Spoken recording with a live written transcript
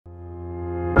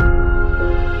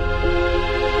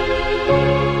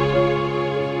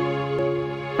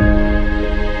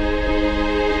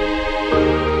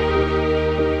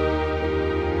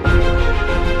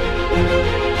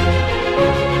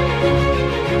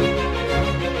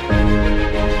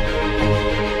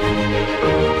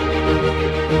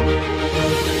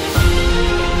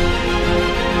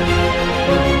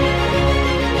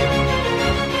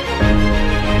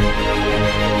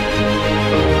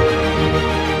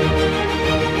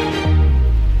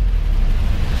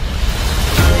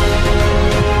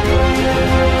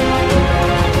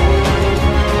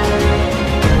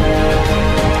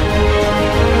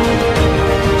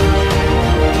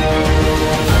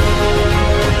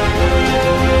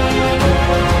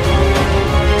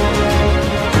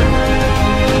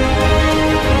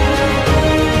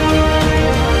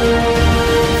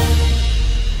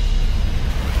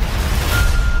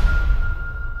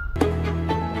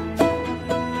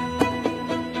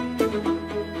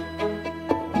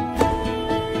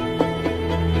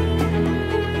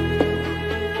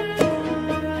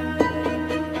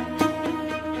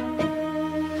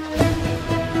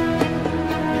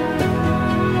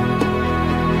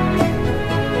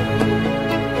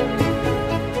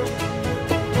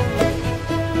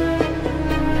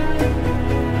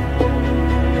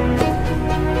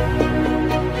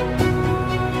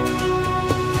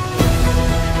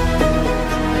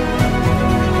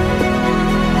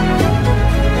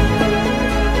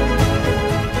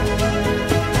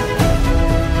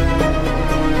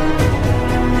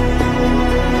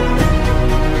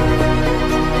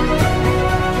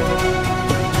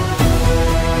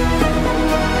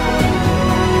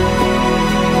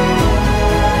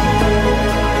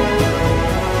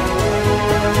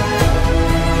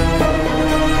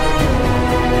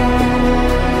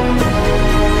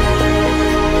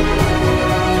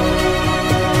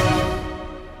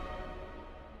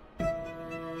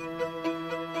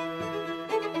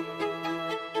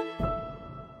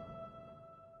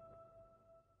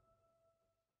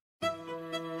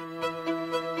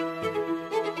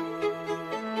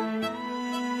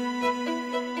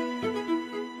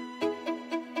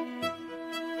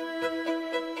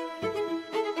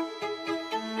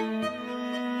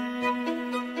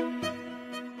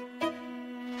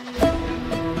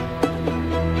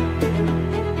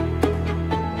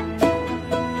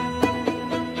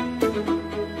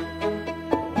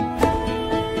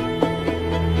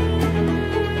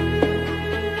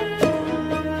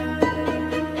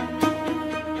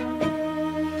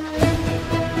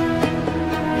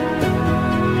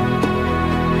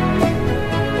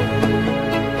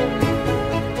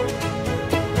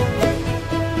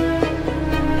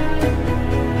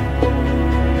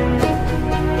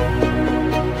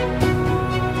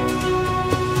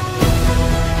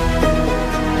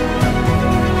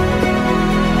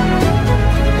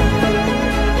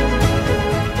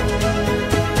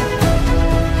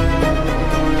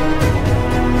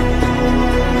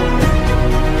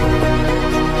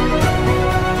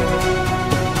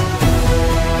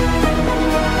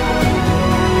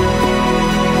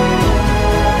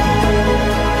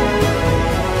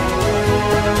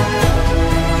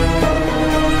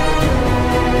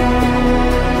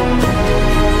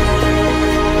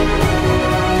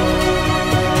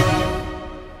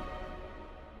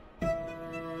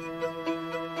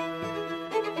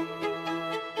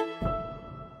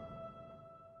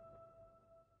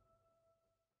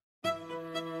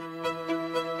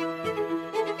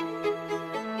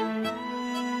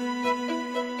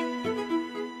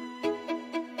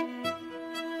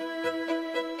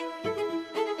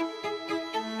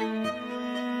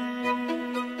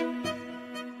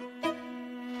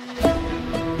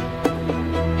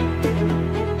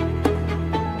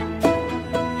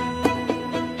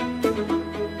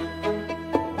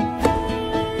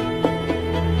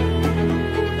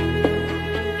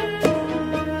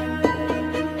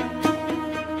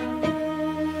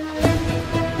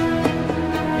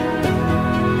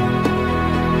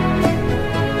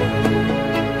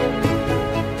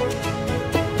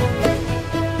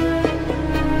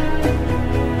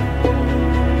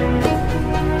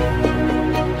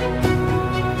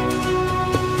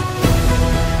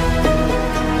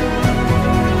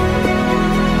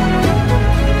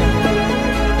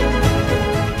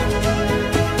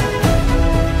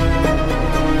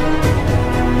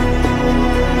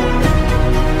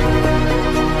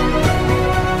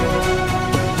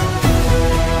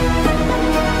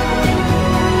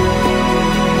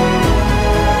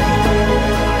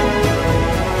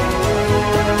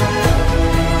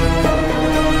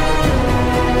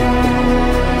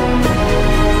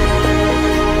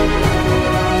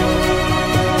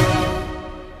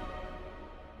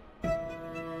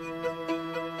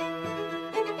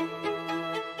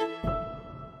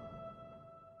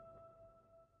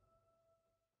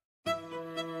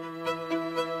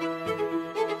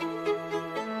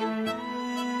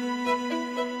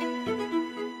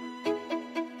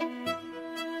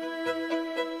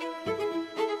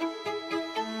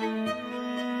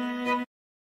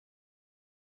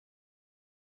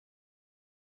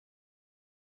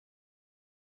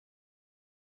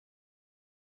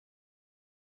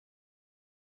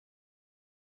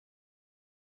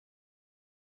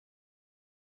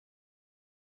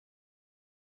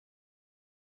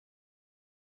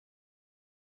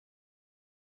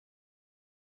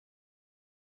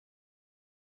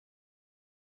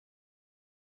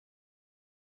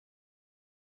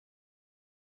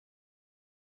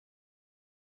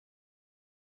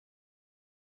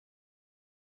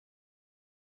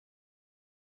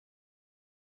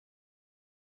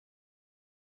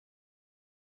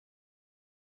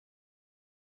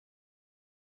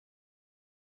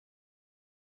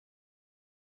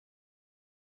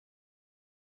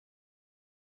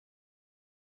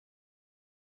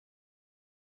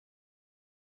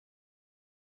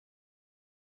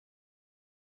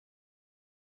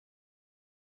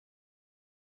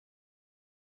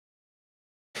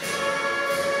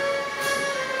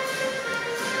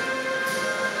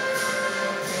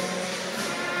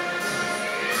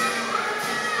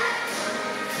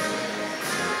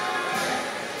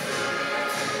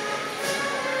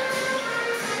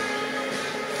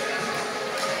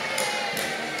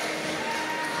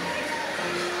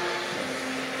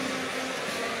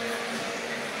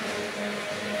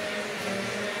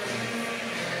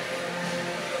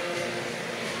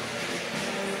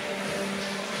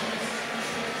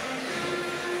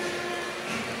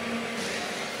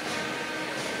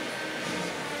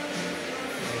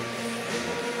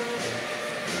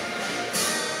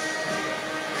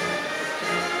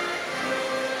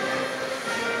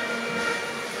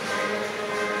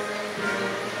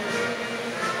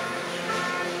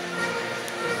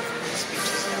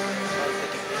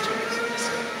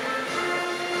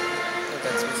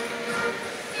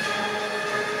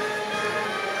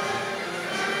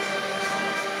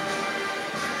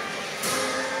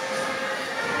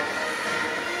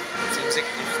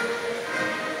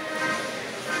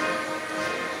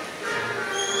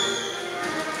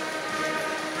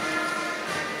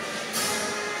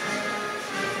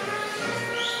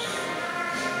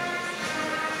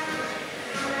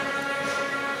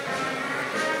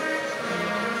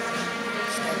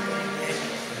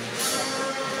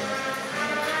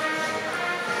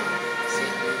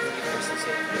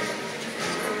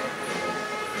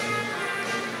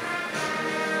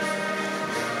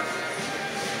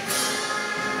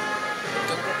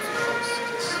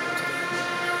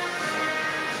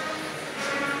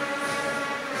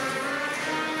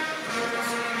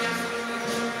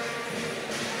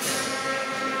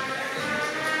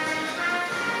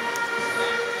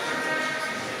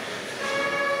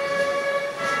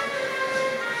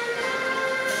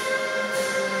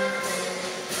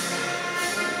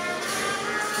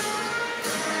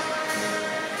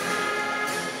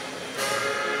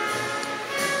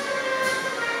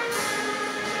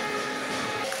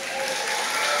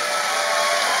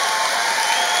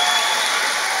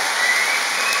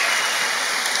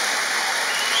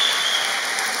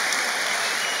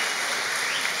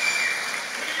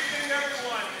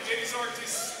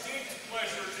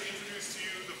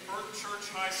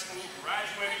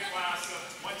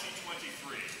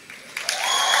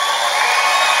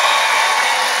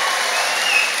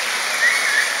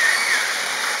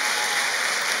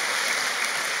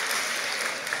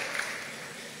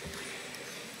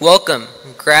Welcome,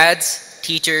 grads,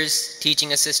 teachers,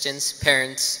 teaching assistants,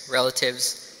 parents,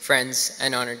 relatives, friends,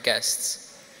 and honored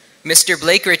guests. Mr.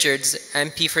 Blake Richards,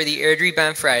 MP for the Airdrie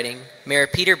Banff riding, Mayor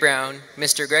Peter Brown,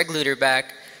 Mr. Greg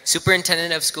Luderback,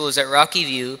 Superintendent of Schools at Rocky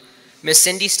View, Ms.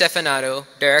 Cindy Stefanato,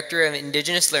 Director of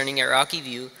Indigenous Learning at Rocky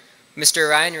View, Mr.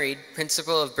 Ryan Reed,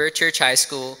 Principal of Bert Church High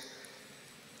School,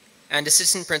 and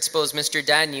Assistant Principals Mr.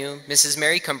 Dan New, Mrs.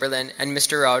 Mary Cumberland, and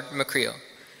Mr. Rod McCreo.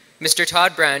 Mr.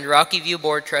 Todd Brand, Rocky View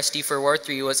Board Trustee for Ward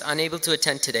 3, was unable to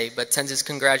attend today, but sends his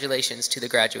congratulations to the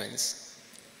graduates.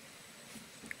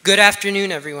 Good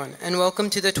afternoon, everyone, and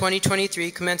welcome to the 2023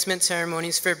 commencement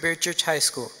ceremonies for Bert Church High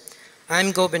School.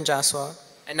 I'm Gobind Jaswal.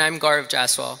 And I'm Gaurav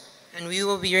Jaswal. And we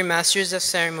will be your Masters of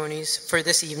Ceremonies for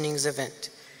this evening's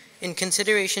event. In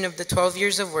consideration of the 12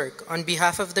 years of work, on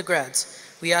behalf of the grads,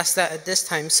 we ask that at this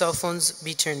time cell phones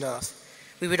be turned off.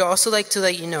 We would also like to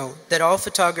let you know that all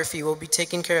photography will be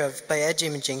taken care of by Edge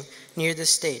Imaging near this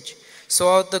stage. So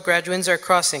while the graduates are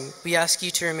crossing, we ask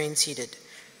you to remain seated.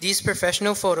 These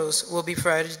professional photos will be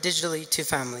provided digitally to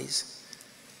families.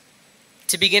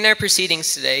 To begin our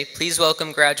proceedings today, please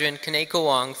welcome graduate Kaneko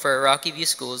Wong for our Rocky View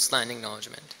School's land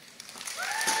acknowledgement.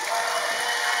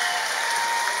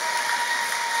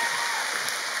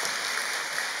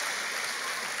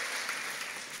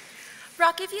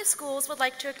 Rocky View Schools would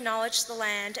like to acknowledge the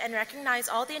land and recognize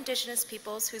all the Indigenous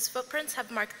peoples whose footprints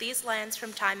have marked these lands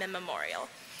from time immemorial.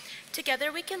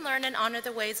 Together we can learn and honor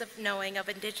the ways of knowing of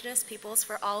Indigenous peoples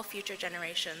for all future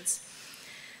generations.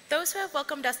 Those who have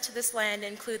welcomed us to this land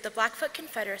include the Blackfoot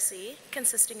Confederacy,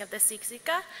 consisting of the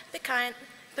Siksika,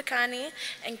 Piikani,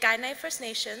 and Kainai First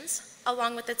Nations,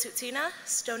 along with the Tsuut'ina,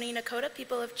 Stoney Nakoda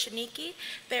people of Chiniki,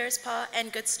 Bearspaw,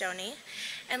 and Goodstoney,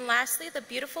 and lastly, the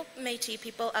beautiful Métis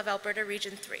people of Alberta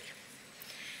Region 3.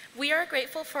 We are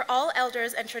grateful for all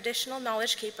elders and traditional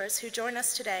knowledge keepers who join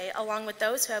us today, along with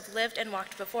those who have lived and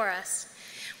walked before us.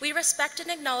 We respect and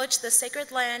acknowledge this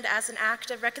sacred land as an act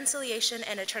of reconciliation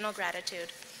and eternal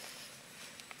gratitude.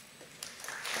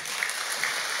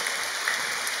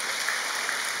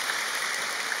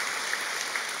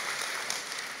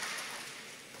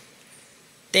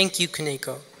 Thank you,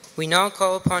 Kaneko. We now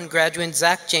call upon graduate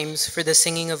Zach James for the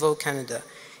singing of O Canada.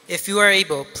 If you are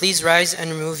able, please rise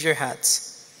and remove your hats.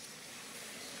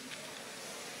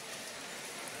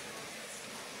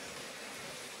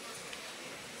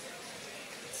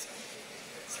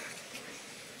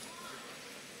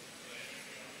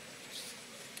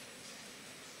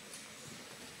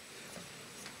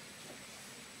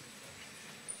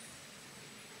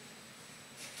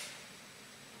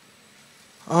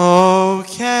 O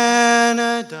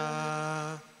Canada,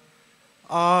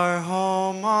 our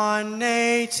home on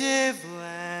native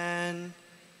land,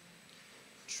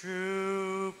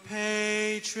 true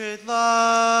patriot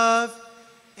love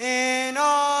in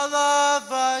all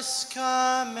of us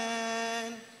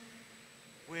commend.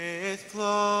 With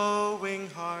glowing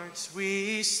hearts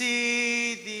we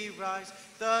see thee rise,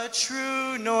 the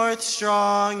true north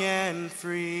strong and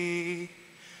free.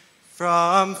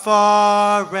 From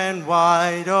far and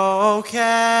wide, O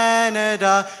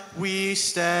Canada, we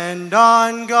stand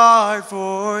on guard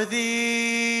for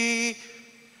thee.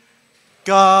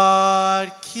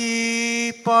 God,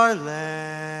 keep our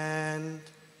land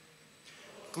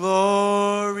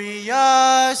glorious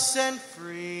and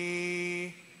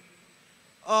free.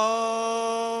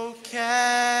 O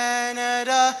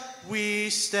Canada,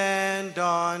 we stand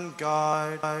on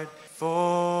guard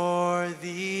for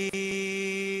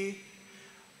thee.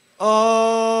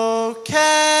 O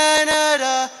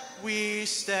Canada, we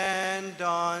stand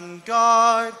on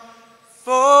guard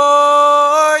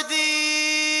for thee.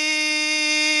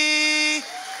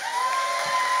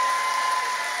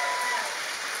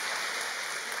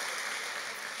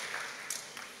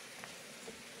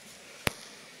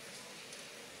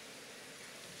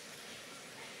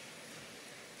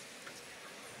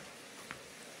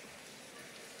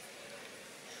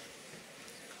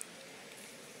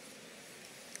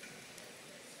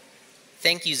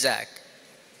 Thank you, Zach.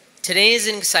 Today is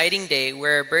an exciting day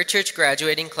where our Bert Church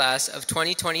graduating class of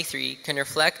 2023 can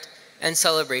reflect and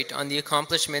celebrate on the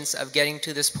accomplishments of getting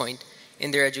to this point in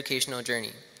their educational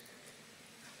journey.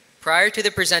 Prior to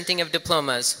the presenting of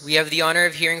diplomas, we have the honor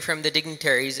of hearing from the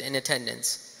dignitaries in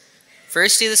attendance.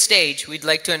 First to the stage, we'd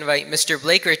like to invite Mr.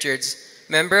 Blake Richards,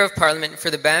 Member of Parliament for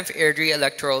the Banff Airdrie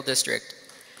Electoral District.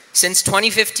 Since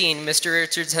 2015, Mr.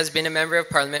 Richards has been a Member of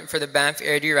Parliament for the Banff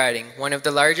Airdrie riding, one of the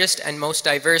largest and most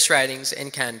diverse ridings in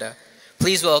Canada.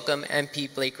 Please welcome MP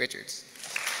Blake Richards.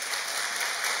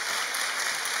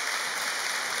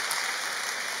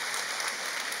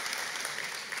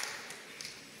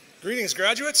 Greetings,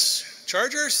 graduates,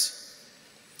 chargers.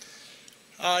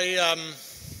 I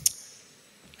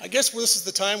guess this is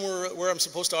the time where I'm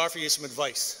supposed to offer you some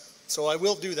advice. So I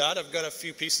will do that. I've got a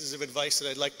few pieces of advice that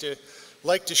I'd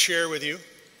like to share with you.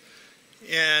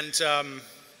 And,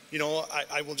 you know,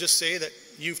 I will just say that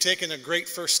you've taken a great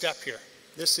first step here.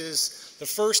 This is the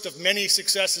first of many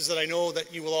successes that I know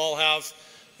that you will all have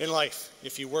in life.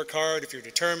 If you work hard, if you're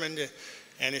determined,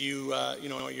 and if you, you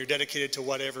know, you're dedicated to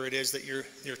whatever it is that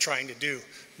you're trying to do,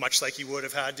 much like you would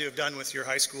have had to have done with your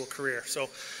high school career.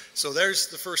 So there's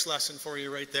the first lesson for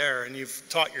you right there, and you've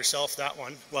taught yourself that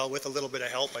one, well, with a little bit of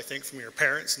help, I think, from your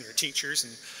parents and your teachers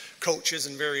and coaches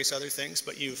and various other things,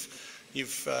 but you've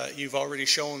already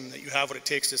shown that you have what it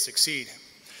takes to succeed.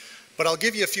 But I'll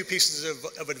give you a few pieces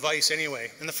of advice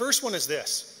anyway. And the first one is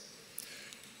this: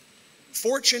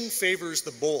 fortune favors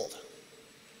the bold.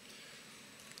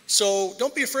 So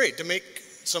don't be afraid to make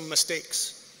some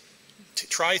mistakes, to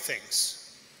try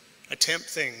things, attempt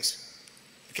things,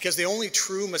 because the only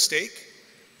true mistake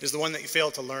is the one that you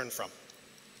fail to learn from.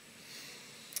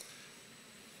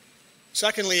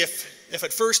 Secondly, if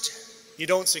at first you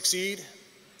don't succeed,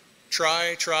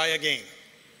 try again.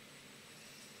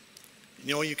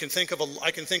 You know, I can think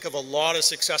of a lot of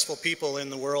successful people in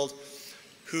the world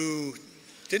who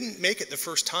didn't make it the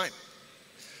first time.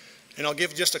 And I'll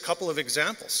give just a couple of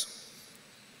examples.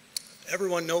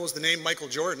 Everyone knows the name Michael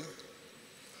Jordan,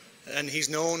 and he's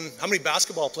known. How many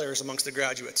basketball players amongst the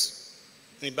graduates?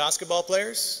 Any basketball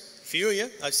players? A few of you.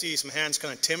 I see some hands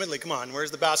kind of timidly. Come on,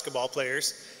 where's the basketball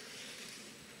players?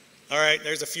 All right,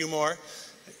 there's a few more.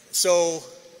 So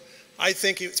I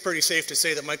think it's pretty safe to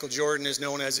say that Michael Jordan is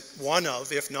known as one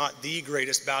of, if not the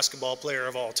greatest basketball player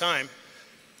of all time.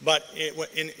 But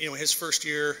in his first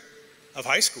year of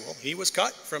high school, he was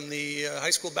cut from the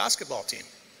high school basketball team.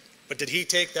 But did he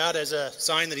take that as a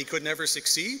sign that he could never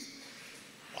succeed?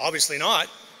 Obviously not.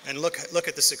 And look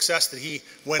at the success that he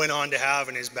went on to have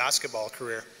in his basketball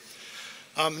career.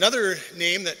 Another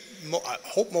name that I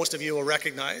hope most of you will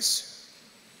recognize.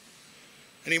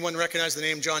 Anyone recognize the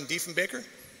name John Diefenbaker?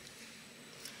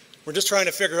 We're just trying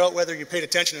to figure out whether you paid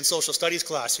attention in social studies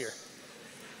class here.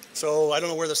 So I don't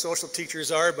know where the social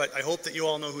teachers are, but I hope that you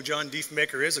all know who John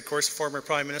Diefenbaker is, of course, former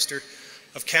Prime Minister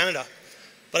of Canada.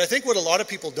 But I think what a lot of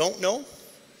people don't know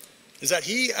is that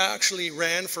he actually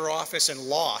ran for office and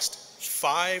lost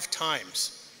 5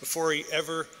 times before he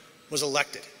ever was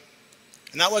elected.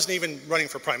 And that wasn't even running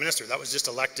for Prime Minister, that was just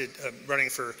elected, running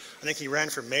for, I think he ran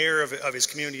for mayor of his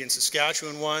community in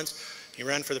Saskatchewan once. He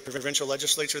ran for the provincial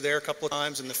legislature there a couple of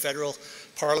times, in the federal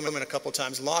parliament a couple of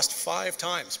times, lost 5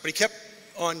 times, but he kept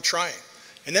on trying.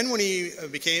 And then when he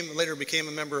later became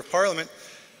a member of parliament,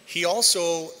 he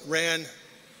also ran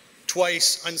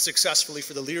twice unsuccessfully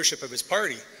for the leadership of his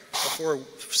party before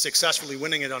successfully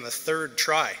winning it on the 3rd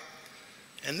try.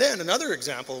 And then another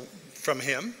example from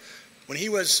him, when he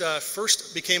was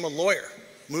first became a lawyer,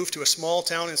 moved to a small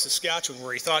town in Saskatchewan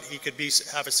where he thought he could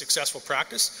have a successful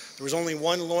practice. There was only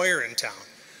one lawyer in town.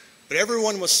 But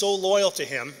everyone was so loyal to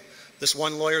him, this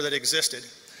one lawyer that existed,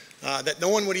 that no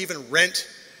one would even rent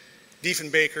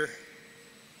Diefenbaker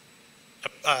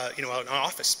an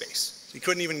office space. He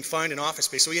couldn't even find an office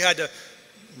space. So he had to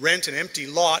rent an empty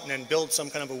lot and then build some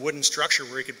kind of a wooden structure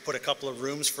where he could put a couple of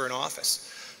rooms for an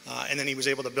office. And then he was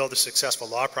able to build a successful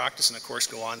law practice and, of course,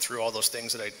 go on through all those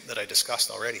things that I discussed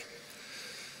already.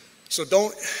 So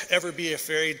don't ever be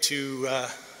afraid to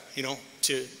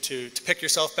pick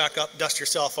yourself back up, dust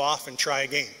yourself off, and try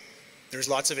again. There's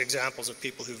lots of examples of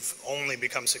people who've only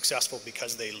become successful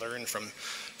because they learn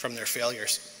from their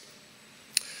failures.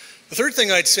 The third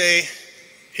thing I'd say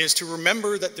is to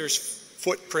remember that there's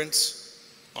footprints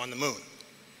on the moon.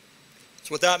 So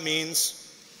what that means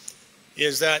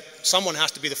is that someone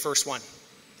has to be the first one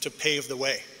to pave the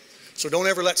way. So don't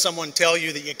ever let someone tell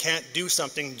you that you can't do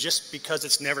something just because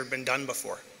it's never been done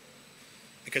before,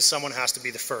 because someone has to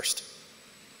be the first.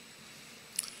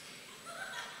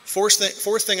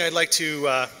 Fourth thing I'd like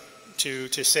to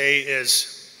say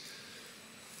is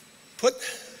put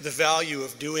the value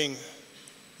of doing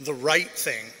the right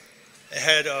thing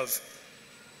ahead of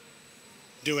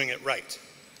doing it right.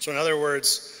 So in other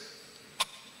words,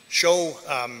 show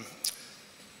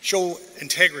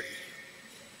integrity,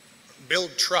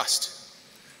 build trust,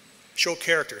 show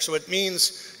character. So it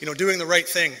means, doing the right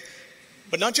thing,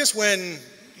 but not just when,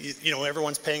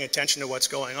 everyone's paying attention to what's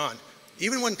going on.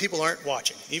 Even when people aren't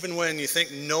watching, even when you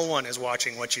think no one is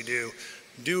watching what you do,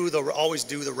 always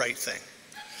do the right thing.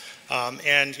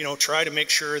 And try to make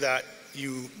sure that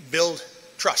you build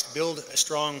trust, build a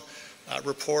strong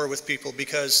rapport with people,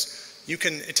 because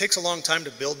it takes a long time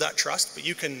to build that trust, but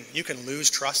you can lose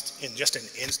trust in just an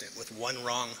instant with one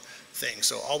wrong thing.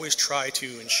 So always try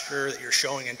to ensure that you're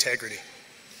showing integrity.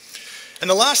 And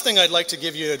the last thing I'd like to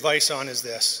give you advice on is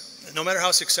this. No matter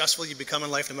how successful you become in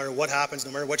life, no matter what happens,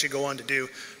 no matter what you go on to do,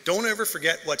 don't ever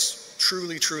forget what's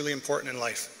truly, truly important in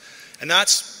life. And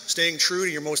that's staying true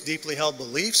to your most deeply held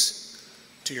beliefs,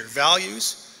 to your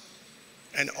values,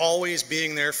 and always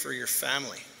being there for your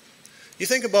family. You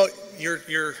think about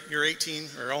your 18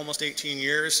 or almost 18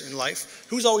 years in life,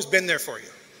 who's always been there for you,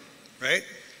 right?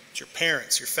 It's your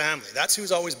parents, your family. That's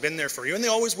who's always been there for you, and they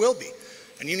always will be.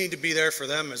 And you need to be there for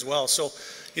them as well. So,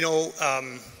 you know,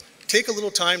 take a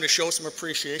little time to show some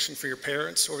appreciation for your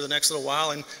parents over the next little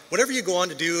while. And whatever you go on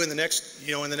to do in the next,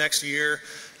 in the next year,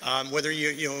 whether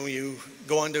you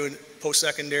go on to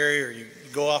post-secondary, or you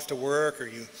go off to work, or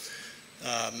you,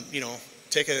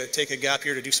 take a gap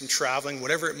year to do some traveling,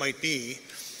 whatever it might be,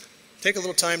 take a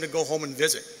little time to go home and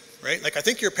visit, right? Like, I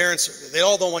think your parents, they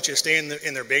all don't want you to stay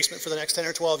in their basement for the next 10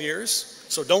 or 12 years.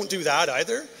 So don't do that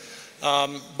either.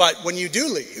 But when you do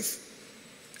leave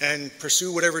and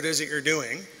pursue whatever it is that you're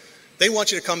doing, they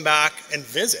want you to come back and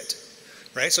visit,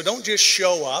 right? So don't just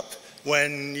show up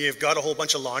when you've got a whole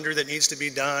bunch of laundry that needs to be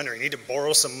done, or you need to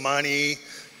borrow some money.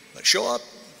 But show up,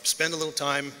 spend a little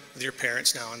time with your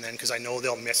parents now and then, because I know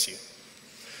they'll miss you.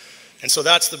 And so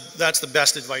that's the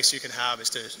best advice you can have, is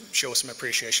to show some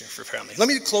appreciation for family. Let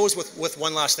me close with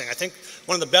one last thing. I think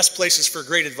one of the best places for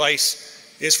great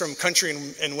advice is from country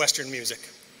and Western music.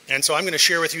 And so I'm going to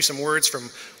share with you some words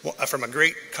from a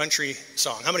great country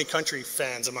song. How many country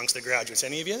fans amongst the graduates?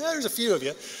 Any of you? There's a few of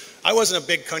you. I wasn't a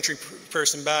big country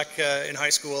person back in high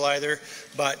school either,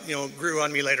 but grew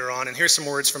on me later on. And here's some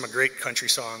words from a great country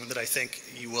song that I think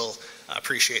you will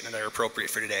appreciate and that are appropriate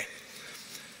for today.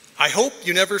 I hope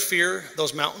you never fear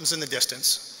those mountains in the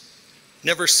distance.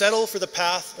 Never settle for the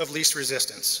path of least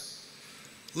resistance.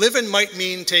 Living might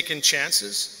mean taking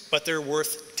chances, but they're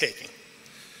worth taking.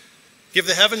 Give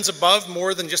the heavens above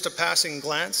more than just a passing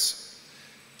glance.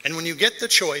 And when you get the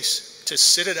choice to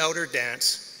sit it out or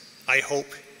dance, I hope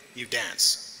you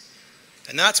dance.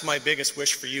 And that's my biggest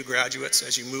wish for you graduates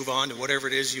as you move on to whatever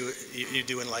it is you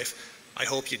do in life. I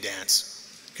hope you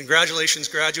dance. Congratulations,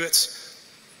 graduates,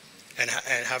 and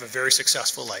have a very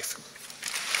successful life.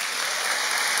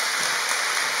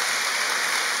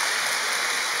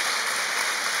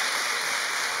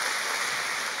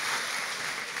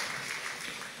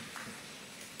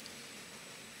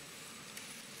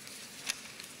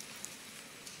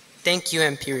 Thank you,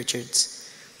 MP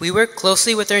Richards. We work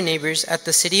closely with our neighbors at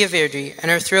the City of Airdrie and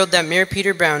are thrilled that Mayor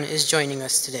Peter Brown is joining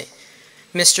us today.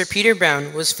 Mr. Peter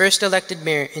Brown was first elected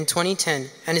mayor in 2010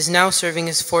 and is now serving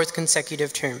his 4th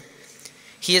consecutive term.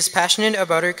 He is passionate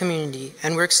about our community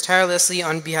and works tirelessly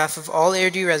on behalf of all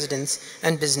Airdrie residents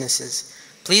and businesses.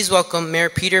 Please welcome Mayor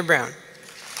Peter Brown.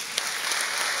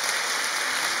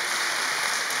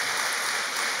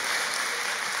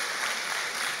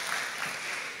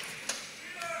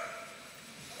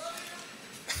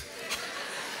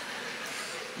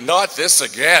 Not this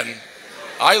again.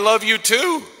 I love you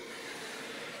too.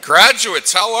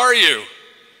 Graduates, how are you?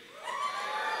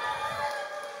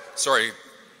 Sorry,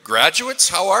 graduates,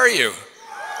 how are you?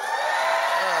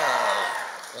 Oh,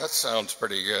 that sounds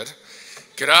pretty good.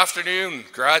 Good afternoon,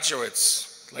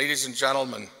 graduates, ladies and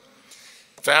gentlemen,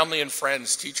 family and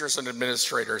friends, teachers and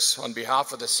administrators. On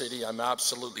behalf of the city, I'm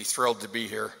absolutely thrilled to be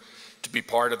here, to be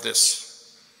part of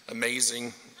this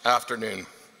amazing afternoon.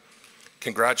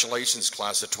 Congratulations,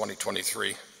 class of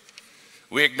 2023.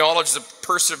 We acknowledge the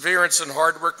perseverance and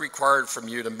hard work required from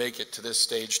you to make it to this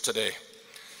stage today.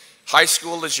 High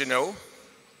school, as you know,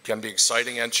 can be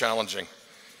exciting and challenging.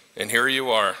 And here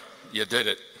you are, you did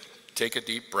it. Take a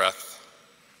deep breath.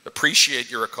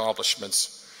 Appreciate your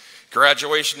accomplishments.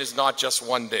 Graduation is not just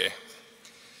one day.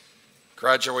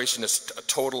 Graduation is a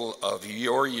total of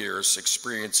your years'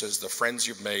 experiences, the friends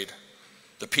you've made,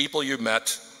 the people you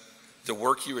met, the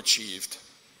work you achieved,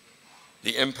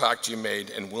 the impact you made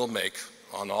and will make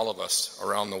on all of us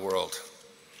around the world.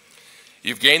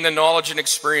 You've gained the knowledge and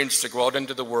experience to go out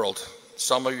into the world.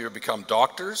 Some of you have become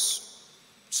doctors,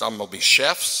 some will be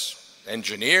chefs,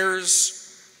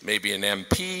 engineers, maybe an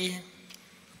MP,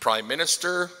 prime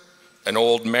minister, an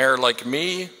old mayor like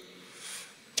me.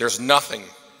 There's nothing,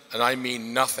 and I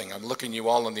mean nothing, I'm looking you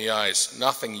all in the eyes,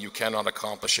 nothing you cannot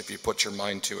accomplish if you put your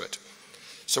mind to it.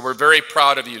 So we're very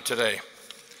proud of you today.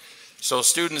 So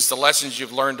students, the lessons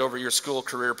you've learned over your school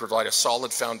career provide a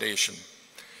solid foundation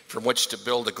from which to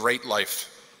build a great life.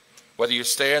 Whether you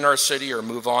stay in our city or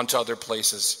move on to other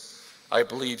places, I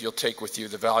believe you'll take with you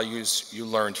the values you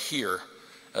learned here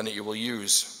and that you will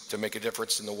use to make a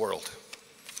difference in the world.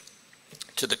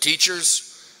 To the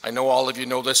teachers, I know all of you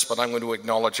know this, but I'm going to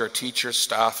acknowledge our teachers,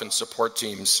 staff, and support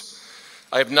teams.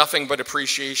 I have nothing but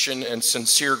appreciation and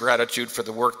sincere gratitude for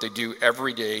the work they do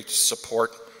every day to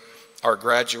support our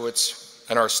graduates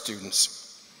and our students.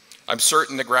 I'm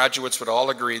certain the graduates would all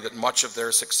agree that much of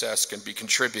their success can be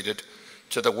contributed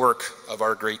to the work of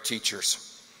our great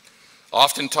teachers.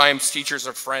 Oftentimes, teachers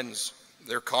are friends,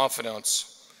 they're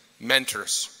confidants,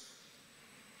 mentors.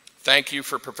 Thank you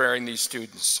for preparing these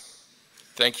students.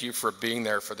 Thank you for being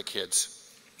there for the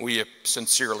kids. We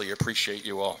sincerely appreciate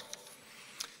you all.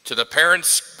 To the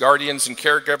parents, guardians, and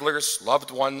caregivers,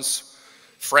 loved ones,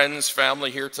 friends,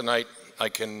 family here tonight, I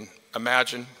can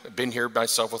imagine, I've been here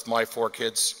myself with my 4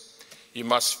 kids. You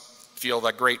must feel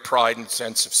that great pride and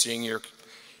sense of seeing your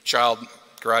child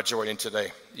graduating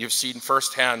today. You've seen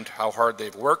firsthand how hard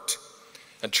they've worked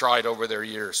and tried over their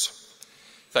years.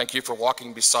 Thank you for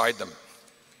walking beside them,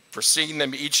 for seeing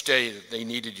them each day that they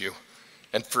needed you,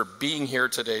 and for being here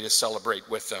today to celebrate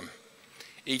with them.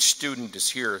 Each student is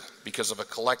here because of a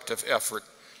collective effort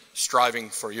striving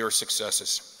for your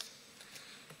successes.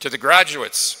 To the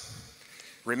graduates,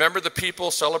 remember the people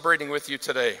celebrating with you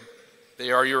today. They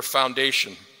are your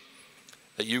foundation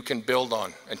that you can build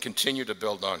on and continue to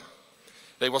build on.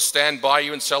 They will stand by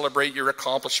you and celebrate your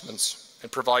accomplishments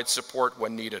and provide support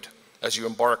when needed as you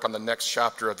embark on the next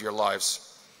chapter of your lives.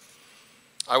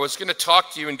 I was going to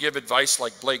talk to you and give advice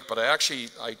like Blake, but I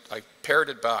pared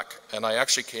it back and I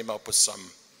actually came up with some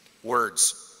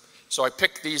words. So I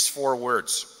picked these 4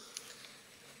 words.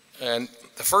 And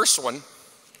the first one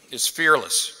is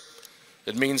fearless.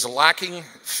 It means lacking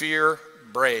fear,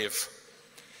 brave.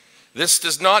 This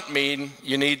does not mean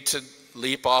you need to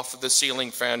leap off of the ceiling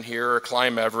fan here or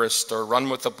climb Everest or run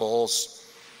with the bulls.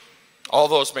 All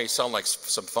those may sound like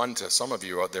some fun to some of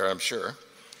you out there, I'm sure.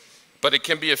 But it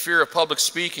can be a fear of public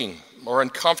speaking or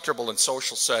uncomfortable in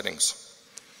social settings.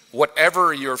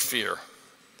 Whatever your fear,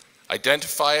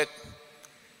 identify it,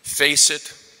 face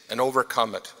it, and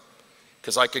overcome it,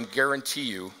 because I can guarantee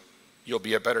you, you'll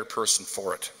be a better person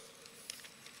for it.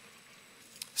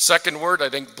 Second word I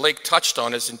think Blake touched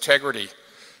on is integrity,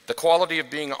 the quality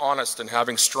of being honest and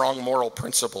having strong moral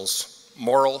principles,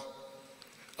 moral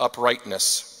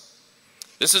uprightness.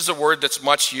 This is a word that's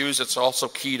much used. It's also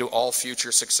key to all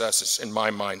future successes in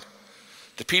my mind.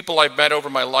 The people I've met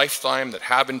over my lifetime that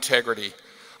have integrity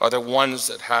are the ones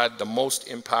that had the most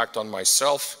impact on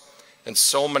myself and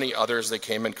so many others they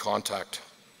came in contact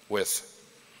with.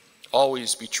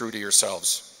 Always be true to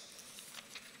yourselves.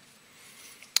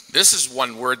 This is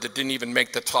one word that didn't even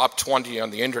make the top 20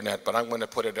 on the internet, but I'm going to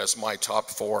put it as my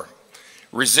top 4.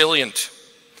 Resilient.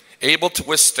 Able to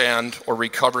withstand or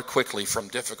recover quickly from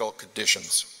difficult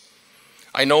conditions.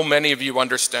 I know many of you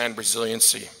understand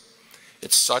resiliency.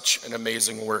 It's such an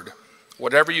amazing word.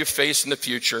 Whatever you face in the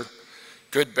future,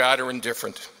 good, bad, or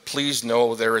indifferent, please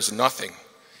know there is nothing,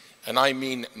 and I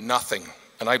mean nothing,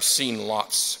 and I've seen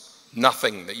lots,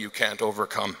 nothing that you can't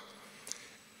overcome.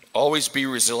 Always be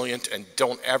resilient and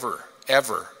don't ever,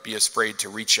 ever be afraid to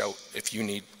reach out if you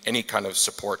need any kind of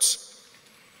supports.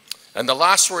 And the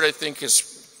last word I think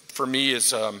is, for me,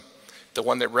 is the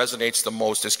one that resonates the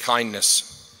most is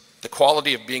kindness. The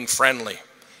quality of being friendly,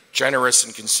 generous,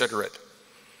 and considerate.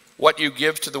 What you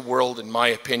give to the world, in my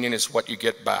opinion, is what you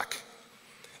get back.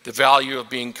 The value of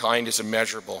being kind is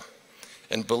immeasurable.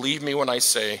 And believe me when I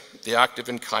say, the act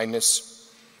of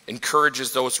kindness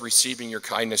encourages those receiving your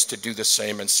kindness to do the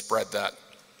same and spread that.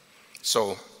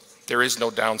 So there is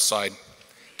no downside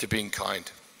to being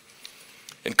kind.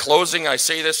 In closing, I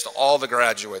say this to all the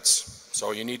graduates.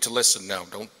 So you need to listen now.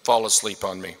 Don't fall asleep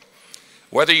on me.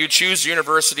 Whether you choose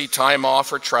university time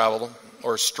off or travel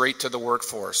or straight to the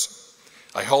workforce,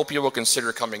 I hope you will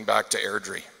consider coming back to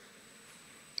Airdrie.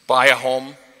 Buy a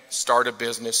home, start a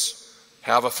business,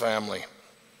 have a family.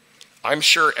 I'm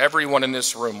sure everyone in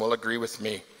this room will agree with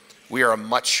me. We are a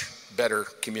much better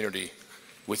community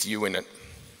with you in it.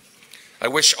 I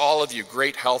wish all of you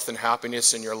great health and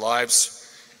happiness in your lives.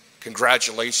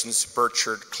 Congratulations, Bert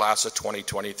Church Class of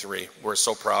 2023. We're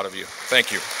so proud of you.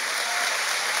 Thank you.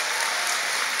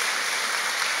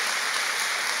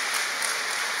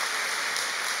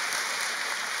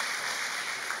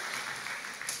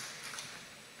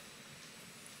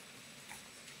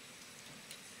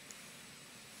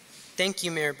 Thank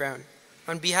you, Mayor Brown.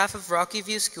 On behalf of Rocky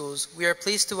View Schools, we are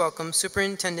pleased to welcome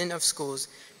Superintendent of Schools,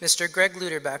 Mr. Greg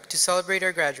Luderbach, to celebrate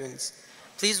our graduates.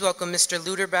 Please welcome Mr.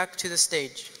 Luderbach to the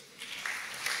stage.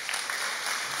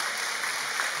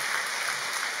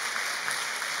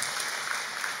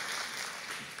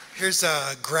 Here's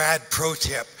a grad pro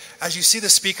tip. As you see the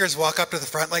speakers walk up to the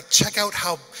front, check out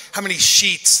how many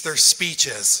sheets their speech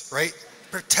is, right?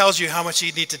 It tells you how much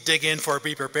you need to dig in for,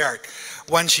 be prepared.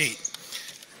 1 sheet.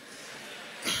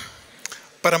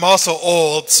 But I'm also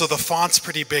old, so the font's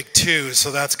pretty big too,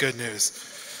 so that's good news.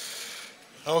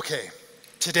 Okay,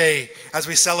 today, as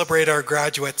we celebrate our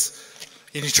graduates,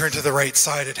 and you turn to the right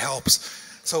side, it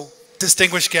helps. So,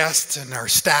 distinguished guests and our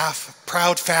staff,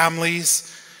 proud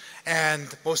families,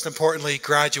 and most importantly,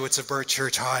 graduates of Bert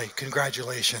Church High,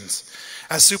 congratulations.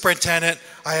 As superintendent,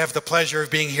 I have the pleasure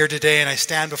of being here today, and I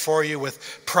stand before you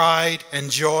with pride and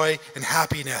joy and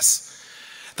happiness.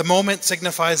 The moment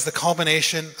signifies the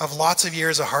culmination of lots of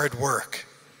years of hard work.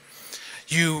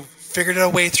 You figured a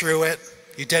way through it,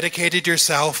 you dedicated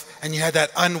yourself, and you had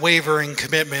that unwavering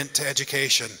commitment to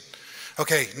education.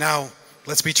 Okay, now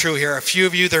let's be true here. A few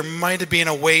of you, there might have been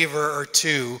a waiver or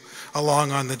two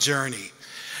along on the journey,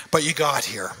 but you got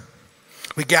here.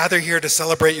 We gather here to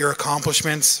celebrate your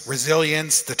accomplishments,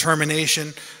 resilience,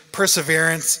 determination,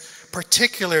 perseverance,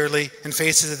 particularly in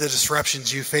faces of the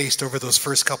disruptions you faced over those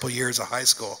first couple years of high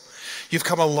school. You've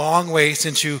come a long way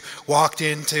since you walked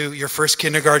into your first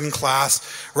kindergarten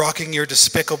class, rocking your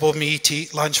Despicable Me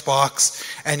lunchbox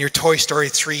and your Toy Story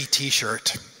 3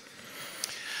 t-shirt.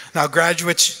 Now,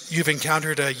 graduates, you've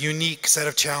encountered a unique set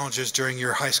of challenges during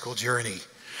your high school journey.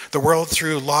 The world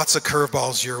threw lots of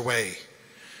curveballs your way.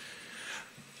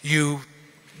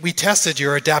 We tested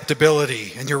your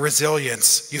adaptability and your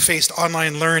resilience. You faced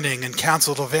online learning and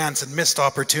canceled events and missed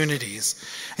opportunities.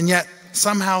 And yet,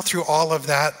 somehow through all of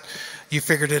that, you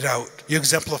figured it out. You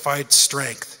exemplified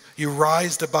strength. You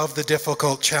rised above the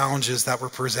difficult challenges that were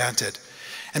presented.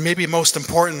 And maybe most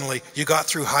importantly, you got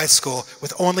through high school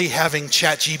with only having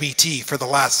ChatGPT for the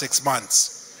last 6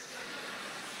 months.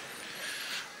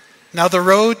 Now, the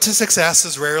road to success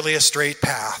is rarely a straight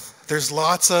path. There's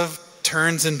lots of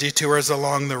turns and detours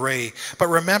along the way. But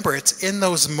remember, it's in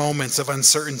those moments of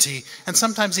uncertainty and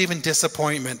sometimes even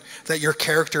disappointment that your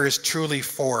character is truly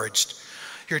forged.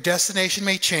 Your destination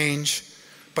may change,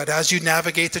 but as you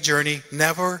navigate the journey,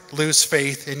 never lose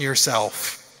faith in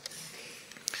yourself.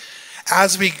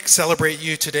 As we celebrate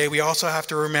you today, we also have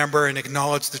to remember and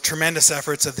acknowledge the tremendous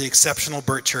efforts of the exceptional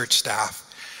Bert Church staff.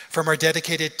 From our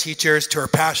dedicated teachers to our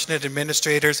passionate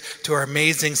administrators to our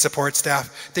amazing support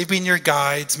staff, they've been your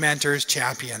guides, mentors,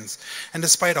 champions. And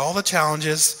despite all the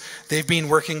challenges, they've been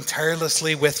working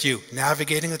tirelessly with you,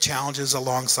 navigating the challenges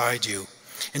alongside you,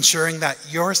 ensuring that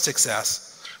your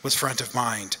success was front of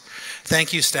mind.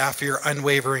 Thank you, staff, for your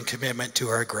unwavering commitment to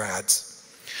our grads.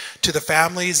 To the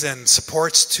families and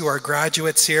supports to our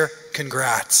graduates here,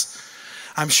 congrats.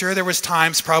 I'm sure there was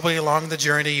times probably along the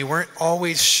journey you weren't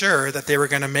always sure that they were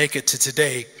going to make it to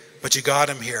today, but you got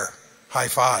them here. High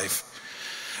five.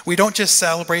 We don't just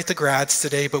celebrate the grads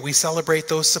today, but we celebrate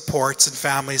those supports and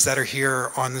families that are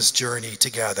here on this journey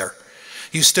together.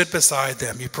 You stood beside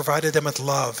them, you provided them with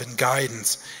love and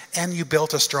guidance, and you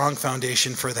built a strong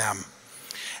foundation for them.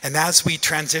 And as we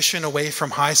transition away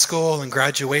from high school and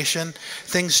graduation,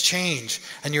 things change,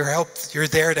 and you're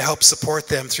there to help support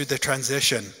them through the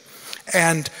transition.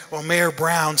 And while Mayor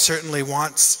Brown certainly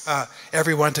wants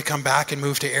everyone to come back and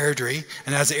move to Airdrie,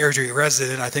 and as an Airdrie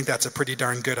resident, I think that's a pretty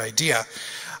darn good idea.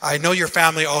 I know your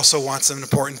family also wants an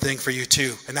important thing for you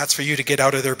too, and that's for you to get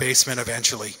out of their basement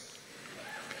eventually.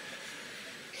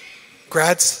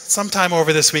 Grads, sometime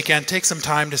over this weekend, take some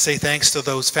time to say thanks to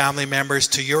those family members,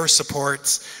 to your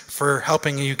supports for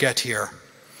helping you get here.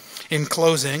 In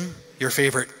closing, your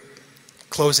favorite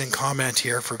closing comment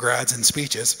here for grads and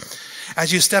speeches,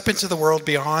 as you step into the world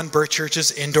beyond Bert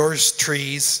Church's indoors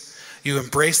trees, you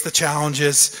embrace the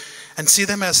challenges and see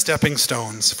them as stepping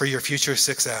stones for your future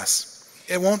success.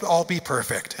 It won't all be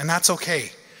perfect, and that's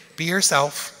okay. Be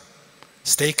yourself,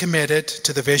 stay committed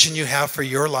to the vision you have for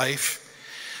your life,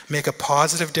 make a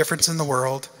positive difference in the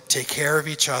world, take care of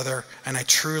each other, and I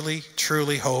truly,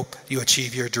 truly hope you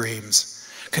achieve your dreams.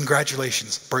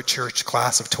 Congratulations, Bert Church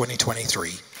Class of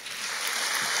 2023.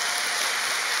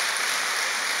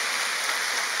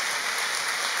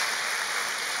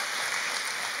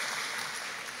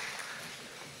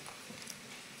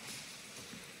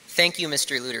 Thank you,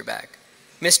 Mr. Luderbach.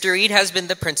 Mr. Reed has been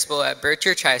the principal at Bert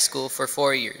Church High School for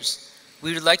 4 years.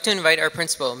 We would like to invite our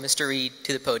principal, Mr. Reed,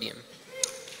 to the podium.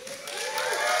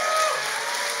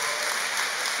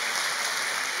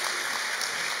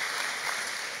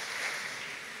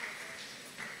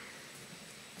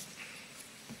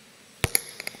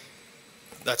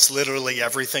 That's literally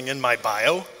everything in my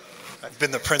bio. I've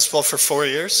been the principal for 4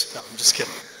 years. No, I'm just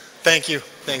kidding. Thank you.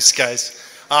 Thanks, guys.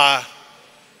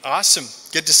 Awesome.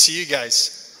 Good to see you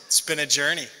guys. It's been a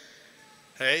journey.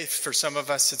 Hey, for some of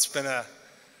us, it's been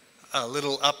a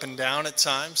little up and down at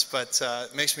times, but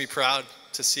it makes me proud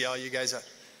to see all you guys.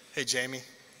 Hey, Jamie,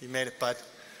 you made it, bud.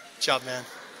 Good job, man.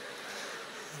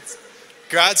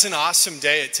 Grad's an awesome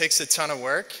day. It takes a ton of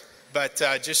work, But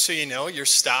just so you know, your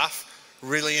staff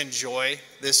really enjoy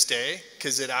this day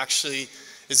because it actually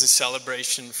is a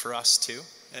celebration for us too.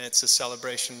 And it's a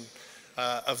celebration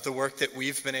of the work that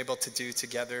we've been able to do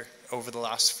together over the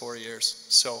last 4 years.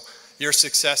 So your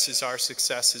success is our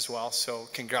success as well. So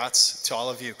congrats to all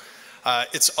of you.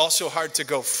 It's also hard to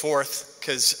go fourth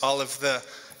because all of the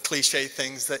cliche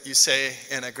things that you say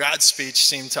in a grad speech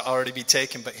seem to already be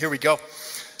taken, but here we go.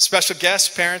 Special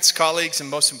guests, parents, colleagues, and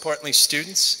most importantly,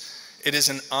 students, it is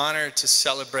an honor to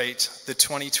celebrate the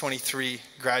 2023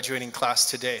 graduating class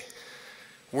today.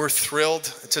 We're thrilled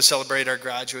to celebrate our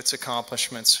graduates'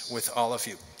 accomplishments with all of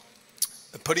you.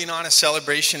 Putting on a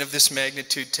celebration of this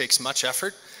magnitude takes much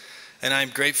effort, and I'm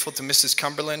grateful to Mrs.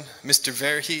 Cumberland, Mr.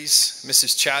 Verhees,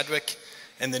 Mrs. Chadwick,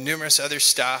 and the numerous other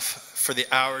staff for the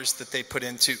hours that they put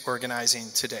into organizing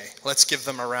today. Let's give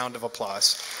them a round of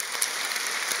applause.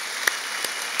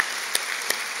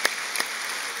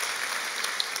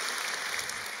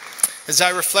 As I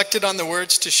reflected on the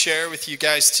words to share with you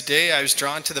guys today, I was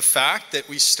drawn to the fact that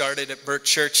we started at Bert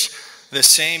Church the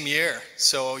same year.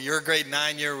 So your grade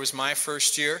 9 year was my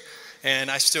first year, and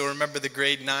I still remember the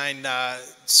grade 9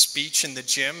 speech in the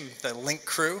gym, the Link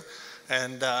crew.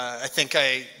 And I think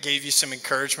I gave you some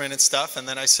encouragement and stuff. And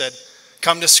then I said,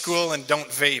 come to school and don't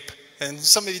vape. And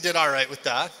some of you did all right with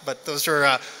that. But those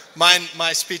are,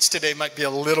 my speech today might be a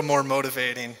little more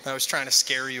motivating. I was trying to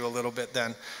scare you a little bit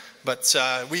then. But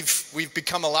we've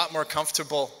become a lot more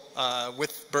comfortable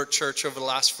with Bert Church over the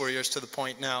last 4 years to the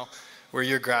point now where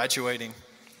you're graduating.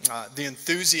 The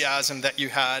enthusiasm that you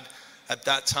had at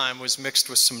that time was mixed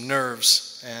with some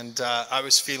nerves. And I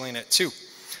was feeling it too.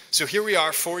 So here we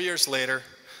are 4 years later,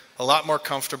 a lot more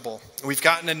comfortable. We've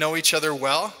gotten to know each other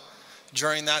well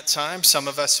during that time, some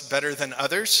of us better than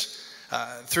others.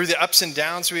 Through the ups and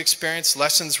downs we experienced,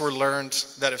 lessons were learned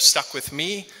that have stuck with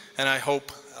me, and I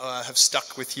hope have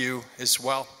stuck with you as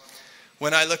well.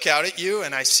 When I look out at you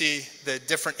and I see the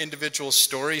different individual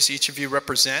stories each of you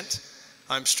represent,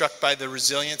 I'm struck by the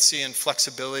resiliency and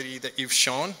flexibility that you've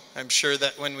shown. I'm sure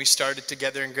that when we started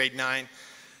together in grade 9,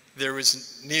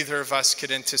 neither of us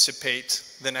could anticipate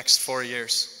the next 4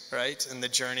 years, right? And the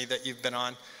journey that you've been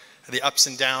on, the ups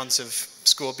and downs of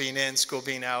school being in, school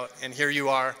being out, and here you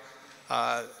are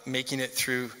making it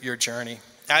through your journey.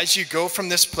 As you go from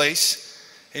this place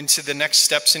into the next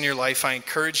steps in your life, I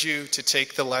encourage you to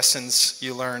take the lessons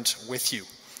you learned with you.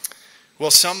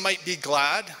 While some might be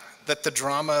glad that the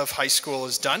drama of high school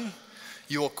is done,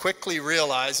 you will quickly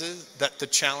realize that the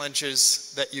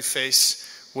challenges that you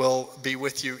face will be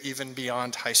with you even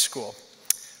beyond high school.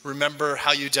 Remember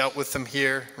how you dealt with them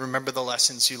here, remember the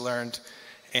lessons you learned,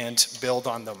 and build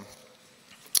on them.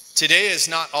 Today is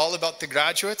not all about the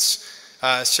graduates.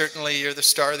 Certainly you're the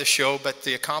star of the show, but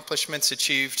the accomplishments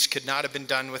achieved could not have been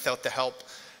done without the help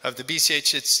of the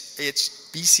BCHS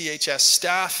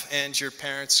staff and your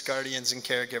parents, guardians, and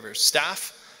caregivers.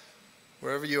 Staff,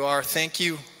 wherever you are, thank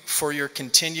you for your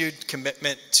continued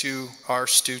commitment to our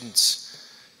students.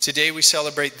 Today we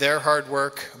celebrate their hard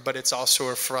work, but it's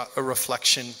also a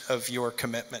reflection of your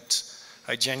commitment.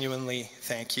 I genuinely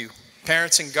thank you.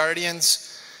 Parents and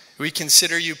guardians, we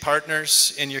consider you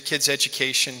partners in your kids'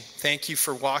 education. Thank you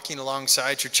for walking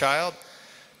alongside your child,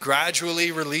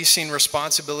 gradually releasing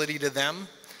responsibility to them,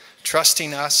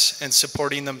 trusting us, and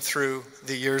supporting them through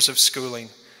the years of schooling.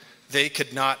 They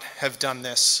could not have done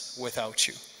this without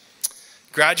you.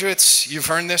 Graduates, you've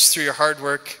earned this through your hard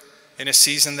work in a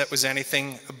season that was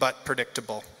anything but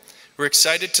predictable. We're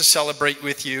excited to celebrate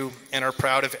with you and are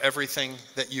proud of everything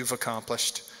that you've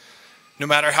accomplished. No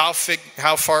matter how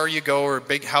far you go or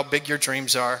how big your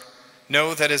dreams are,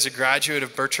 know that as a graduate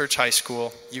of Bert Church High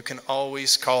School, you can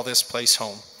always call this place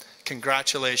home.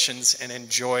 Congratulations and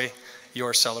enjoy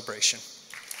your celebration.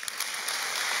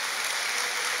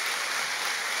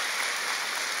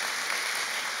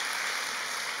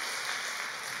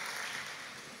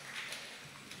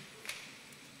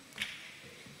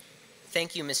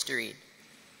 Thank you, Mr. Reed.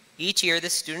 Each year, the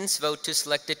students vote to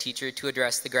select a teacher to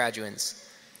address the graduates.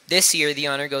 This year, the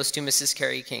honor goes to Mrs.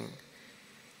 Carrie King.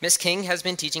 Ms. King has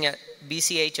been teaching at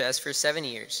BCHS for 7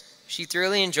 years. She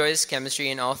thoroughly enjoys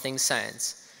chemistry and all things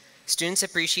science. Students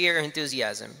appreciate her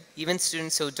enthusiasm. Even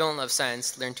students who don't love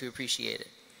science learn to appreciate it.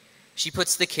 She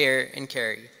puts the care in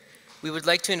Carrie. We would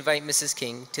like to invite Mrs.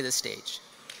 King to the stage.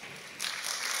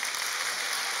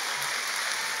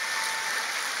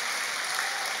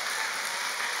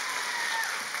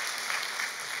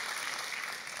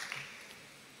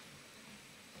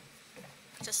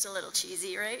 Just a little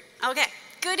cheesy, right? Okay.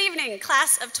 Good evening,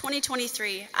 class of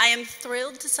 2023. I am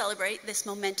thrilled to celebrate this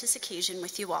momentous occasion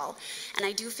with you all, and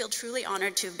I do feel truly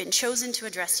honored to have been chosen to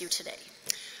address you today.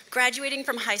 Graduating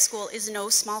from high school is no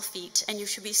small feat, and you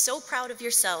should be so proud of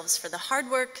yourselves for the hard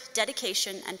work,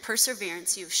 dedication, and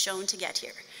perseverance you've shown to get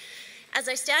here. As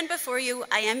I stand before you,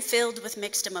 I am filled with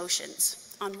mixed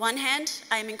emotions. On one hand,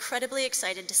 I am incredibly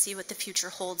excited to see what the future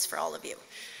holds for all of you.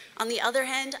 On the other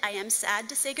hand, I am sad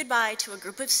to say goodbye to a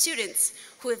group of students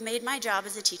who have made my job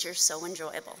as a teacher so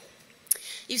enjoyable.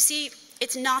 You see,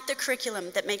 it's not the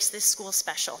curriculum that makes this school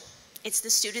special. It's the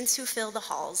students who fill the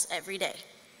halls every day.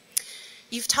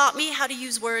 You've taught me how to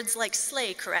use words like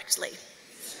slay correctly.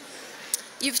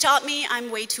 You've taught me I'm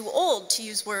way too old to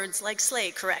use words like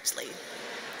slay correctly.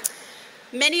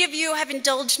 Many of you have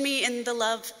indulged me in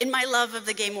my love of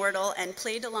the game Wordle and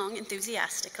played along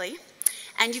enthusiastically.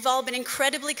 And you've all been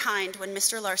incredibly kind when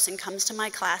Mr. Larson comes to my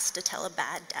class to tell a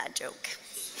bad dad joke.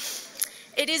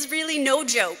 It is really no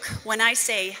joke when I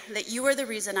say that you are the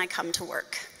reason I come to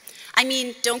work. I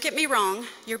mean, don't get me wrong,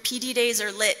 your PD days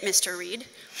are lit, Mr. Reed.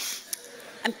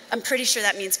 I'm pretty sure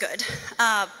that means good.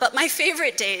 But my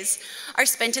favorite days are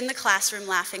spent in the classroom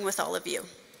laughing with all of you.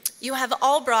 You have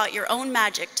all brought your own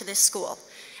magic to this school,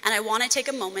 and I want to take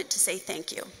a moment to say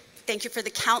thank you. Thank you for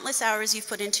the countless hours you've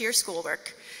put into your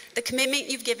schoolwork, the commitment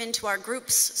you've given to our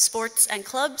groups, sports, and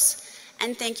clubs,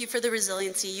 and thank you for the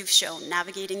resiliency you've shown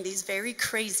navigating these very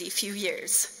crazy few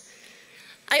years.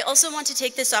 I also want to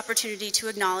take this opportunity to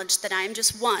acknowledge that I am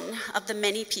just one of the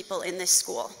many people in this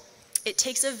school. It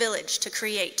takes a village to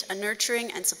create a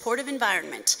nurturing and supportive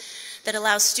environment that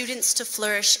allows students to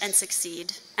flourish and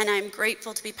succeed, and I am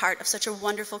grateful to be part of such a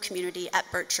wonderful community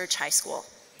at Bert Church High School.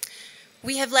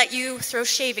 We have let you throw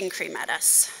shaving cream at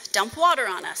us, dump water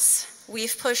on us.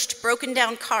 We've pushed broken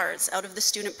down cars out of the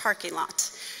student parking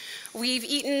lot. We've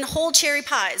eaten whole cherry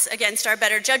pies against our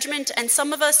better judgment, and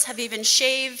some of us have even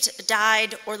shaved,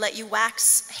 dyed, or let you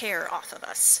wax hair off of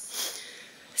us.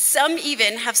 Some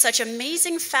even have such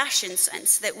amazing fashion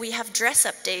sense that we have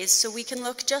dress-up days so we can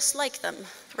look just like them.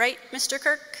 Right, Mr.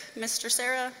 Kirk, Mr.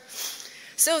 Sarah?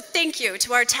 So thank you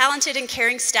to our talented and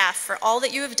caring staff for all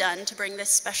that you have done to bring this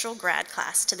special grad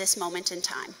class to this moment in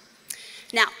time.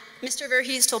 Now, Mr.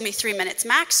 Verhees told me 3 minutes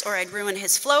max or I'd ruin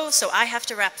his flow, so I have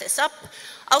to wrap this up.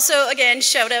 Also, again,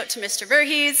 shout out to Mr.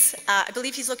 Verhees. I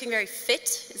believe he's looking very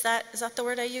fit. Is that the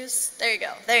word I use? There you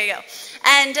go, there you go.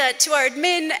 And to our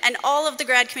admin and all of the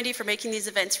grad committee for making these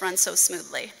events run so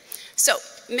smoothly. So,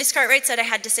 Ms. Cartwright said I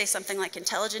had to say something like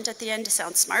intelligent at the end to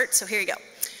sound smart, so here you go.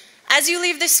 As you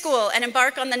leave this school and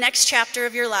embark on the next chapter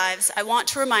of your lives, I want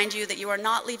to remind you that you are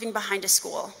not leaving behind a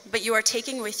school, but you are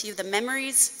taking with you the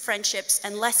memories, friendships,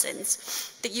 and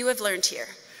lessons that you have learned here.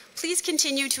 Please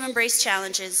continue to embrace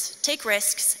challenges, take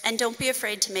risks, and don't be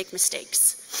afraid to make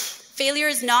mistakes. Failure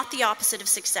is not the opposite of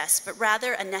success, but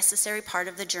rather a necessary part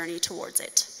of the journey towards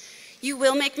it. You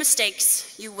will make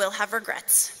mistakes, you will have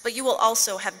regrets, but you will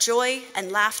also have joy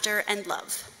and laughter and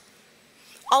love.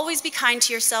 Always be kind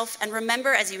to yourself and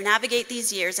remember as you navigate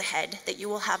these years ahead that you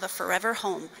will have a forever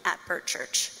home at Bert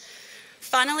Church.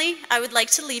 Finally, I would like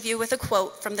to leave you with a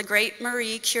quote from the great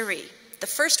Marie Curie, the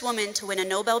first woman to win a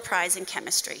Nobel Prize in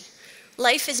chemistry.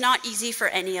 Life is not easy for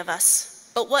any of us,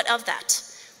 but what of that?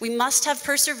 We must have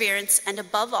perseverance and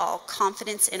above all,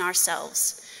 confidence in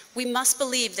ourselves. We must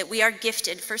believe that we are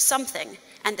gifted for something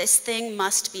and this thing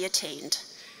must be attained.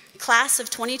 Class of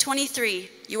 2023,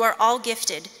 you are all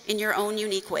gifted in your own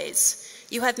unique ways.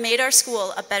 You have made our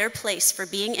school a better place for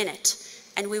being in it,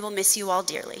 and we will miss you all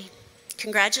dearly.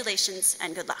 Congratulations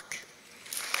and good luck.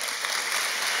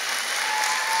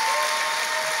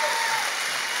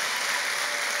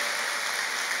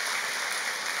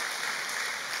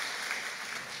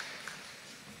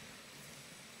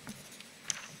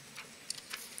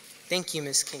 Thank you,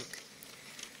 Ms. Kink.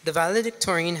 The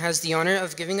valedictorian has the honor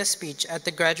of giving a speech at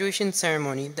the graduation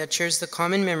ceremony that shares the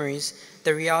common memories,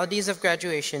 the realities of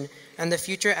graduation, and the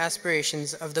future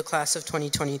aspirations of the class of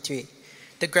 2023.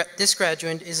 This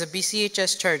graduate is a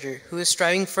BCHS Charger who is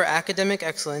striving for academic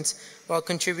excellence while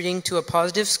contributing to a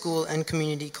positive school and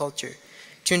community culture.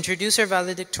 To introduce our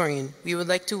valedictorian, we would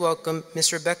like to welcome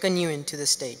Ms. Rebecca Nguyen to the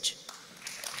stage.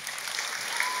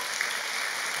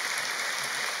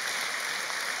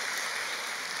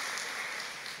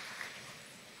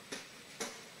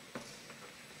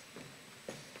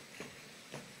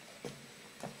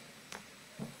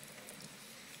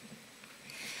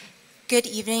 Good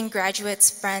evening,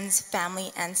 graduates, friends,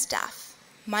 family, and staff.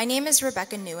 My name is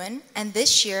Rebecca Nguyen, and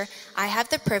this year I have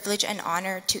the privilege and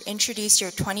honor to introduce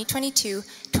your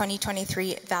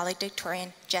 2022-2023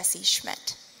 valedictorian, Jessie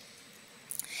Schmidt.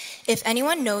 If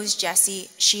anyone knows Jessie,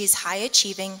 she is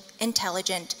high-achieving,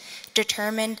 intelligent,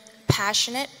 determined,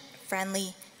 passionate,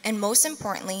 friendly, and most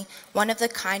importantly, one of the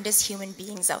kindest human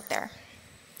beings out there.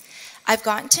 I've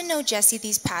gotten to know Jessie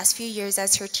these past few years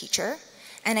as her teacher,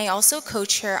 and I also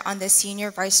coached her on the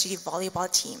senior varsity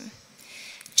volleyball team.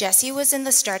 Jessie was in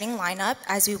the starting lineup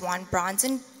as we won bronze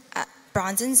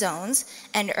in zones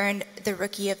and earned the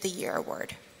Rookie of the Year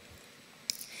award.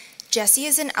 Jessie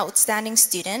is an outstanding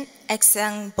student,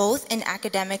 excelling both in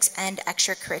academics and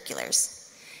extracurriculars.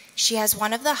 She has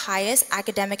one of the highest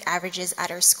academic averages at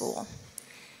her school.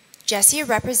 Jessie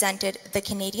represented the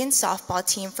Canadian softball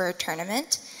team for a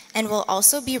tournament and will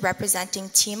also be representing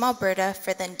Team Alberta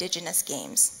for the Indigenous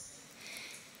Games.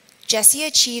 Jessie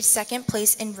achieved second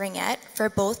place in ringette for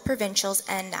both provincials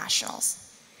and nationals.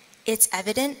 It's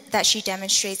evident that she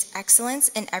demonstrates excellence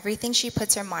in everything she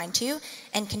puts her mind to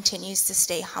and continues to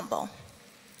stay humble.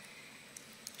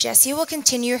 Jessie will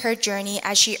continue her journey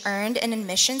as she earned an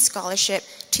admission scholarship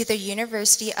to the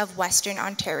University of Western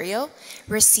Ontario,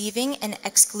 receiving an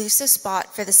exclusive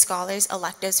spot for the Scholars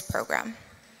Electives program.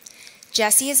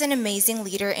 Jessie is an amazing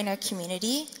leader in our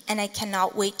community, and I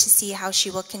cannot wait to see how she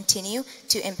will continue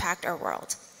to impact our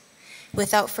world.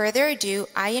 Without further ado,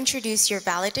 I introduce your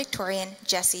valedictorian,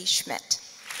 Jessie Schmidt.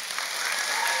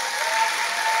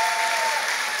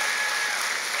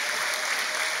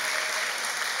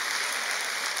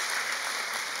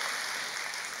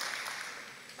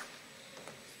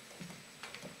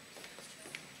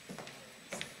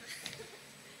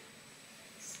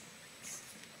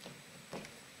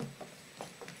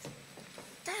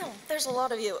 There's a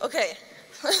lot of you. Okay.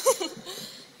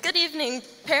 Good evening,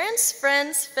 parents,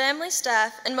 friends, family,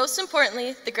 staff, and most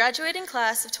importantly, the graduating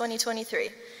class of 2023.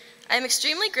 I am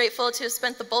extremely grateful to have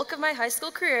spent the bulk of my high school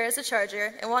career as a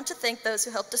Charger and want to thank those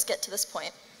who helped us get to this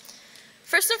point.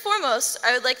 First and foremost,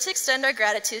 I would like to extend our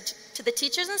gratitude to the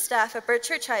teachers and staff at Bert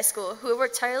Church High School who have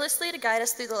worked tirelessly to guide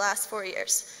us through the last 4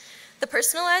 years. The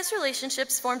personalized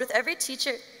relationships formed with every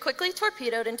teacher quickly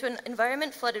torpedoed into an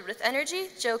environment flooded with energy,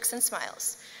 jokes, and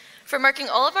smiles. For marking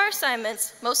all of our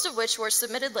assignments, most of which were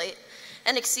submitted late,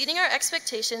 and exceeding our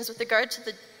expectations with regard to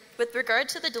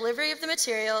the delivery of the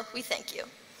material, we thank you.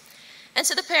 And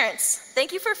to the parents,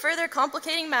 thank you for further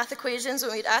complicating math equations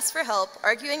when we'd ask for help,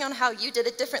 arguing on how you did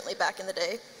it differently back in the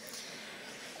day.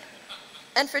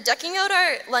 And for decking out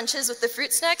our lunches with the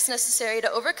fruit snacks necessary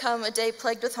to overcome a day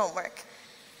plagued with homework.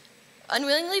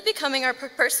 Unwillingly becoming our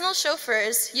personal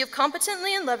chauffeurs, you have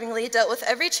competently and lovingly dealt with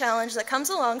every challenge that comes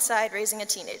alongside raising a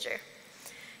teenager.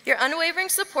 Your unwavering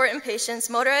support and patience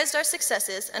motorized our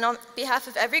successes, and on behalf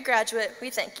of every graduate, we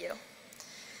thank you.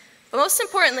 But most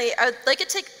importantly, I would like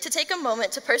to take a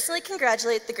moment to personally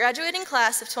congratulate the graduating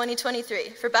class of 2023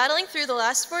 for battling through the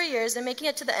last 4 years and making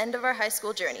it to the end of our high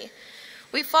school journey.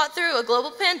 We fought through a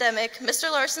global pandemic,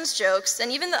 Mr. Larson's jokes,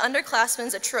 and even the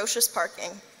underclassmen's atrocious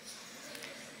parking.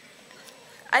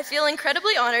 I feel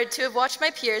incredibly honored to have watched my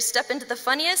peers step into the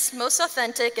funniest, most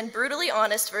authentic, and brutally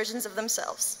honest versions of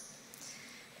themselves.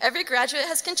 Every graduate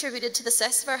has contributed to the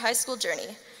success of our high school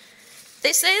journey.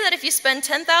 They say that if you spend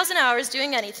 10,000 hours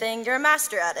doing anything, you're a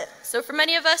master at it. So for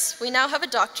many of us, we now have a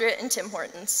doctorate in Tim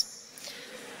Hortons.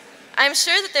 I'm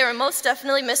sure that they will most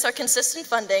definitely miss our consistent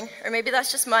funding, or maybe that's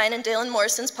just mine and Dalen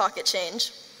Morrison's pocket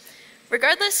change.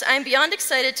 Regardless, I am beyond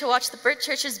excited to watch the Bert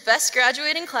Church's best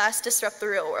graduating class disrupt the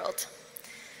real world.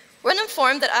 When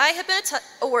informed that I had been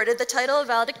awarded the title of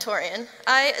valedictorian,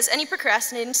 I, as any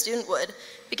procrastinating student would,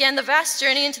 began the vast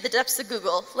journey into the depths of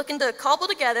Google, looking to cobble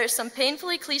together some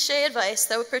painfully cliche advice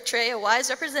that would portray a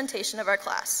wise representation of our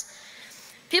class.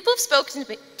 People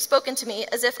have spoken to me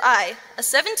as if I, a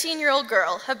 17-year-old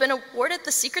girl, have been awarded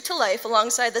the secret to life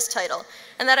alongside this title,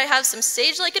 and that I have some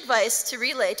sage-like advice to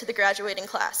relay to the graduating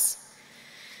class.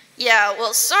 Yeah,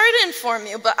 well, sorry to inform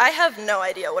you, but I have no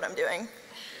idea what I'm doing.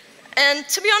 And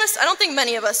to be honest, I don't think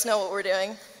many of us know what we're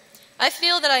doing. I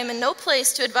feel that I am in no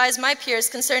place to advise my peers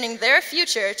concerning their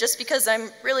future just because I'm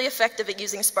really effective at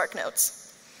using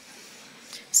SparkNotes.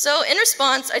 So in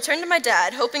response, I turned to my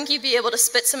dad, hoping he'd be able to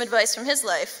spit some advice from his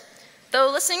life. Though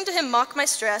listening to him mock my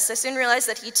stress, I soon realized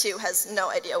that he too has no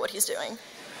idea what he's doing.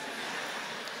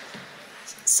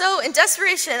 So in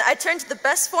desperation, I turned to the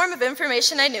best form of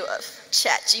information I knew of,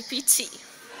 ChatGPT.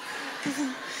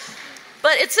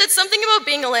 But it said something about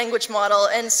being a language model,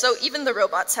 and so even the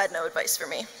robots had no advice for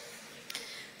me.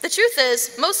 The truth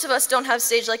is, most of us don't have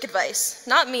sage-like advice.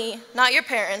 Not me, not your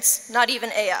parents, not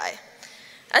even AI.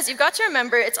 As you've got to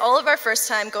remember, it's all of our first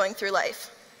time going through life.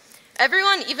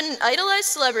 Everyone, even an idolized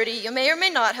celebrity you may or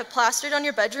may not have plastered on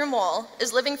your bedroom wall,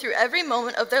 is living through every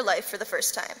moment of their life for the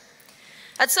first time.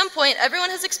 At some point,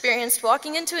 everyone has experienced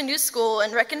walking into a new school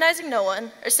and recognizing no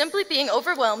one, or simply being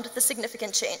overwhelmed with a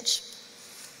significant change.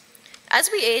 As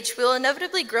we age, we will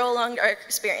inevitably grow along our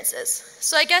experiences.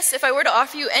 So I guess if I were to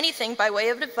offer you anything by way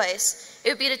of advice, it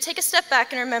would be to take a step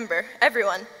back and remember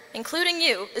everyone, including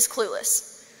you, is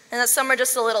clueless, and that some are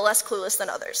just a little less clueless than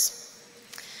others.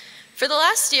 For the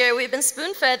last year, we've been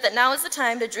spoon-fed that now is the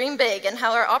time to dream big and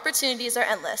how our opportunities are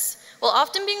endless, while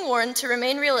often being warned to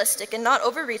remain realistic and not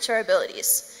overreach our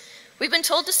abilities. We've been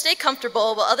told to stay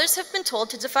comfortable, while others have been told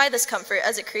to defy this comfort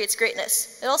as it creates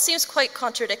greatness. It all seems quite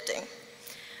contradicting.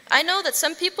 I know that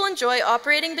some people enjoy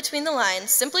operating between the lines,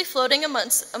 simply floating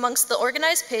amongst the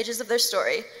organized pages of their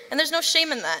story, and there's no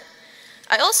shame in that.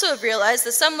 I also have realized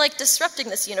that some like disrupting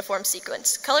this uniform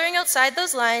sequence, coloring outside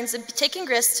those lines and taking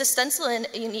risks to stencil in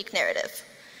a unique narrative.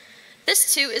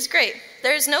 This too is great.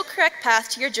 There is no correct path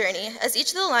to your journey, as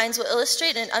each of the lines will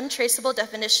illustrate an untraceable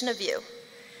definition of you.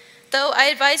 Though I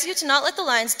advise you to not let the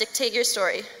lines dictate your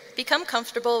story. Become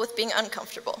comfortable with being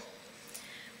uncomfortable.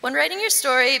 When writing your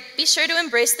story, be sure to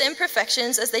embrace the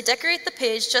imperfections as they decorate the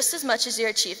page just as much as your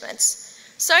achievements.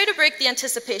 Sorry to break the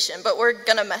anticipation, but we're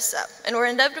gonna mess up, and we're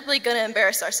inevitably gonna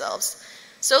embarrass ourselves.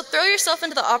 So throw yourself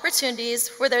into the opportunities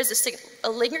where there's a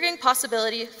lingering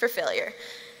possibility for failure,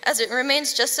 as it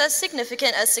remains just as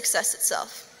significant as success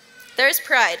itself. There is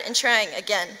pride in trying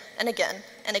again and again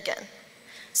and again.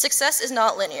 Success is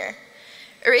not linear.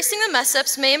 Erasing the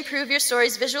mess-ups may improve your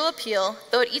story's visual appeal,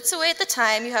 though it eats away at the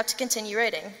time you have to continue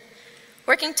writing.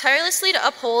 Working tirelessly to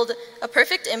uphold a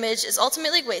perfect image is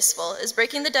ultimately wasteful, as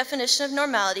breaking the definition of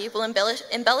normality will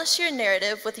embellish your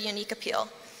narrative with a unique appeal.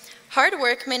 Hard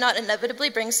work may not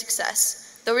inevitably bring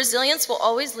success, though resilience will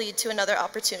always lead to another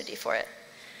opportunity for it.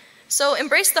 So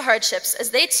embrace the hardships,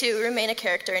 as they too remain a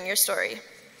character in your story.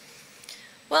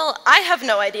 Well, I have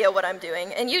no idea what I'm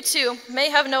doing, and you too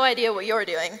may have no idea what you're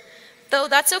doing. Though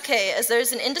that's okay, as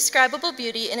there's an indescribable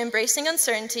beauty in embracing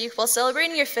uncertainty while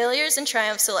celebrating your failures and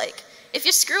triumphs alike. If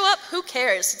you screw up, who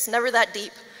cares? It's never that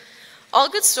deep. All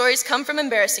good stories come from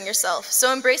embarrassing yourself,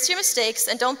 so embrace your mistakes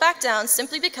and don't back down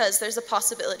simply because there's a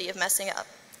possibility of messing up.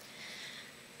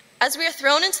 As we are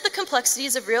thrown into the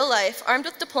complexities of real life, armed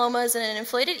with diplomas and an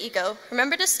inflated ego,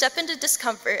 remember to step into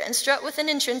discomfort and strut with an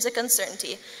intrinsic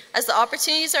uncertainty, as the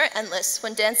opportunities are endless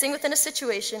when dancing within a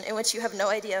situation in which you have no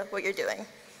idea what you're doing.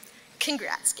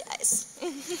 Congrats, guys.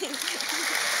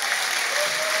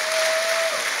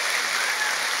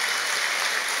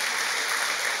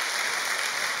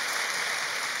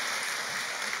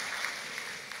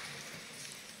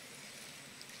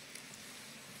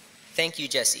 Thank you,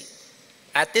 Jesse.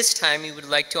 At this time, we would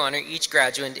like to honor each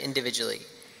graduate individually.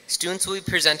 Students will be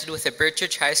presented with a Bert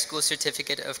Church High School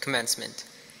Certificate of Commencement.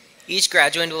 Each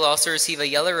graduate will also receive a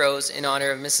yellow rose in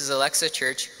honor of Mrs. Alexa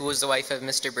Church, who was the wife of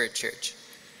Mr. Bert Church.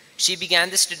 She began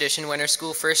this tradition when our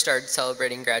school first started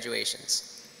celebrating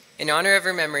graduations. In honor of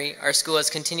her memory, our school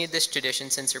has continued this tradition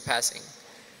since her passing.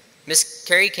 Ms.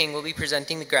 Carrie King will be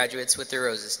presenting the graduates with their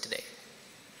roses today.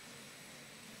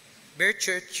 Bert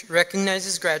Church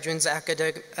recognizes graduates'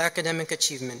 academic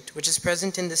achievement, which is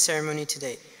present in this ceremony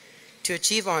today. To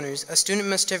achieve honors, a student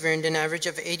must have earned an average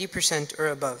of 80% or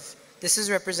above. This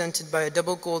is represented by a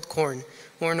double gold corn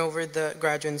worn over the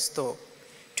graduate's stole.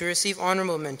 To receive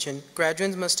honorable mention,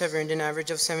 graduates must have earned an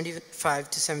average of 75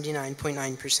 to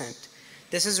 79.9%.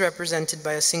 This is represented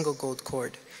by a single gold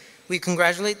cord. We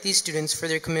congratulate these students for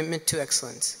their commitment to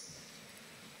excellence.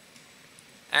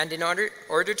 And in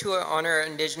order to honor our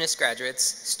Indigenous graduates,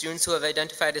 students who have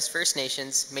identified as First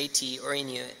Nations, Métis, or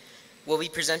Inuit will be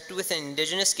presented with an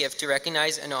Indigenous gift to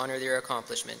recognize and honor their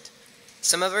accomplishment.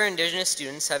 Some of our Indigenous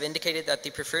students have indicated that they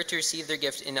prefer to receive their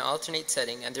gift in an alternate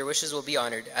setting, and their wishes will be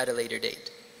honored at a later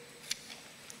date.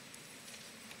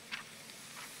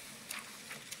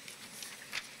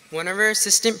 One of our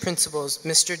assistant principals,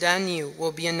 Mr. Dan Yu,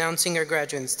 will be announcing our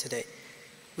graduates today.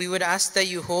 We would ask that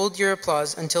you hold your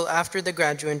applause until after the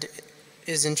graduate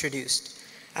is introduced.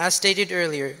 As stated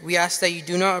earlier, we ask that you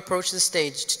do not approach the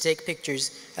stage to take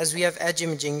pictures, as we have Edge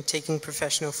Imaging taking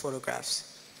professional photographs.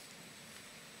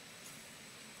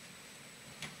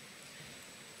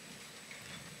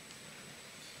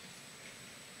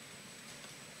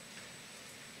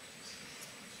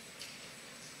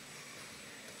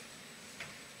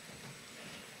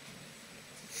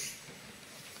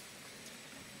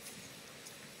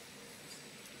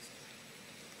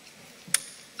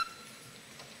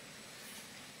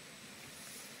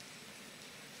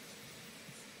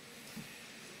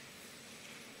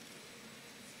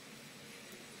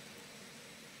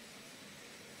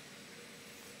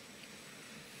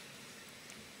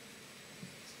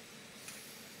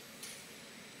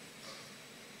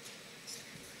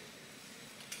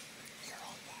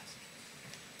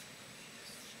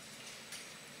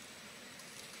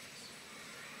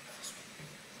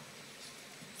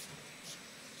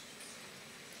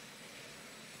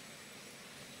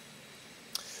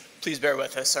 Please bear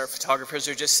with us. Our photographers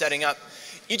are just setting up.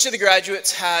 Each of the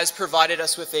graduates has provided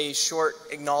us with a short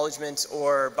acknowledgement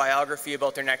or biography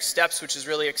about their next steps, which is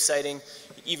really exciting,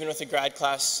 even with a grad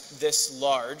class this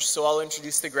large. So I'll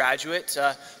introduce the graduate,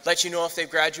 let you know if they've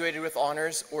graduated with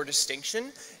honors or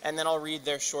distinction, and then I'll read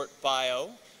their short bio.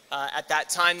 At that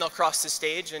time, they'll cross the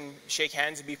stage and shake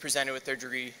hands and be presented with their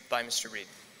degree by Mr. Reed.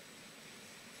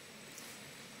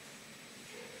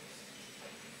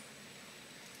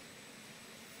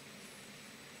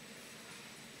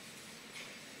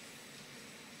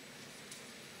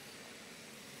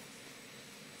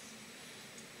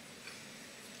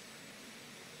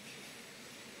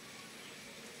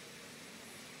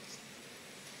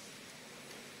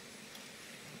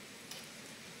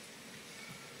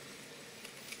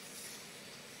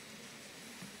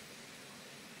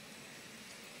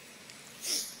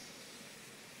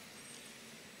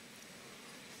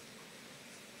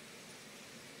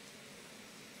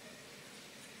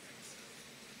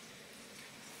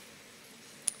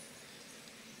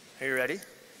 Are you ready?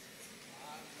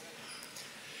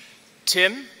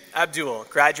 Tim Abdul,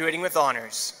 graduating with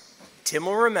honors. Tim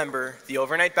will remember the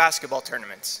overnight basketball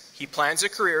tournaments. He plans a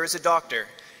career as a doctor.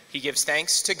 He gives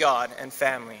thanks to God and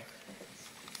family.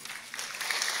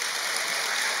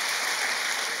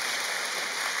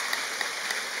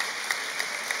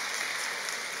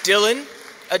 Dylan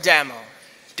Adamo.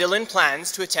 Dylan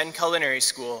plans to attend culinary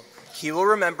school. He will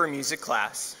remember music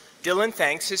class. Dylan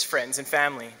thanks his friends and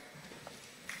family.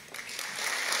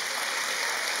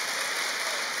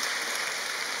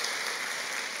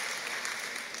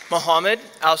 Mohammed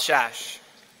Al-Shash.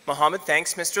 Mohammed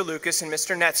thanks Mr. Lucas and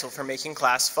Mr. Netzel for making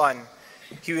class fun.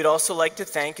 He would also like to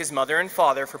thank his mother and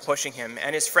father for pushing him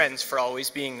and his friends for always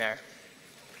being there.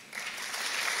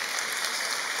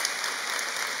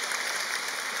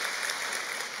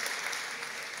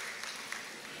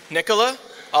 Nicola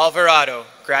Alvarado,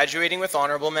 graduating with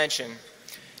honorable mention.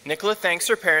 Nicola thanks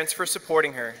her parents for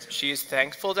supporting her. She is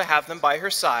thankful to have them by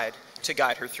her side to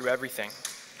guide her through everything.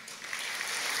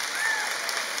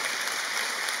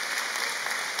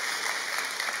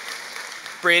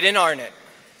 Braden Arnott.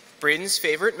 Braden's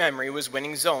favorite memory was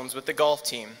winning zones with the golf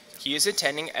team. He is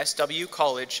attending SW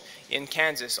College in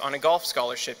Kansas on a golf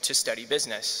scholarship to study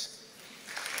business.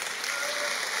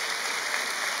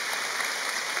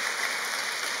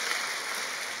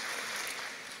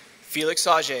 Felix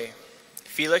Auger.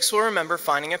 Felix will remember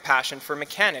finding a passion for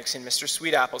mechanics in Mr.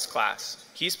 Sweetapple's class.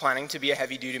 He's planning to be a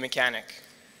heavy-duty mechanic.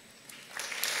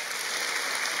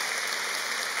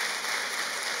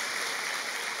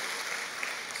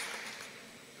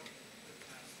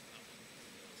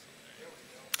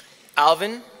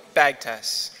 Alvin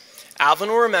Bagtas. Alvin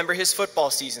will remember his football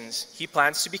seasons. He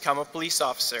plans to become a police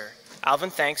officer.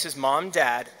 Alvin thanks his mom,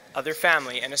 dad, other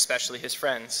family, and especially his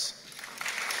friends.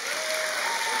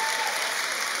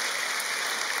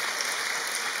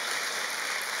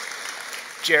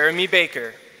 Jeremy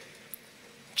Baker.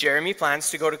 Jeremy plans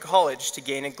to go to college to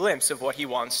gain a glimpse of what he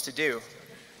wants to do.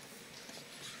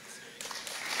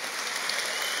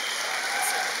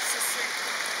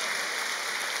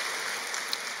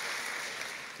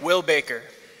 Will Baker.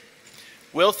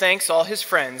 Will thanks all his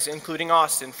friends, including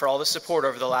Austin, for all the support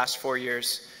over the last 4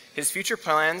 years. His future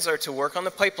plans are to work on the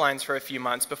pipelines for a few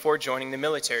months before joining the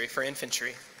military for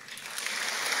infantry.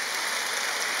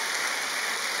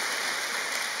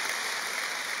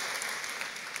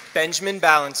 Benjamin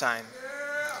Ballantyne.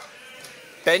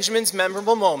 Benjamin's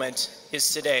memorable moment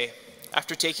is today.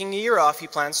 After taking a year off, he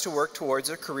plans to work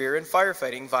towards a career in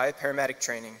firefighting via paramedic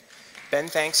training. Ben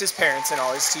thanks his parents and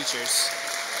all his teachers.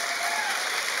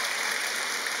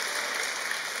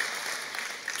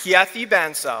 Kiathi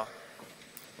Bansal.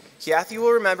 Kiathi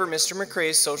will remember Mr.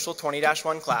 McRae's Social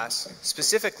 20-1 class,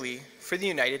 specifically for the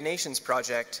United Nations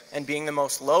project, and being the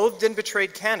most loathed and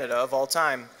betrayed Canada of all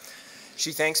time.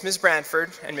 She thanks Ms.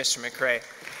 Brantford and Mr. McRae.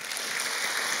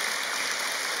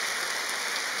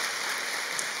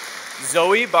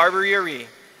 Zoe Barbarieri.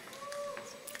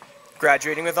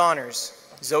 Graduating with honors.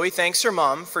 Zoe thanks her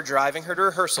mom for driving her to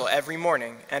rehearsal every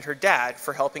morning and her dad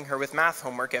for helping her with math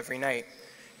homework every night.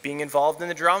 Being involved in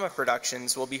the drama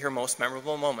productions will be her most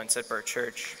memorable moments at Bert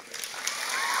Church.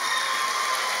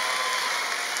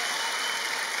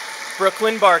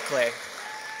 Brooklyn Barclay.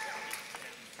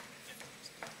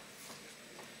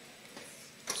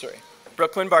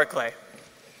 Brooklyn Barclay.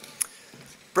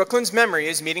 Brooklyn's memory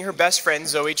is meeting her best friend,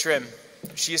 Zoe Trim.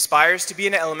 She aspires to be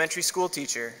an elementary school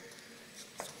teacher.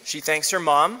 She thanks her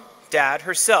mom, dad,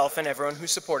 herself, and everyone who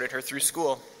supported her through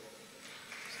school.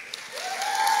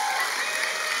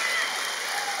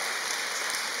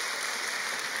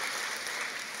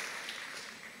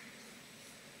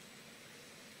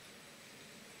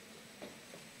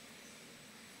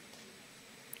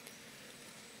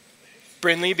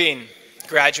 Brinley Bean,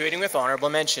 graduating with honorable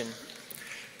mention.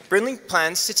 Brinley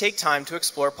plans to take time to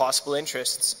explore possible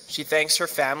interests. She thanks her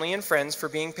family and friends for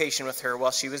being patient with her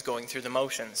while she was going through the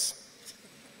motions.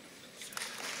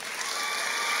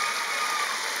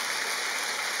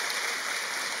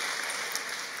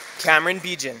 Cameron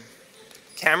Bejan.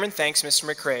 Cameron thanks Mr.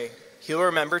 McRae. He'll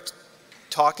remember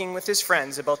talking with his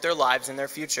friends about their lives and their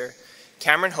future.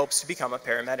 Cameron hopes to become a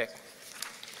paramedic.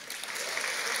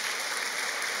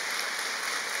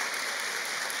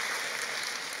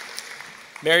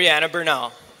 Mariana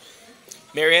Bernal.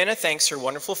 Mariana thanks her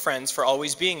wonderful friends for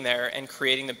always being there and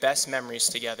creating the best memories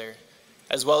together,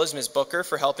 as well as Ms. Booker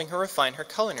for helping her refine her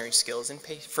culinary skills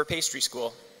for pastry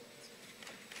school.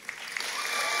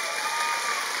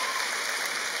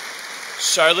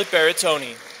 Charlotte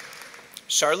Baratoni.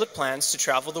 Charlotte plans to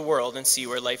travel the world and see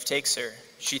where life takes her.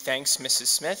 She thanks Mrs.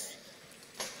 Smith,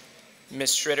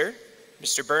 Ms. Schritter,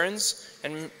 Mr. Burns,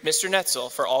 and Mr.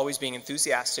 Netzel for always being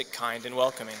enthusiastic, kind, and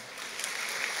welcoming.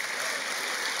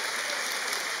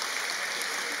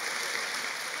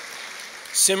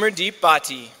 Simmerdeep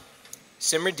Bhatti.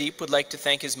 Simmerdeep would like to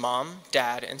thank his mom,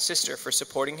 dad, and sister for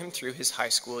supporting him through his high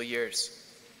school years.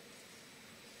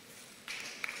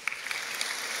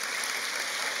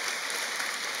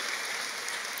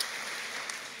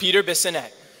 Peter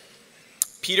Bissonette.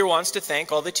 Peter wants to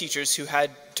thank all the teachers who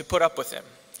had to put up with him.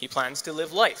 He plans to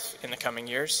live life in the coming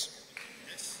years.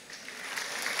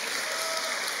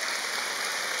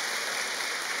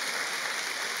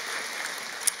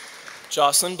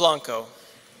 Jocelyn Blanco.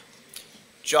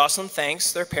 Jocelyn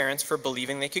thanks their parents for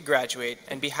believing they could graduate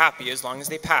and be happy as long as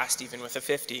they passed, even with a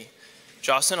 50.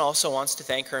 Jocelyn also wants to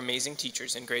thank her amazing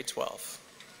teachers in grade 12.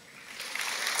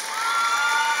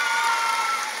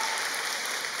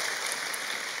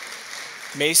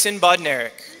 Mason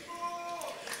Bodnarik.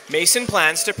 Mason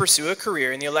plans to pursue a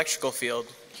career in the electrical field.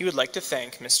 He would like to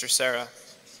thank Mr. Sarah.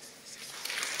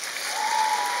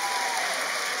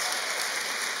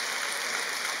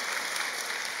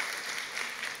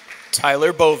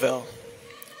 Tyler Beauville.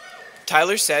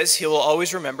 Tyler says he will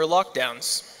always remember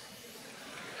lockdowns.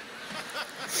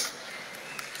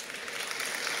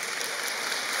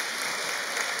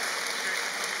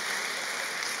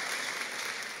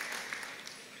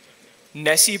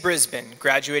 Nessie Brisbane,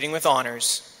 graduating with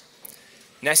honors.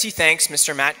 Nessie thanks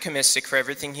Mr. Matt Komisik for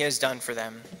everything he has done for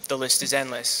them. The list is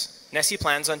endless. Nessie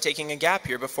plans on taking a gap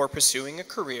year before pursuing a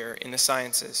career in the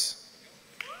sciences.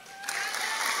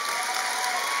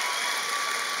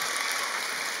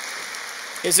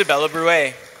 Isabella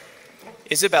Brouet.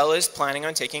 Isabella is planning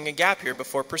on taking a gap year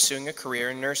before pursuing a career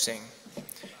in nursing.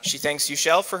 She thanks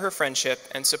Yushel for her friendship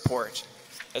and support,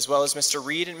 as well as Mr.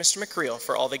 Reed and Mr. McCreel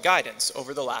for all the guidance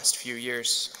over the last few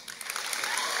years.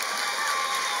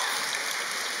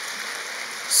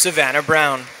 Savannah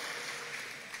Brown.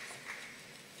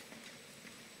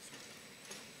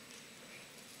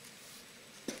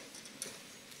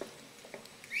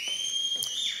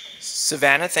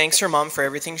 Savannah thanks her mom for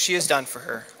everything she has done for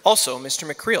her. Also, Mr.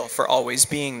 McCreel for always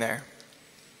being there.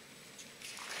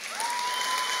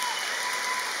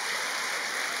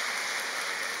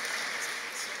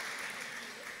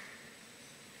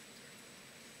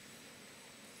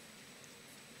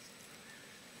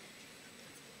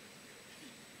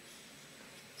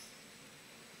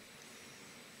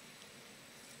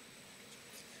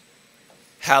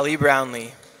 Hallie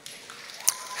Brownlee.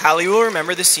 Hallie will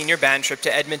remember the senior band trip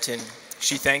to Edmonton.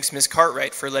 She thanks Ms.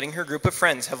 Cartwright for letting her group of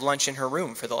friends have lunch in her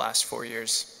room for the last 4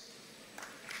 years.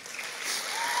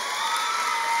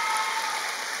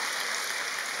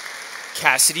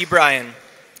 Cassidy Bryan,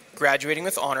 graduating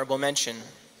with honorable mention.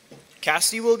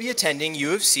 Cassidy will be attending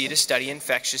U of C to study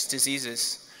infectious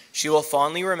diseases. She will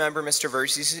fondly remember Mr.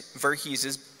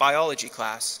 Verhees' biology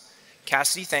class.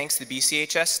 Cassidy thanks the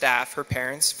BCHS staff, her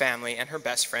parents, family, and her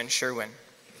best friend Sherwin.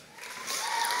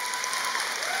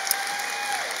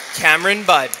 Cameron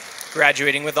Budd,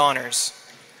 graduating with honors.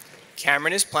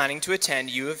 Cameron is planning to attend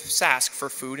U of Sask for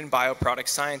food and bioproduct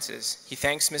sciences. He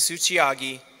thanks Ms.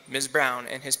 Uchiagi, Ms. Brown,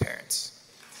 and his parents.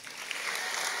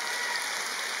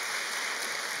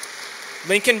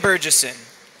 Lincoln Burgesson.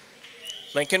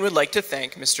 Lincoln would like to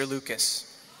thank Mr. Lucas.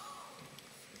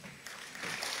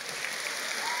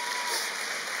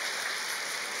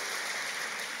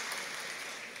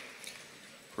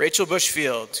 Rachel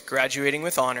Bushfield, graduating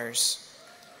with honors.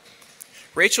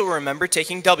 Rachel will remember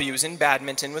taking W's in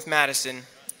badminton with Madison.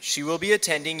 She will be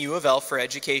attending U of L for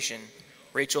education.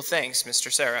 Rachel thanks Mr.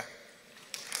 Sarah.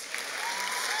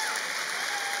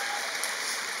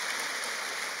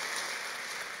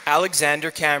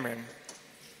 Alexander Cameron.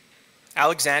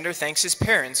 Alexander thanks his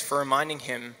parents for reminding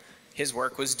him his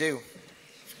work was due.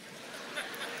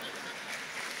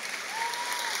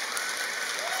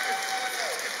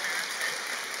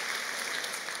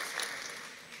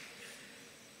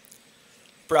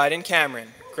 Bryden Cameron,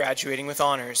 graduating with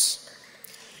honors.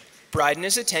 Bryden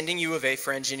is attending U of A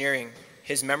for engineering.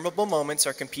 His memorable moments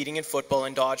are competing in football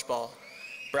and dodgeball.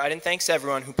 Bryden thanks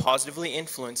everyone who positively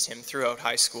influenced him throughout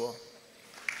high school.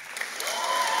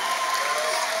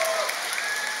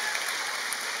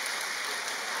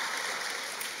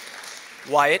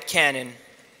 Wyatt Cannon.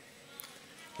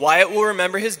 Wyatt will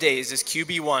remember his days as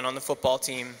QB1 on the football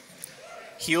team.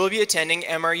 He will be attending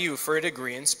MRU for a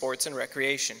degree in sports and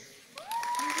recreation.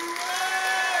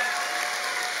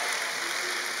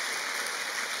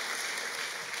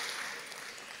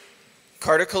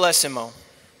 Carter Colessimo,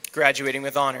 graduating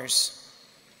with honors.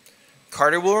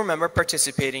 Carter will remember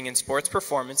participating in sports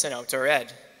performance and outdoor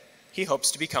ed. He hopes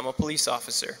to become a police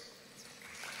officer.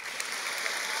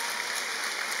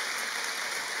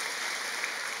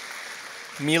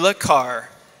 Mila Carr.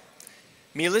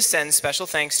 Mila sends special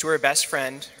thanks to her best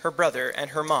friend, her brother, and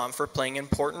her mom for playing an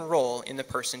important role in the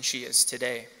person she is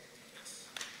today.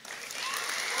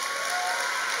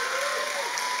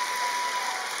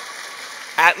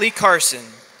 Atlee Carson,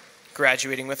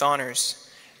 graduating with honors.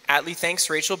 Atlee thanks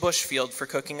Rachel Bushfield for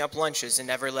cooking up lunches and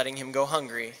never letting him go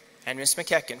hungry, and Miss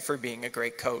McKecken for being a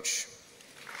great coach.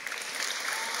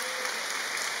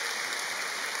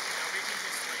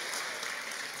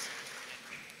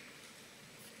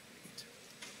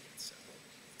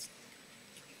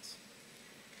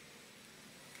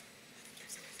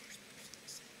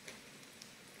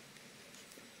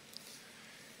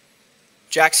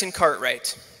 Jackson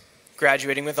Cartwright,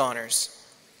 graduating with honors.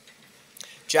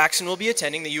 Jackson will be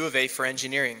attending the U of A for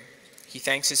engineering. He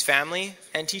thanks his family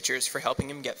and teachers for helping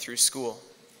him get through school.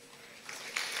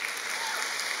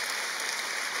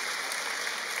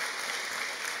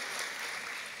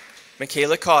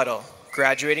 Michaela Cottle,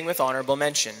 graduating with honorable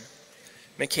mention.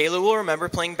 Michaela will remember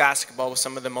playing basketball with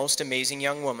some of the most amazing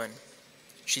young women.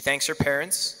 She thanks her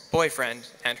parents, boyfriend,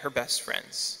 and her best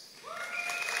friends.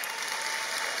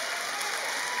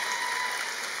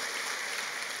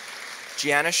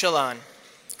 Gianna Shalan,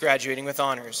 graduating with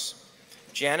honors.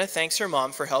 Gianna thanks her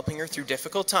mom for helping her through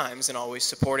difficult times and always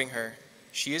supporting her.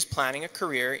 She is planning a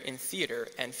career in theater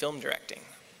and film directing.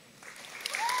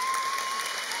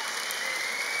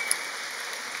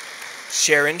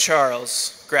 Sharon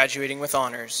Charles, graduating with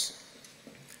honors.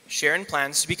 Sharon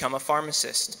plans to become a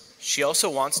pharmacist. She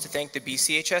also wants to thank the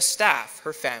BCHS staff,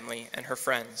 her family, and her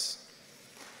friends.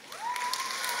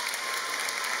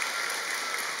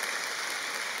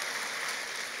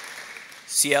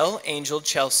 Ciel Angel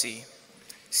Chelsea.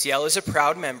 Ciel is a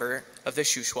proud member of the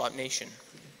Shuswap Nation.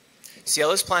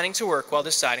 Ciel is planning to work while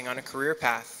deciding on a career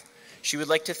path. She would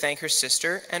like to thank her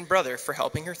sister and brother for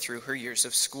helping her through her years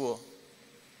of school.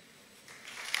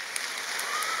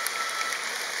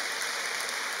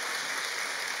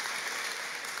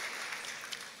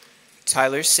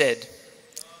 Tyler Sid.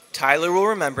 Tyler will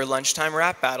remember lunchtime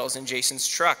rap battles in Jason's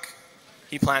truck.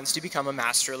 He plans to become a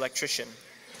master electrician.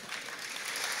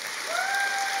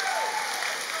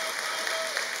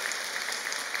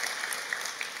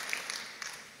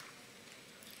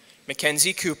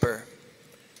 Mackenzie Cooper.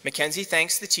 Mackenzie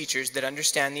thanks the teachers that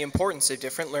understand the importance of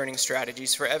different learning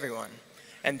strategies for everyone,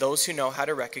 and those who know how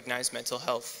to recognize mental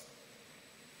health.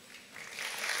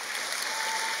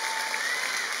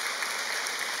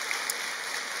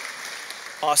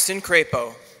 Austin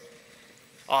Crapo.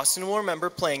 Austin will remember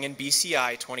playing in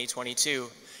BCI 2022.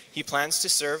 He plans to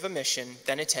serve a mission,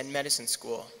 then attend medicine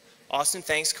school. Austin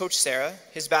thanks Coach Sarah,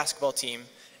 his basketball team,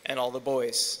 and all the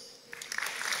boys.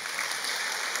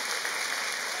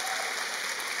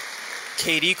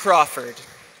 Katie Crawford.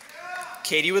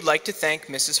 Katie would like to thank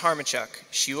Mrs. Harmachuk.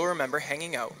 She will remember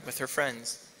hanging out with her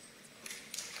friends.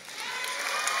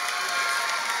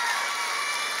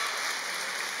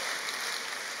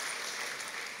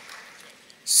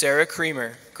 Sarah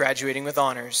Creamer, graduating with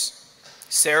honors.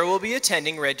 Sarah will be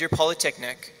attending Red Deer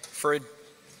Polytechnic for a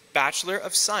Bachelor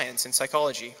of Science in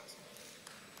Psychology.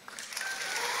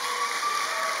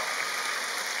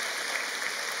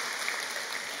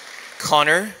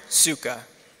 Connor Suka.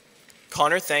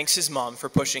 Connor thanks his mom for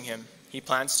pushing him. He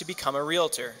plans to become a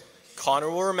realtor. Connor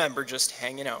will remember just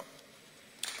hanging out.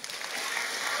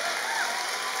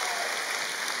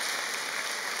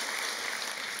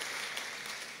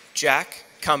 Jack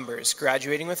Cumbers,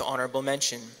 graduating with honorable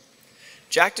mention.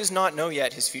 Jack does not know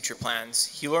yet his future plans.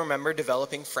 He will remember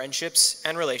developing friendships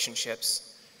and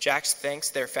relationships. Jack thanks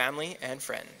their family and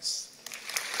friends.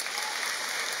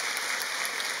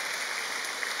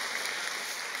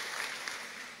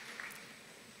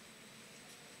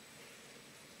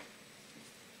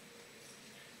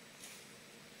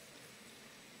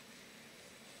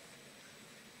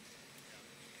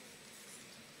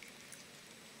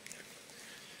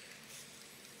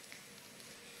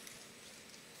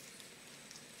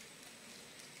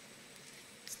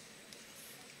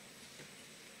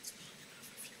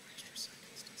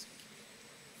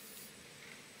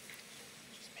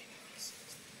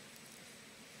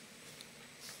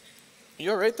 You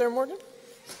all right there, Morgan?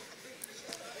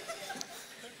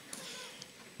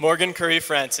 Morgan Curry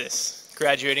Francis,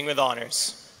 graduating with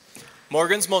honors.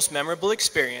 Morgan's most memorable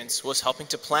experience was helping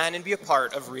to plan and be a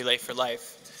part of Relay for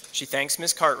Life. She thanks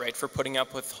Ms. Cartwright for putting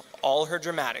up with all her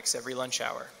dramatics every lunch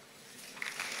hour.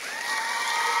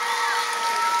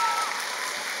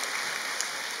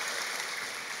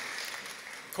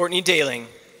 Courtney Daling.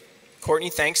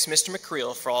 Courtney thanks Mr.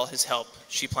 McCreel for all his help.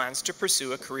 She plans to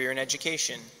pursue a career in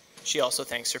education. She also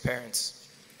thanks her parents.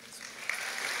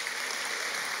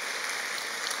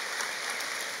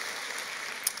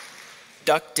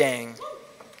 Duck Dang.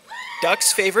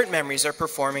 Duck's favorite memories are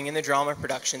performing in the drama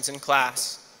productions in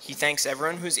class. He thanks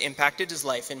everyone who's impacted his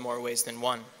life in more ways than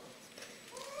one.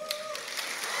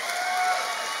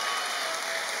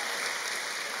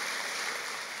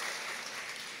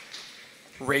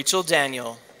 Rachel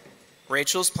Daniel.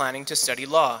 Rachel's planning to study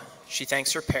law. She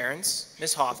thanks her parents,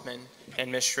 Ms. Hoffman,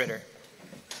 and Ms. Schritter.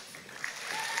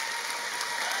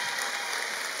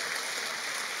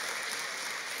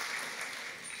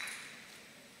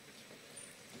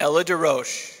 Ella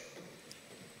DeRoche.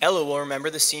 Ella will remember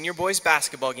the senior boys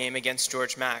basketball game against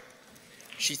George Mack.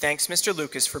 She thanks Mr.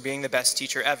 Lucas for being the best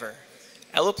teacher ever.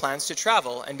 Ella plans to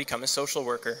travel and become a social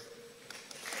worker.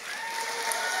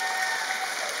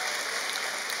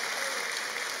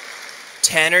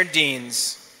 Tanner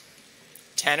Deans.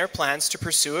 Tanner plans to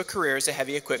pursue a career as a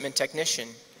heavy equipment technician.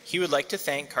 He would like to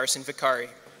thank Carson Vicari.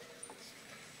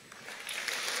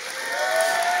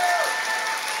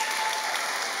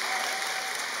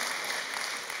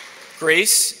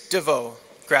 Grace DeVoe,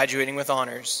 graduating with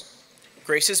honors.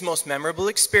 Grace's most memorable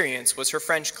experience was her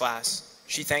French class.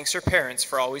 She thanks her parents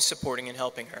for always supporting and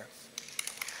helping her.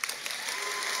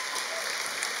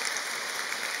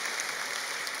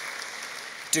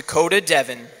 Dakota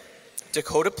Devon.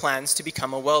 Dakota plans to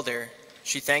become a welder.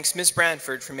 She thanks Ms.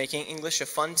 Branford for making English a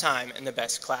fun time and the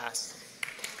best class.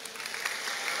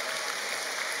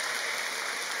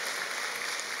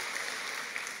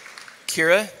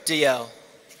 Kira DL.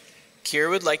 Kira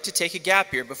would like to take a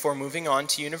gap year before moving on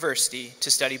to university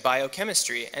to study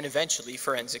biochemistry and eventually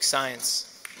forensic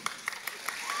science.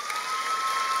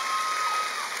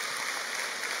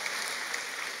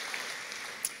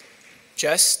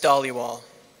 Jess Dollywall.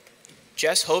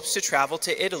 Jess hopes to travel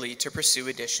to Italy to pursue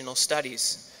additional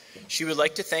studies. She would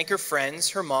like to thank her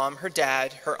friends, her mom, her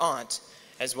dad, her aunt,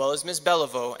 as well as Ms.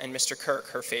 Beliveau and Mr. Kirk,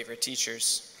 her favorite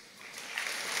teachers.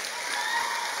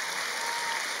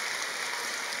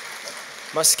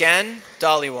 Muskan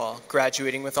Dhaliwal,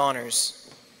 graduating with honors.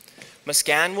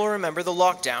 Muskan will remember the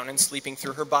lockdown and sleeping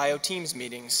through her bio teams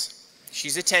meetings.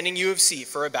 She's attending U of C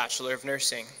for a Bachelor of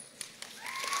Nursing.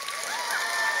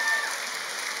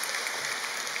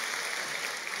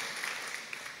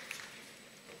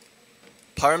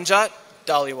 Paramjot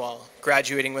Dhaliwal,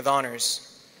 graduating with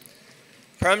honors.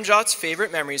 Paramjot's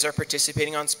favorite memories are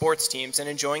participating on sports teams and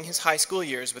enjoying his high school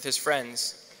years with his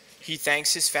friends. He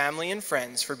thanks his family and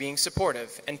friends for being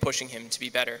supportive and pushing him to be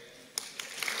better.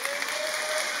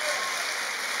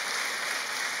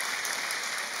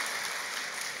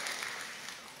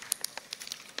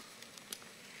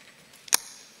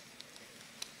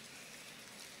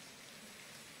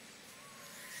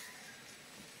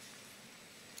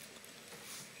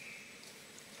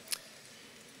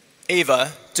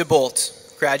 Ava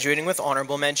DeBolt, graduating with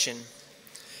honorable mention.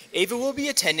 Ava will be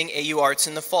attending AU Arts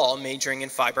in the fall, majoring in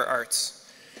fiber arts.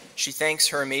 She thanks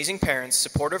her amazing parents,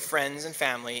 supportive friends and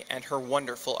family, and her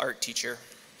wonderful art teacher.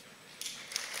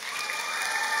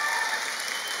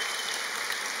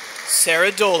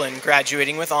 Sarah Dolan,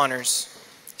 graduating with honors.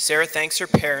 Sarah thanks her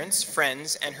parents,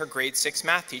 friends, and her grade 6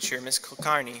 math teacher, Ms.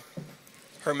 Kulkarni.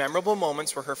 Her memorable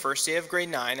moments were her first day of grade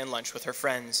 9 and lunch with her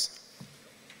friends.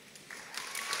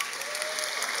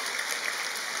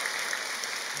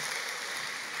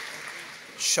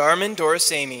 Sharman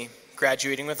Dorasamy,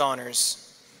 graduating with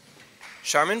honors.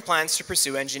 Sharman plans to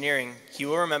pursue engineering. He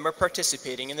will remember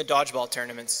participating in the dodgeball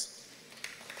tournaments.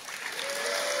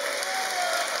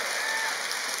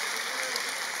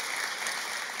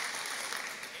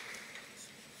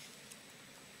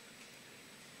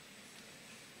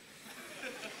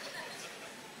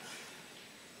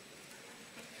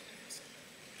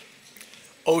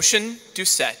 Ocean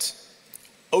Doucette.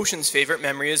 Ocean's favorite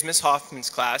memory is Miss Hoffman's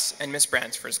class and Miss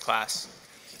Bransford's class.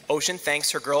 Ocean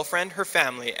thanks her girlfriend, her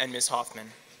family, and Miss Hoffman.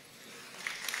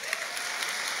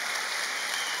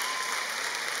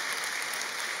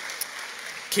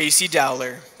 Casey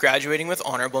Dowler, graduating with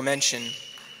honorable mention.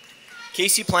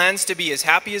 Casey plans to be as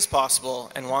happy as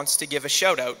possible and wants to give a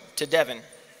shout out to Devin.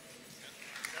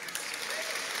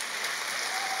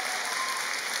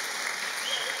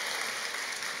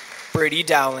 Brady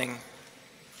Dowling,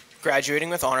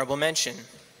 graduating with honorable mention.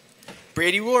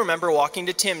 Brady will remember walking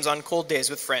to Tim's on cold days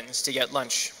with friends to get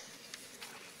lunch.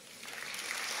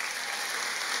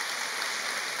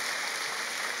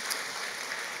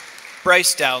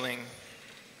 Bryce Dowling.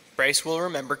 Bryce will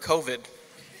remember COVID.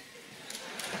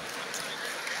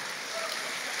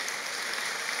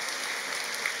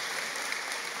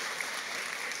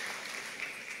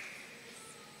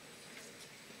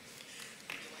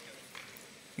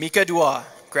 Mika Dua,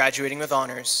 graduating with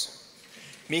honors.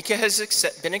 Mika has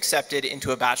been accepted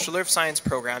into a Bachelor of Science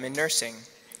program in nursing.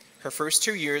 Her first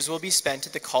 2 years will be spent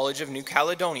at the College of New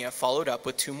Caledonia, followed up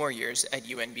with 2 more years at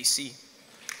UNBC.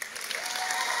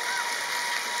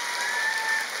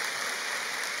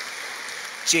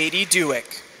 JD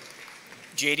Dewick.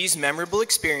 JD's memorable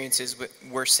experiences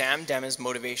were Sam Dema's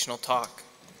motivational talk.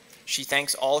 She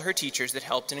thanks all her teachers that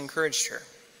helped and encouraged her.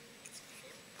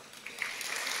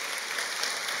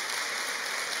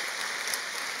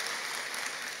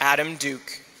 Adam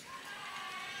Duke.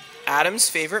 Adam's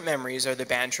favorite memories are the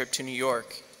band trip to New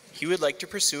York. He would like to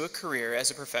pursue a career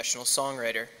as a professional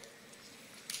songwriter.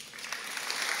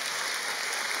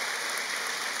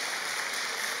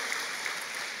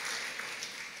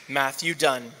 Matthew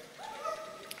Dunn.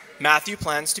 Matthew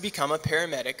plans to become a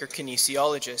paramedic or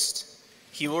kinesiologist.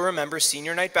 He will remember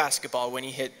senior night basketball when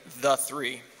he hit the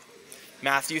 3.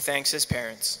 Matthew thanks his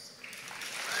parents.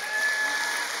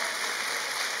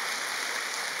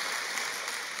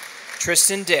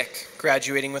 Tristan Dick,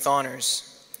 graduating with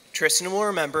honors. Tristan will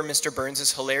remember Mr.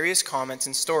 Burns' hilarious comments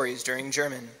and stories during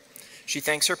German. She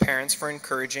thanks her parents for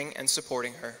encouraging and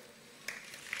supporting her.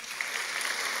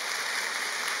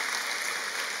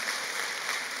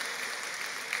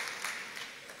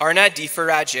 Arnad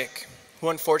Difarajic, who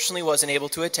unfortunately wasn't able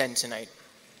to attend tonight.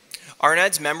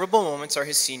 Arnad's memorable moments are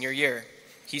his senior year.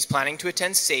 He's planning to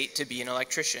attend SAIT to be an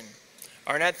electrician.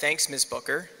 Arnad thanks Ms.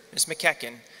 Booker, Ms.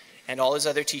 McKecken, and all his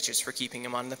other teachers for keeping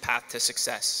him on the path to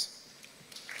success.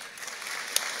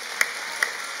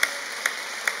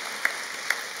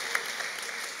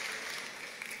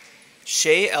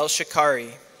 Shay El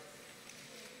Shakari.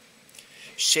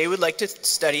 Shay would like to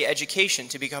study education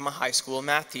to become a high school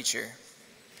math teacher.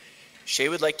 Shay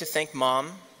would like to thank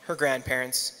Mom, her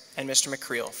grandparents, and Mr.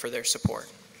 McCreel for their support.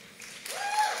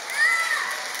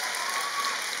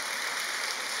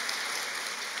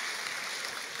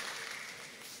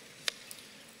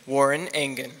 Warren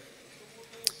Engen.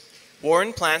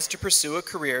 Warren plans to pursue a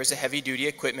career as a heavy-duty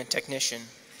equipment technician.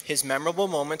 His memorable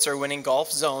moments are winning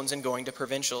golf zones and going to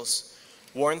provincials.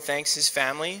 Warren thanks his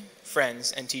family,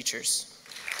 friends, and teachers.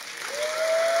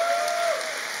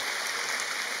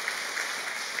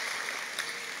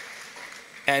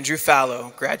 Andrew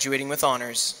Fallow, graduating with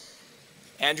honors.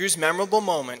 Andrew's memorable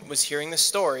moment was hearing the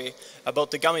story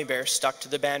about the gummy bear stuck to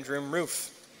the band room roof.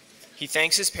 He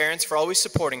thanks his parents for always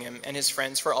supporting him and his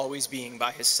friends for always being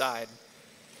by his side.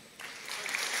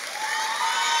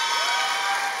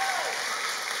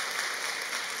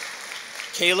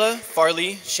 Kayla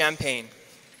Farley Champagne.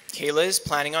 Kayla is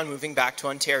planning on moving back to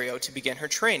Ontario to begin her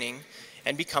training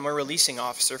and become a releasing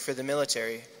officer for the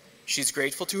military. She's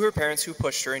grateful to her parents who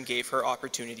pushed her and gave her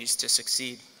opportunities to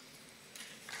succeed.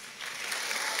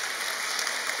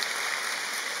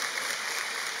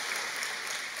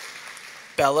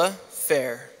 Bella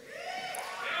Fair.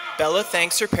 Bella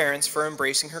thanks her parents for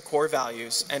embracing her core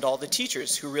values and all the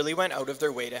teachers who really went out of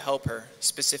their way to help her,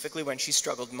 specifically when she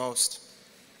struggled most.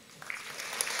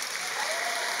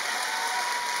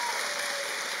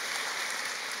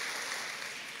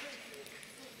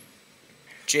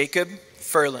 Jacob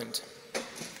Furland.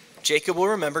 Jacob will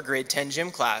remember grade 10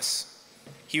 gym class.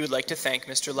 He would like to thank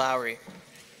Mr. Lowry.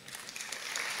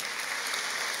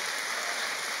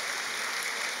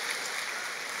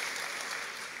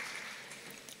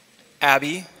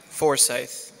 Abby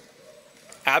Forsyth.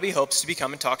 Abby hopes to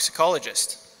become a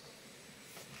toxicologist.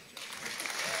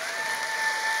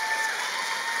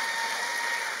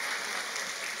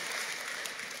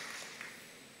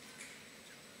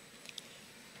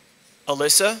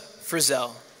 Alyssa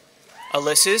Frizzell.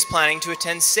 Alyssa is planning to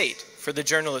attend SAIT for the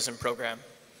journalism program.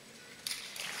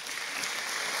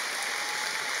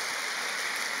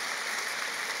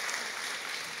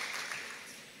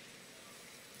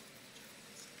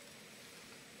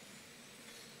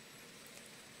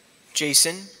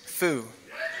 Jason Fu.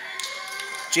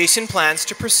 Jason plans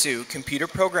to pursue computer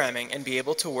programming and be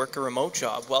able to work a remote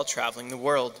job while traveling the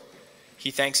world.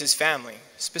 He thanks his family,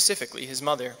 specifically his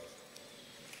mother.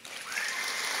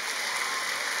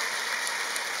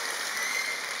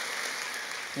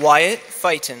 Wyatt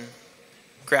Fighton,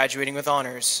 graduating with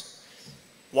honors.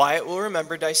 Wyatt will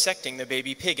remember dissecting the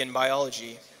baby pig in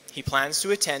biology. He plans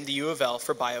to attend the U of L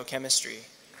for biochemistry.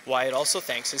 Wyatt also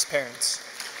thanks his parents.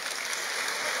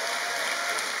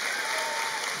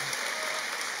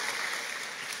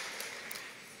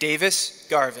 Davis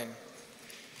Garvin.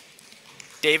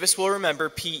 Davis will remember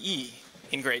PE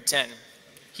in grade 10.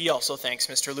 He also thanks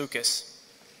Mr. Lucas.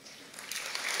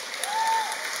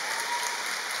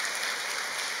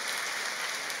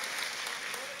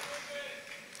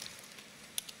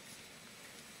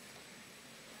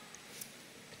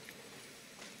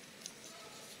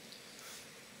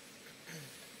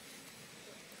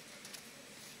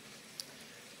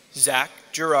 Zach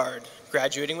Gerard,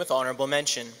 graduating with honorable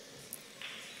mention.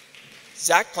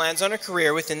 Zach plans on a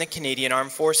career within the Canadian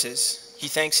Armed Forces. He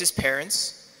thanks his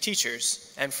parents,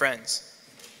 teachers, and friends.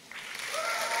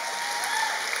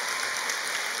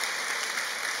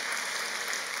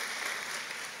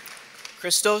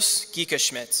 Christos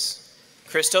Gikaschmitz.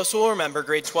 Christos will remember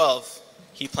grade 12.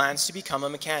 He plans to become a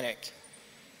mechanic.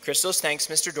 Christos thanks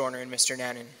Mr. Dorner and Mr.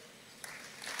 Nannon.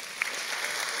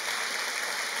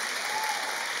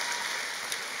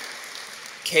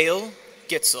 Cale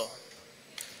Gitzel.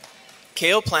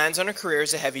 Cale plans on a career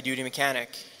as a heavy-duty mechanic.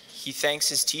 He thanks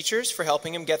his teachers for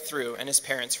helping him get through and his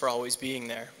parents for always being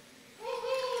there.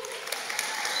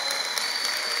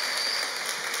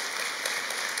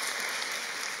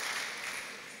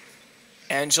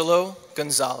 Angelo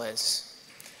Gonzalez.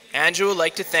 Angelo would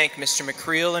like to thank Mr.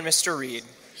 McCreel and Mr. Reed.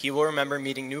 He will remember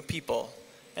meeting new people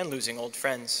and losing old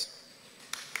friends.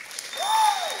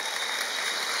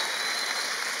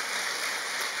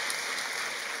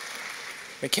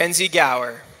 Mackenzie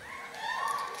Gower.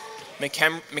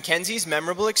 Mackenzie's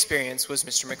memorable experience was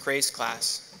Mr. McRae's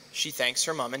class. She thanks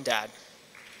her mom and dad.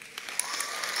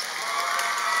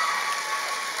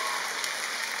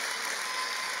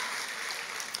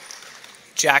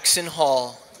 Jackson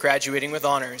Hall, graduating with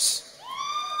honors.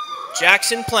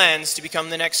 Jackson plans to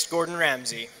become the next Gordon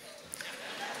Ramsay.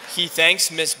 He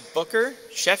thanks Miss Booker,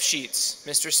 Chef Sheets,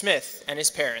 Mr. Smith, and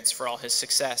his parents for all his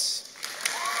success.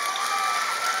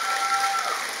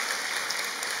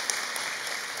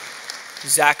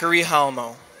 Zachary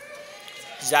Halmo.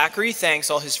 Zachary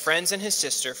thanks all his friends and his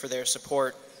sister for their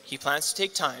support. He plans to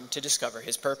take time to discover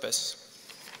his purpose.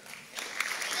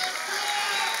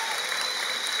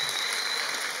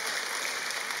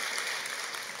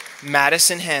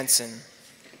 Madison Hansen.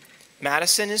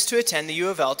 Madison is to attend the U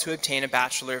of L to obtain a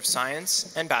Bachelor of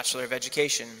Science and Bachelor of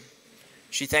Education.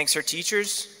 She thanks her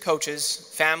teachers,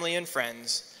 coaches, family, and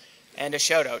friends, and a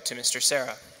shout out to Mr.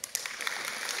 Sarah.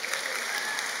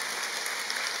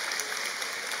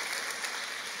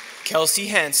 Kelsey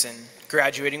Hansen,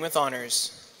 graduating with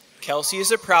honors. Kelsey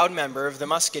is a proud member of the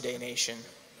Muscadet Nation.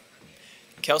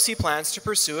 Kelsey plans to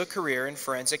pursue a career in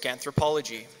forensic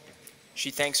anthropology.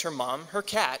 She thanks her mom, her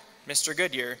cat, Mr.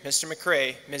 Goodyear, Mr.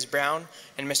 McRae, Ms. Brown,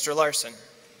 and Mr. Larson.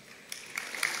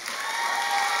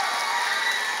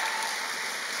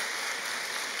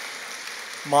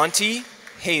 Monty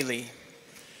Haley.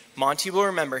 Monty will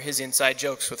remember his inside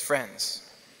jokes with friends.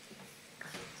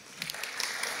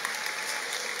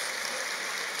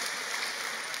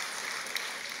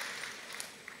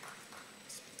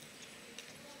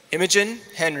 Imogen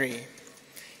Henry.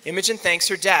 Imogen thanks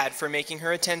her dad for making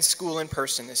her attend school in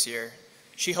person this year.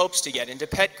 She hopes to get into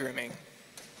pet grooming.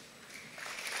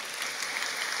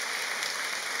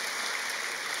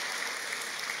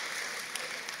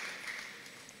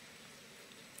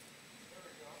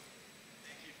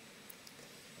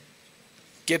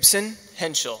 Gibson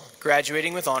Henschel,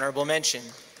 graduating with honorable mention.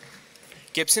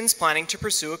 Gibson's planning to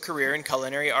pursue a career in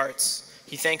culinary arts.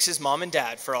 He thanks his mom and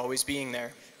dad for always being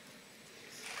there.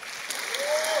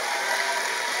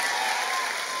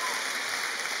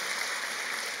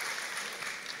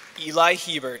 Eli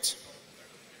Hebert.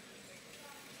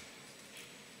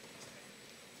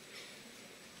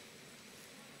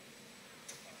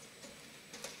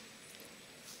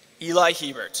 Eli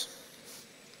Hebert.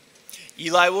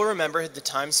 Eli will remember the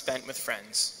time spent with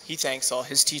friends. He thanks all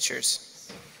his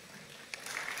teachers.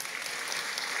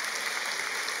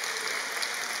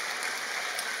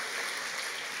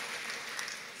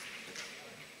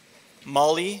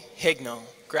 Molly Hignall,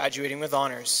 graduating with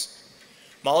honors.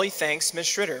 Molly thanks Ms.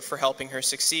 Schritter for helping her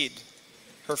succeed.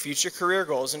 Her future career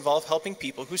goals involve helping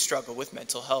people who struggle with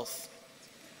mental health.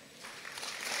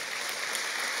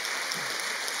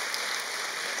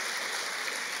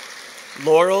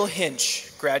 Laurel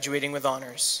Hinch, graduating with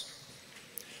honors.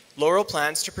 Laurel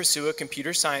plans to pursue a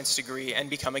computer science degree and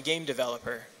become a game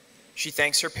developer. She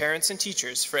thanks her parents and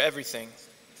teachers for everything.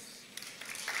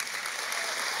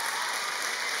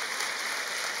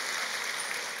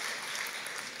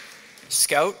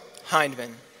 Scout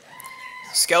Hindman.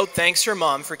 Scout thanks her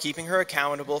mom for keeping her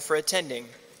accountable for attending.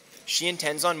 She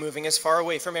intends on moving as far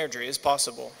away from Airdrie as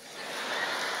possible.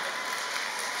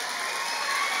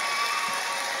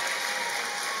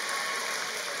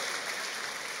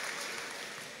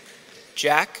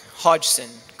 Jack Hodgson,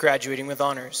 graduating with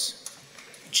honors.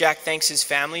 Jack thanks his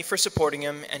family for supporting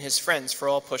him and his friends for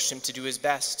all pushed him to do his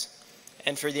best,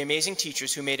 and for the amazing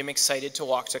teachers who made him excited to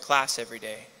walk to class every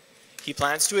day. He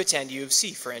plans to attend U of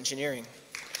C for engineering.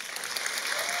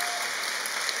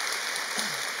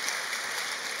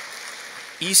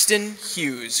 Easton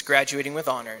Hughes, graduating with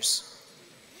honors.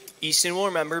 Easton will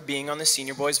remember being on the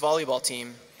senior boys volleyball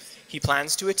team. He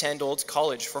plans to attend Old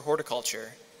College for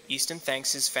horticulture. Easton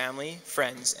thanks his family,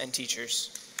 friends, and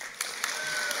teachers.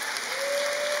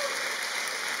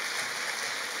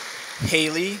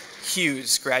 Haley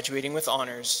Hughes, graduating with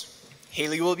honors.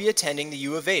 Haley will be attending the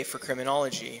U of A for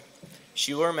criminology.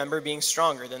 She will remember being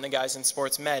stronger than the guys in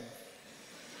sports med.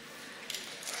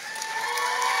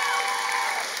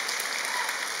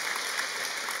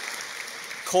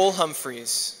 Cole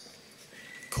Humphreys.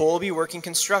 Cole will be working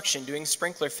construction doing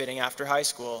sprinkler fitting after high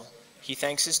school. He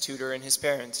thanks his tutor and his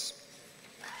parents.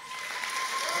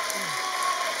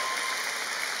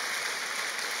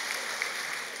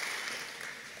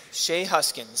 Shay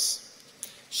Huskins.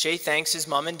 Shay thanks his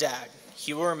mom and dad.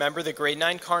 He will remember the grade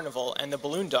 9 carnival and the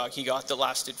balloon dog he got that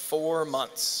lasted 4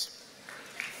 months.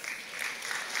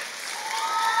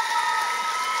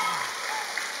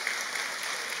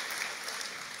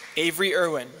 Avery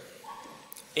Irwin.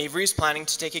 Avery is planning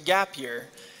to take a gap year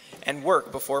and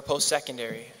work before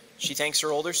post-secondary. She thanks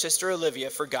her older sister Olivia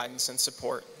for guidance and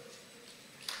support.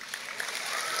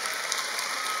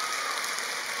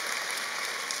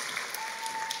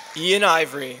 Ian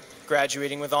Ivory,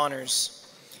 graduating with honors.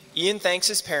 Ian thanks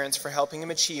his parents for helping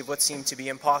him achieve what seemed to be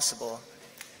impossible.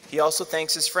 He also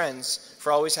thanks his friends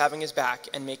for always having his back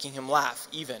and making him laugh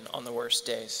even on the worst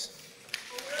days.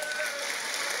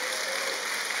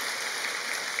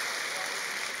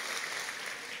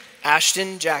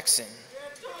 Ashton Jackson.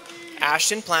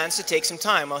 Ashton plans to take some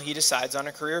time while he decides on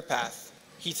a career path.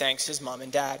 He thanks his mom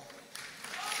and dad.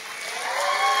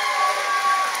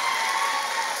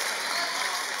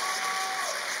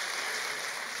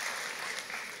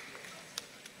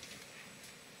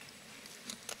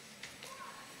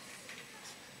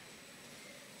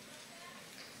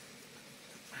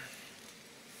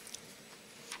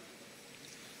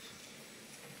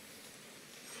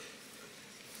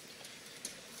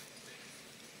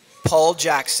 Paul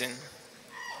Jackson.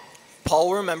 Paul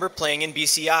will remember playing in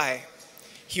BCI.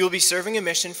 He will be serving a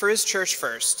mission for his church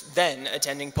first, then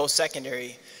attending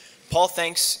post-secondary. Paul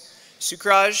thanks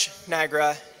Sukraj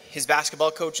Nagra, his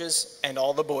basketball coaches, and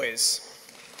all the boys.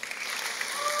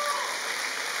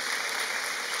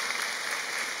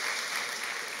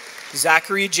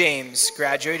 Zachary James,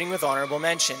 graduating with honorable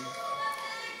mention.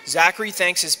 Zachary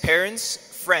thanks his parents,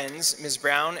 friends, Ms.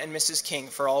 Brown and Mrs. King,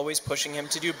 for always pushing him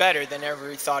to do better than ever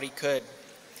he thought he could.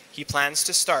 He plans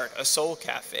to start a soul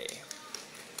cafe.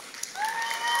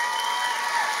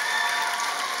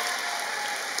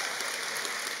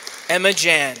 Emma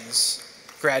Jans,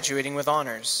 graduating with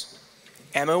honors.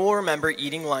 Emma will remember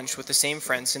eating lunch with the same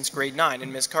friends since grade 9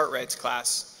 in Ms. Cartwright's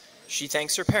class. She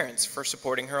thanks her parents for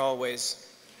supporting her always.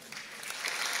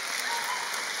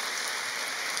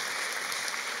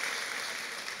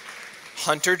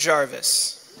 Hunter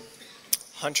Jarvis.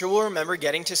 Hunter will remember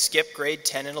getting to skip grade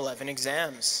 10 and 11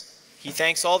 exams. He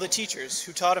thanks all the teachers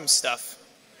who taught him stuff.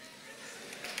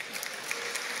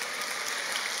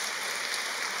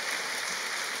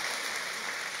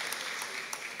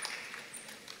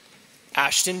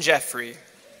 Ashton Jeffrey.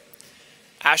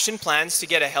 Ashton plans to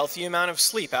get a healthy amount of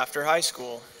sleep after high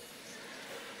school.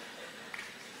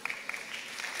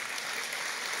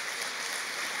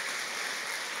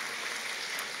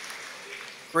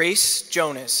 Grace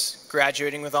Jonas,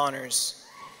 graduating with honors.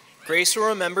 Grace will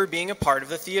remember being a part of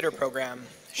the theater program.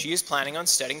 She is planning on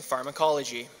studying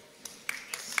pharmacology.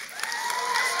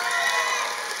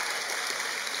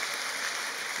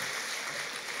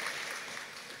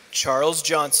 Charles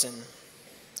Johnson.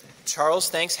 Charles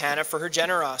thanks Hannah for her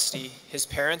generosity, his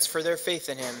parents for their faith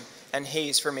in him, and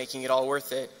Hayes for making it all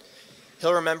worth it.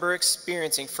 He'll remember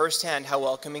experiencing firsthand how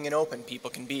welcoming and open people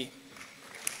can be.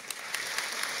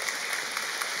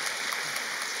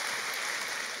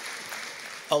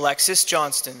 Alexis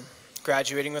Johnston,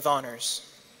 graduating with honors.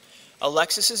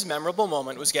 Alexis's memorable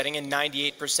moment was getting a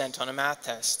 98% on a math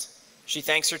test. She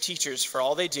thanks her teachers for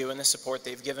all they do and the support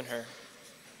they've given her.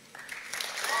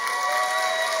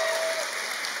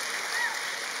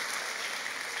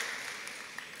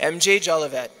 MJ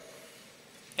Jolivet.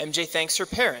 MJ thanks her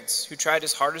parents, who tried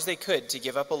as hard as they could to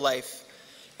give up a life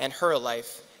and her a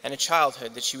life and a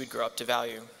childhood that she would grow up to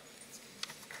value.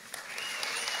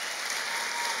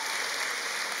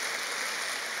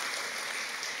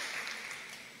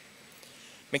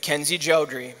 Mackenzie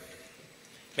Jowdry.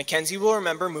 Mackenzie will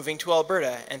remember moving to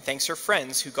Alberta and thanks her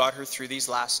friends who got her through these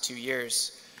last 2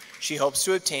 years. She hopes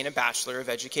to obtain a Bachelor of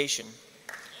Education.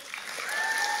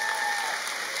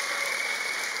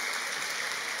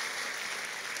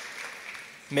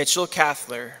 Mitchell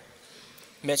Cathler.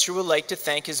 Mitchell would like to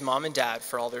thank his mom and dad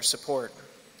for all their support.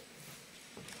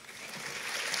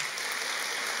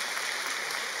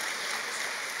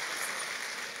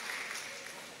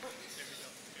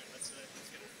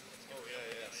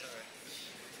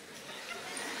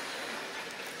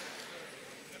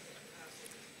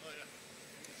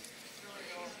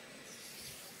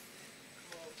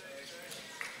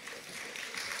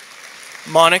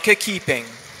 Monica Keeping,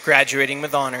 graduating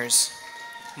with honors.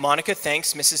 Monica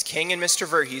thanks Mrs. King and Mr.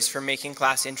 Verhees for making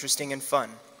class interesting and fun.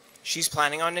 She's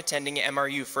planning on attending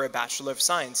MRU for a Bachelor of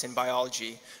Science in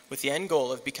Biology with the end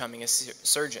goal of becoming a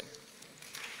surgeon.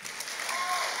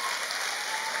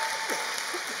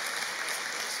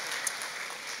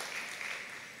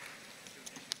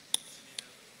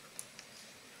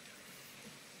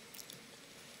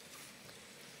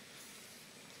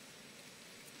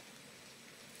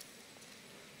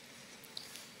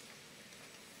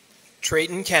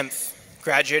 Trayton Kempf,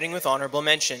 graduating with honorable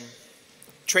mention.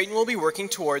 Trayton will be working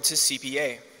towards his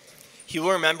CPA. He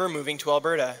will remember moving to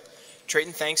Alberta.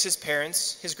 Trayton thanks his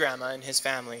parents, his grandma, and his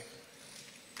family.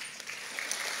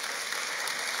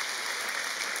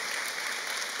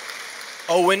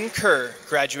 Owen Kerr,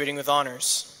 graduating with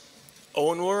honors.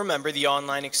 Owen will remember the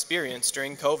online experience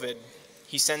during COVID.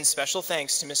 He sends special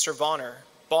thanks to Mr.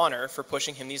 Bonner for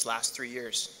pushing him these last 3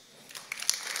 years.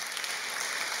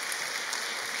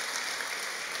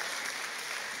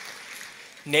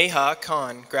 Neha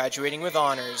Khan, graduating with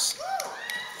honors.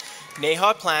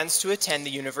 Neha plans to attend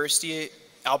the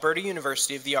Alberta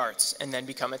University of the Arts and then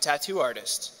become a tattoo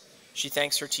artist. She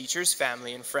thanks her teachers,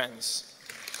 family, and friends.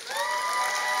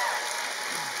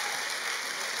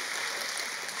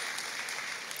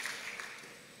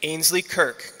 Ainsley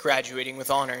Kirk, graduating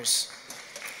with honors.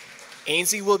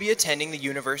 Ainsley will be attending the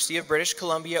University of British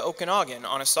Columbia, Okanagan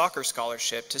on a soccer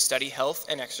scholarship to study health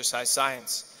and exercise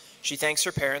science. She thanks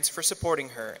her parents for supporting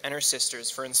her and her sisters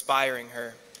for inspiring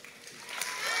her.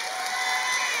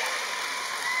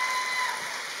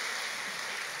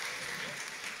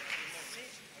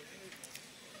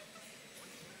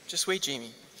 Just wait,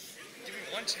 Jamie. Give me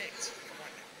one chance.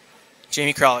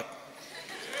 Jamie Kralik.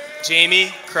 Jamie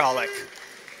Kralik.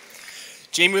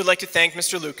 Jamie would like to thank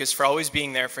Mr. Lucas for always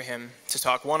being there for him to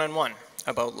talk one-on-one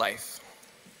about life.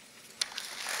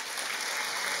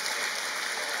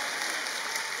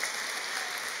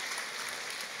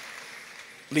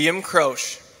 Liam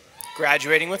Croce,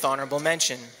 graduating with honorable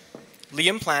mention.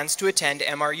 Liam plans to attend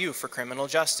MRU for criminal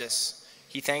justice.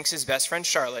 He thanks his best friend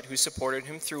Charlotte, who supported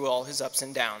him through all his ups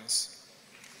and downs.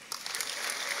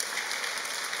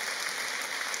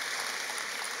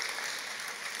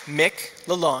 Mick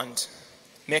Lalonde.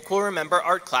 Mick will remember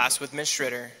art class with Miss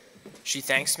Schritter. She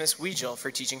thanks Miss Weigel for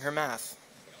teaching her math.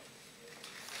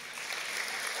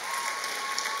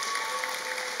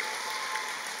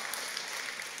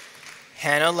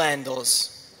 Hannah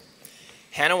Landels.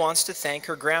 Hannah wants to thank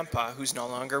her grandpa, who's no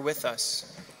longer with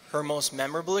us. Her most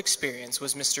memorable experience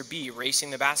was Mr. B racing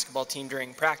the basketball team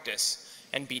during practice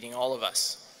and beating all of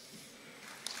us.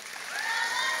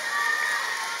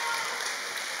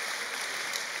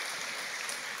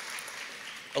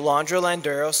 Alondra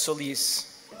Landero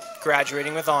Solis,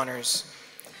 graduating with honors.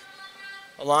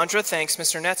 Alondra thanks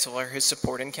Mr. Netzel for his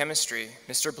support in chemistry,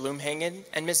 Mr. Bloomhagen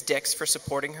and Ms. Dix for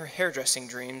supporting her hairdressing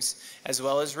dreams, as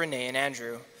well as Renee and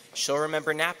Andrew. She'll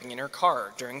remember napping in her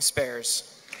car during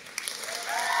spares.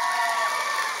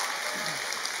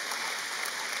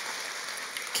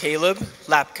 Caleb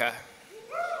Lapka.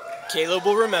 Caleb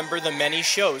will remember the many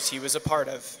shows he was a part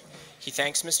of. He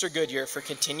thanks Mr. Goodyear for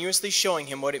continuously showing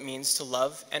him what it means to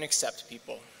love and accept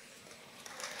people.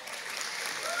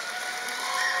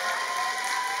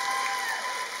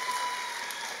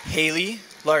 Haley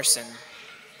Larson.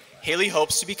 Haley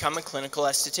hopes to become a clinical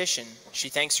esthetician. She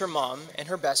thanks her mom and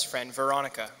her best friend,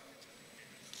 Veronica.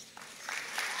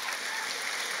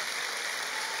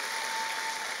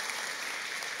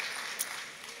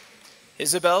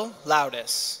 Isabel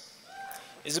Loudis.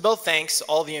 Isabel thanks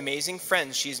all the amazing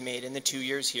friends she's made in the 2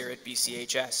 years here at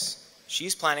BCHS.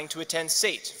 She's planning to attend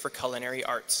SAIT for culinary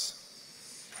arts.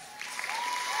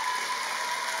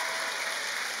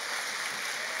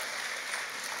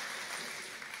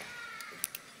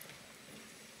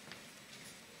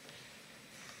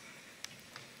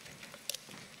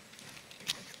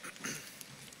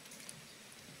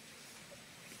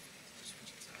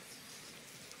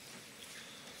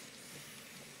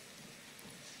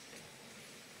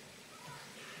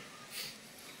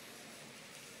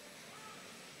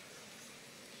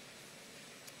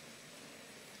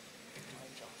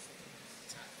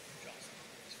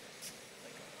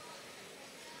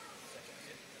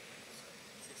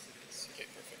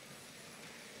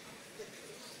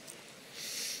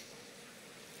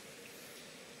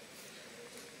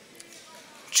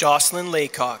 Jocelyn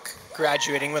Laycock,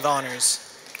 graduating with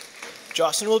honors.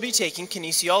 Jocelyn will be taking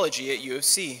kinesiology at U of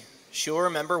C. She will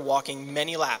remember walking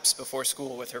many laps before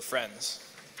school with her friends.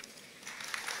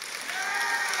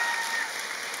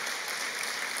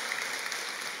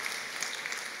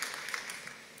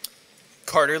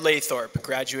 Carter Laythorpe,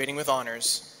 graduating with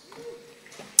honors.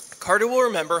 Carter will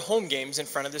remember home games in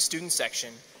front of the student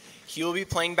section. He will be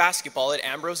playing basketball at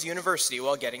Ambrose University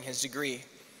while getting his degree.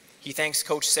 He thanks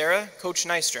Coach Sarah, Coach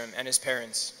Nystrom, and his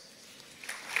parents.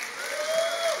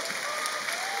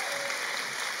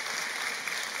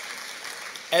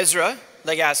 Ezra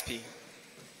Legaspi.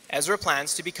 Ezra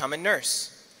plans to become a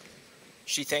nurse.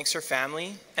 She thanks her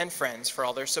family and friends for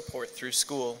all their support through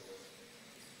school.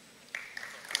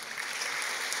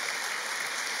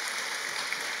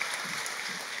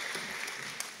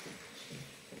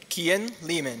 Kian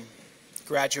Lehman,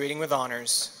 graduating with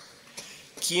honors.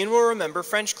 Kian will remember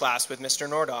French class with Mr.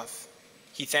 Nordoff.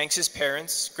 He thanks his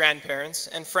parents, grandparents,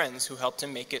 and friends who helped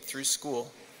him make it through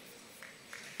school.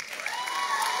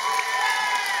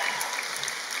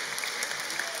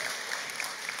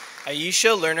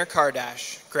 Aisha Lerner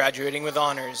Kardash, graduating with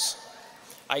honors.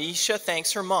 Aisha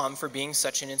thanks her mom for being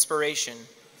such an inspiration.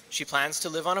 She plans to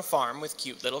live on a farm with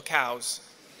cute little cows.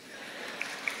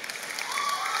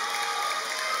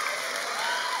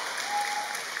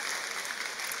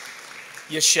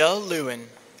 Yashel Lewin.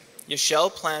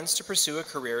 Yashel plans to pursue a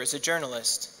career as a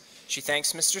journalist. She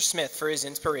thanks Mr. Smith for his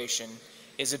inspiration,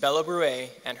 Isabella Bruet,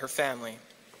 and her family.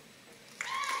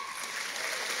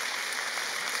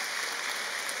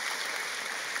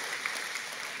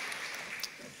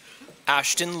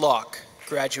 Ashton Locke,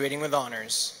 graduating with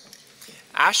honors.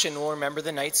 Ashton will remember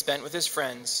the night spent with his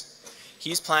friends.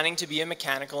 He's planning to be a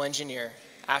mechanical engineer.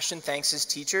 Ashton thanks his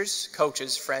teachers,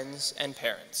 coaches, friends, and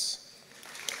parents.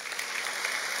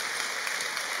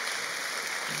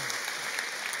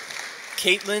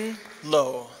 Caitlin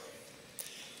Lowe.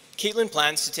 Caitlin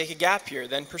plans to take a gap year,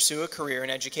 then pursue a career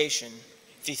in education.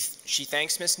 She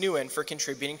thanks Miss Nguyen for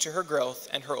contributing to her growth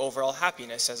and her overall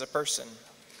happiness as a person.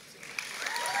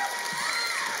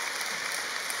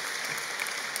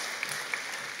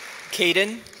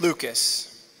 Caden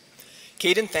Lucas.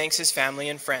 Caden thanks his family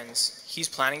and friends. He's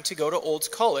planning to go to Olds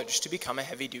College to become a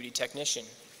heavy-duty technician.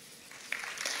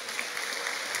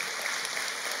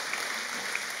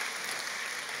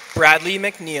 Bradley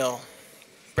McNeil.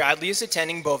 Bradley is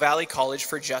attending Bow Valley College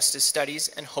for Justice Studies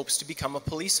and hopes to become a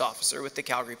police officer with the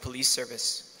Calgary Police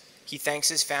Service. He thanks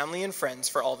his family and friends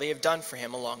for all they have done for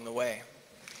him along the way.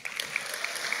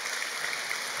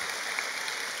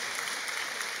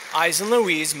 Eisen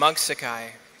Louise Mugsakai,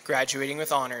 graduating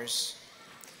with honors.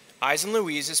 Eisen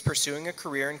Louise is pursuing a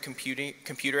career in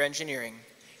computer engineering.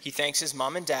 He thanks his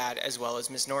mom and dad as well as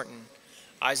Ms. Norton.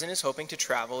 Eisen is hoping to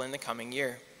travel in the coming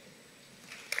year.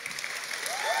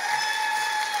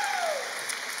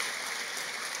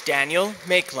 Daniel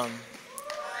Makelum.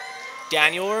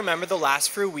 Daniel will remember the last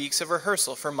few weeks of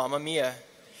rehearsal for Mamma Mia.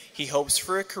 He hopes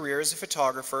for a career as a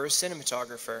photographer or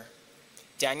cinematographer.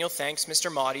 Daniel thanks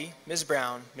Mr. Motti, Ms.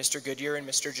 Brown, Mr. Goodyear, and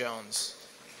Mr. Jones.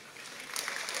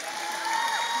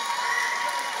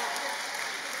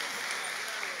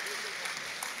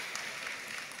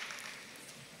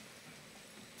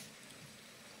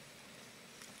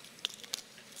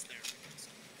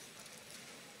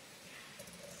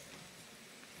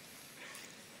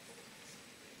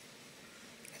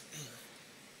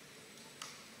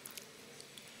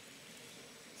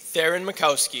 Theron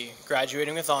Mikowski,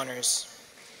 graduating with honors.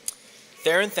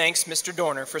 Theron thanks Mr.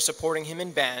 Dorner for supporting him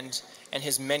in band and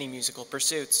his many musical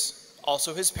pursuits,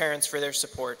 also his parents for their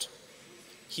support.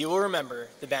 He will remember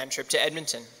the band trip to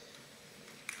Edmonton.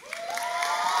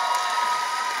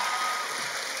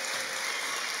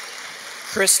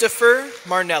 Christopher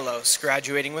Marnellos,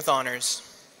 graduating with honors.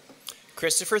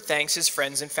 Christopher thanks his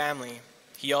friends and family.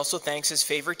 He also thanks his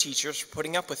favorite teachers for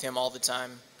putting up with him all the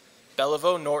time.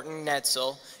 Beliveau, Norton,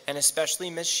 Nedsel, and especially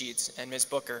Ms. Sheets and Ms.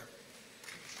 Booker.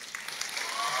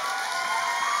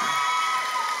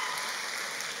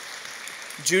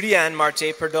 Judianne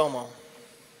Marte Perdomo.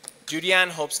 Judianne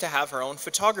hopes to have her own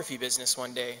photography business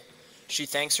one day. She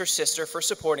thanks her sister for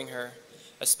supporting her.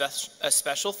 A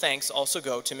special thanks also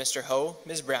go to Mr. Ho,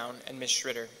 Ms. Brown, and Ms.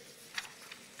 Schritter.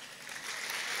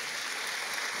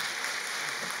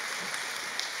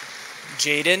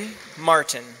 Jaden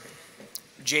Martin.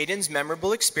 Jaden's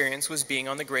memorable experience was being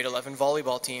on the grade 11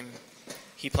 volleyball team.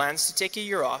 He plans to take a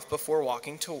year off before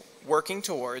working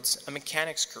towards a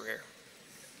mechanics career.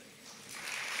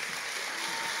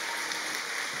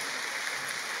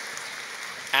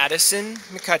 Addison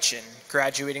McCutcheon,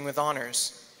 graduating with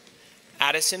honors.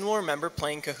 Addison will remember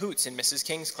playing cahoots in Mrs.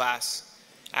 King's class.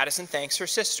 Addison thanks her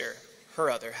sister, her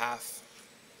other half.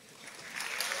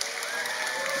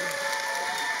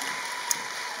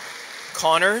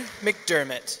 Connor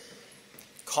McDermott.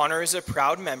 Connor is a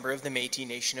proud member of the Métis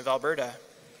Nation of Alberta.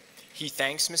 He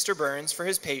thanks Mr. Burns for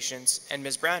his patience and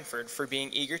Ms. Branford for being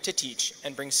eager to teach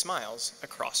and bring smiles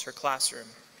across her classroom.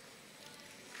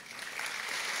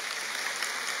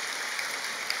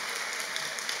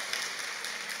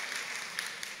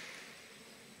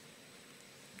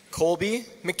 Colby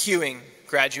McEwing,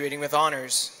 graduating with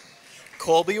honors.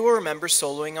 Colby will remember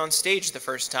soloing on stage the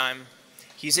first time.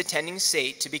 He's attending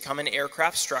SAIT to become an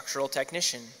aircraft structural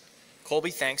technician.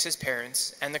 Colby thanks his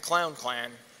parents and the Clown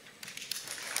Clan.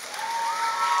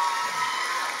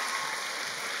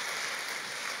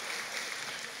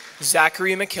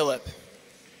 Zachary McKillop.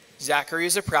 Zachary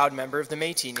is a proud member of the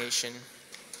Métis Nation.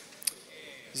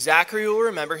 Zachary will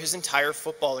remember his entire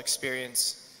football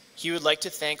experience. He would like to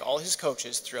thank all his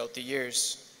coaches throughout the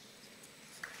years.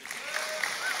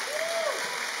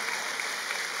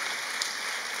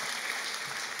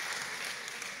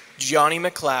 Johnny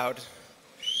McLeod.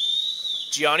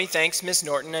 Gianni thanks Miss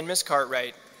Norton and Miss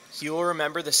Cartwright. He will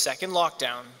remember the second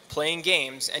lockdown, playing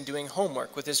games and doing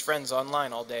homework with his friends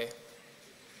online all day.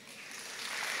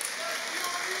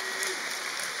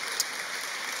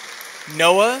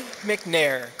 Noah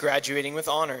McNair, graduating with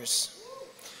honors.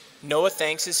 Noah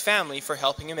thanks his family for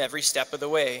helping him every step of the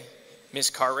way, Ms.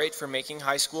 Cartwright for making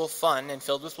high school fun and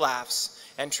filled with laughs,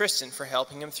 and Tristan for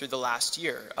helping him through the last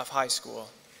year of high school.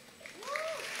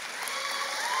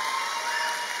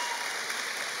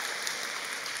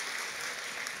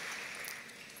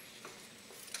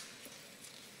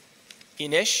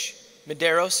 Inish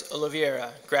Medeiros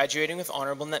Oliveira, graduating with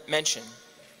honorable mention.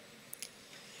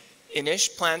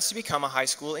 Inish plans to become a high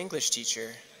school English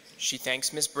teacher. She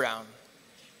thanks Ms. Brown.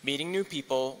 Meeting new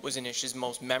people was Inish's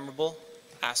most memorable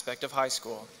aspect of high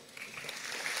school.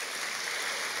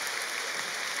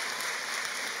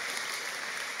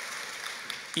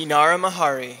 Inara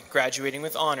Mahari, graduating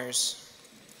with honors.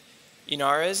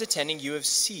 Inara is attending U of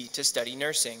C to study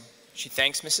nursing. She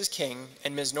thanks Mrs. King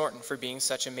and Ms. Norton for being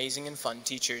such amazing and fun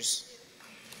teachers.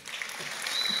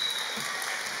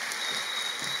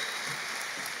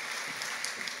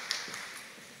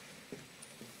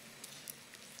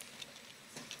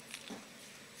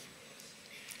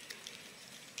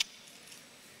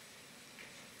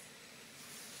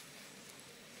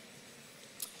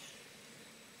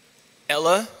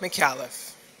 Ella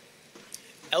McAuliffe.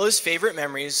 Ella's favorite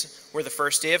memories were the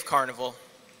first day of carnival.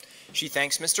 She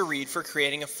thanks Mr. Reed for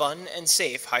creating a fun and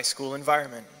safe high school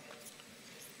environment.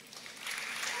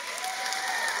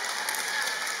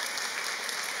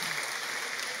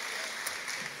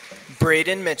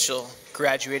 Braden Mitchell,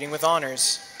 graduating with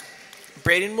honors.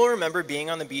 Braden will remember being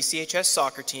on the BCHS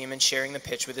soccer team and sharing the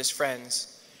pitch with his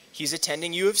friends. He's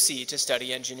attending U of C to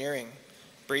study engineering.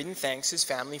 Braden thanks his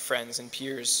family, friends, and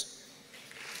peers.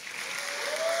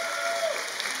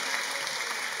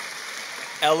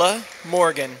 Ella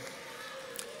Morgan.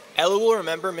 Ella will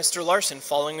remember Mr. Larson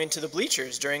following into the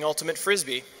bleachers during Ultimate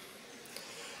Frisbee.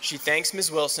 She thanks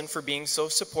Ms. Wilson for being so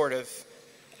supportive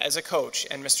as a coach,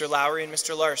 and Mr. Lowry and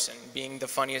Mr. Larson being the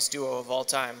funniest duo of all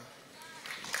time.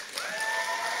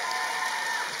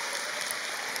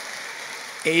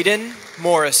 Aiden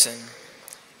Morrison.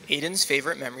 Aiden's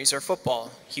favorite memories are football.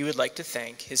 He would like to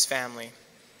thank his family.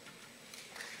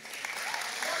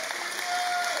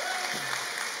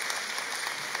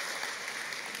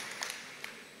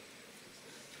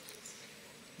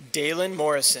 Dalen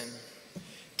Morrison.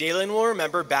 Dalen will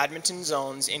remember badminton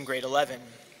zones in grade 11.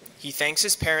 He thanks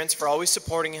his parents for always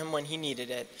supporting him when he needed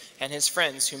it, and his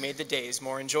friends who made the days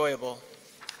more enjoyable.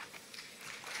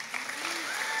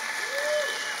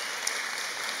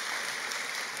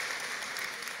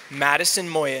 Madison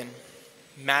Moyen.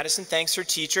 Madison thanks her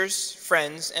teachers,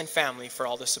 friends, and family for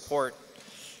all the support.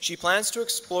 She plans to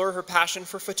explore her passion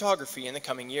for photography in the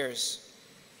coming years.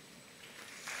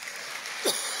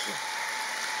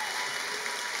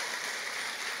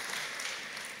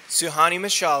 Suhani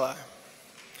Mashallah.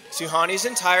 Suhani's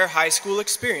entire high school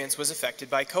experience was affected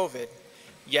by COVID,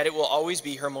 yet it will always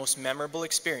be her most memorable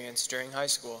experience during high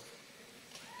school.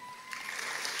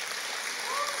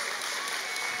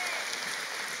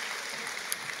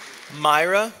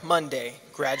 Myra Monday,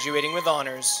 graduating with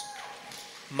honors.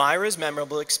 Myra's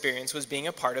memorable experience was being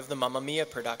a part of the Mamma Mia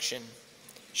production.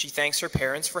 She thanks her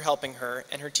parents for helping her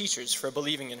and her teachers for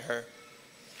believing in her.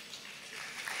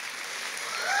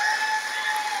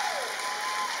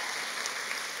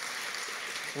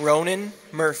 Ronan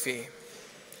Murphy.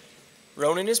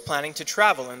 Ronan is planning to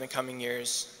travel in the coming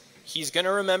years. He's going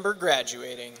to remember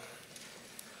graduating.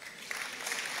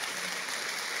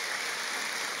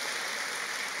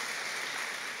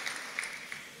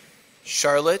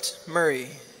 Charlotte Murray,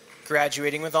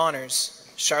 graduating with honors.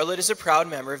 Charlotte is a proud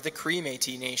member of the Cree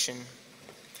Métis Nation.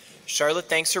 Charlotte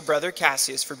thanks her brother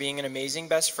Cassius for being an amazing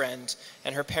best friend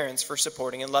and her parents for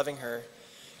supporting and loving her.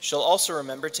 She'll also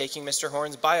remember taking Mr.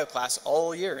 Horn's bio class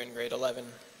all year in grade 11.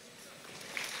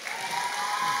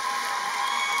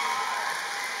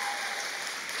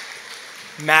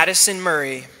 Madison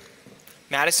Murray.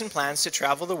 Madison plans to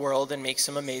travel the world and make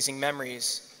some amazing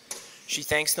memories. She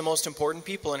thanks the most important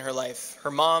people in her life,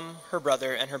 her mom, her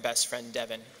brother, and her best friend,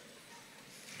 Devin.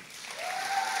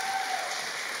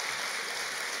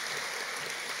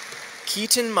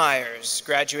 Keaton Myers,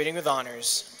 graduating with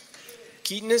honors.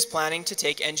 Keaton is planning to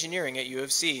take engineering at U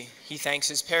of C. He thanks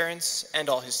his parents and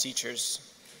all his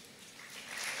teachers.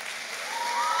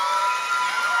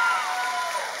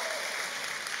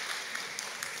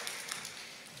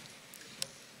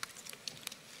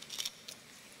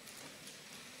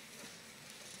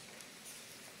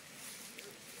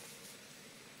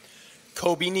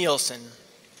 Kobe Nielsen.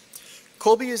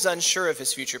 Colby is unsure of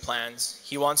his future plans.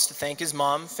 He wants to thank his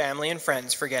mom, family, and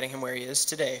friends for getting him where he is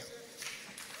today.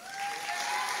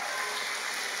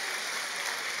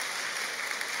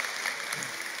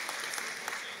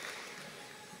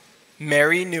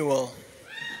 Mary Newell.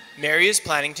 Mary is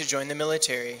planning to join the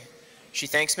military. She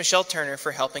thanks Michelle Turner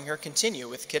for helping her continue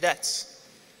with cadets.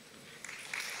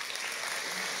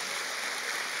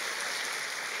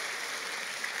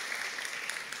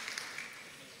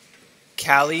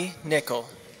 Callie Nickel.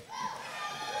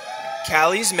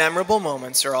 Callie's memorable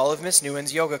moments are all of Miss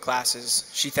Nguyen's yoga classes.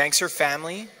 She thanks her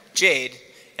family, Jade,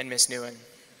 and Miss Nguyen.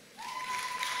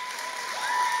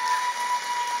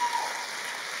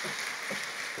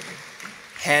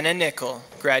 Hannah Nickel,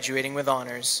 graduating with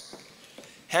honors.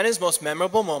 Hannah's most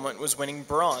memorable moment was winning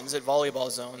bronze at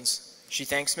volleyball zones. She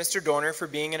thanks Mr. Dorner for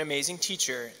being an amazing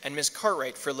teacher and Ms.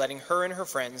 Cartwright for letting her and her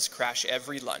friends crash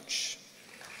every lunch.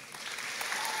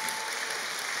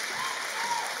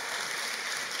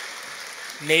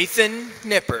 Nathan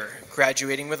Nipper,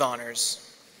 graduating with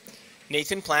honors.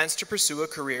 Nathan plans to pursue a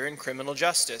career in criminal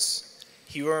justice.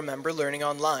 He will remember learning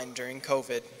online during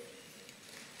COVID.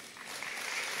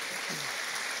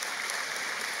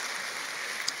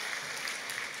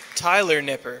 Tyler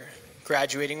Nipper,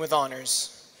 graduating with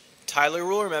honors. Tyler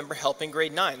will remember helping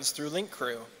grade 9s through Link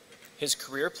Crew. His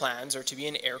career plans are to be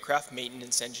an aircraft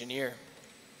maintenance engineer.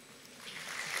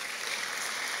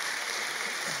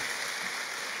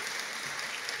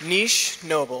 Nish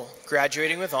Noble,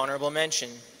 graduating with honorable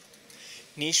mention.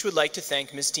 Nish would like to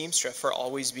thank Ms. Teamstra for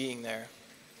always being there.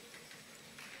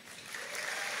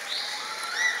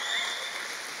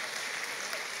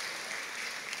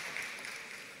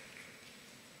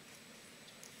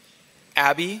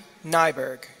 Abby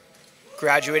Nyberg,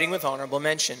 graduating with honorable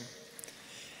mention.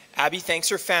 Abby thanks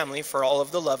her family for all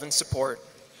of the love and support.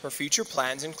 Her future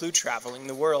plans include traveling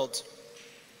the world.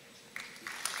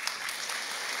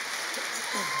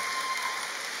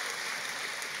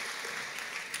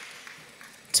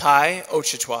 Ty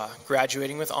Ochitwa,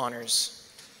 graduating with honors.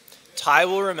 Ty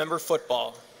will remember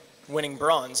football, winning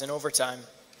bronze in overtime.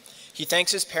 He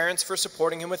thanks his parents for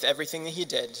supporting him with everything that he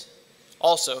did.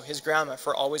 Also, his grandma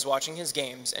for always watching his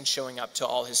games and showing up to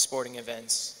all his sporting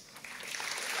events.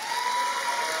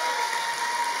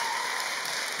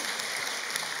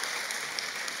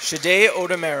 Shade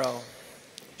Odemero.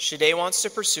 Shade wants to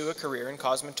pursue a career in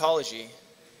cosmetology.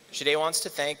 Shade wants to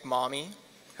thank Mommy,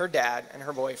 her dad, and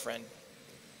her boyfriend.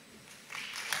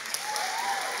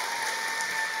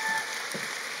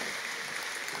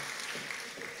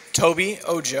 Toby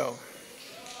Ojo.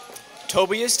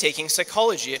 Toby is taking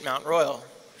psychology at Mount Royal.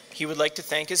 He would like to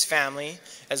thank his family,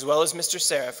 as well as Mr.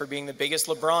 Sarah, for being the biggest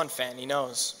LeBron fan he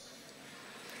knows.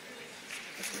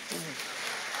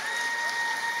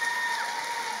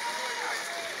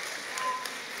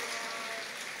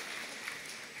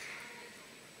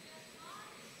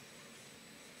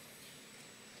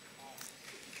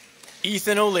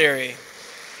 Ethan O'Leary.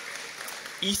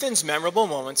 Ethan's memorable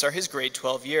moments are his grade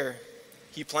 12 year.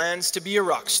 He plans to be a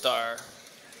rock star.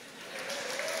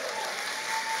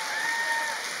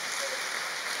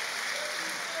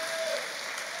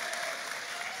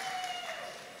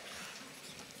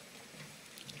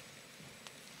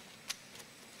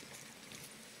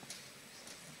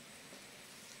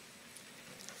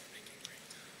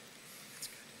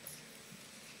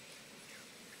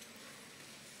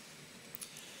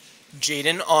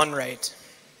 Jaden Onright.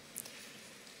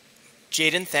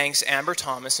 Jaden thanks Amber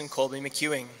Thomas and Colby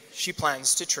McEwing. She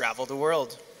plans to travel the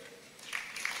world.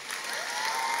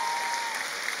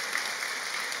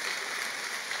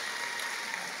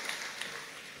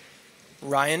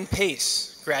 Ryan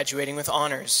Pace, graduating with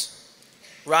honors.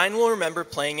 Ryan will remember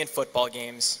playing in football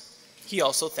games. He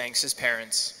also thanks his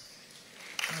parents.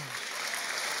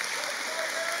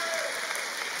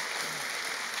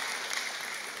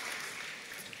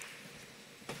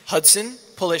 Hudson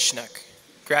Polishnik,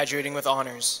 graduating with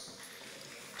honors.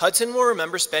 Hudson will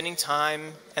remember spending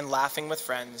time and laughing with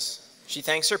friends. She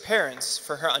thanks her parents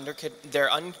for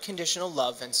their unconditional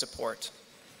love and support.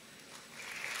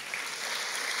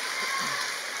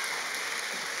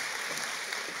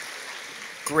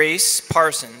 Grace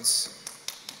Parsons.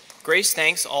 Grace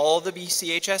thanks all the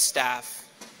BCHS staff,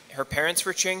 her parents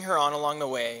for cheering her on along the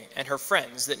way, and her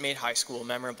friends that made high school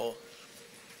memorable.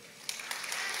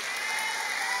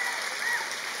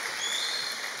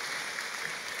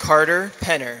 Carter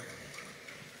Penner.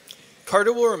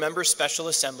 Carter will remember special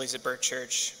assemblies at Bert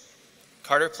Church.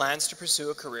 Carter plans to pursue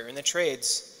a career in the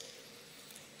trades.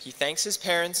 He thanks his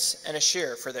parents and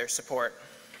Ashir for their support.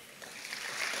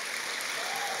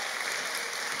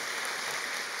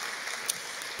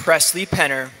 Presley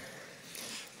Penner.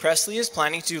 Presley is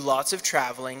planning to do lots of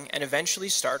traveling and eventually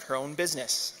start her own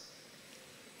business.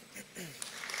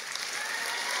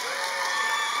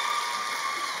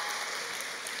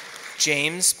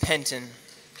 James Penton.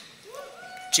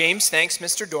 James thanks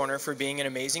Mr. Dorner for being an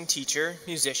amazing teacher,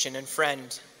 musician, and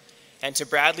friend, and to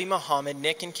Bradley, Muhammad,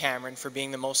 Nick, and Cameron for being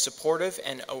the most supportive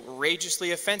and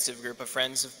outrageously offensive group of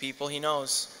friends of people he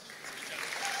knows.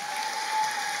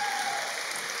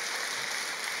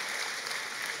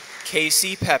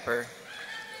 Casey Pepper.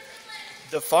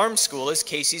 The farm school is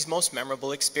Casey's most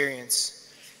memorable experience.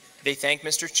 They thank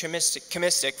Mr.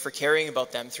 Chemistic for caring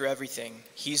about them through everything.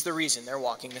 He's the reason they're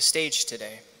walking the stage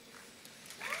today.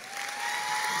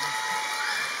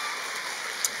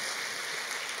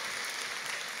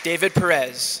 David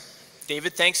Perez.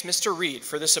 David thanks Mr. Reed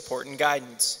for the support and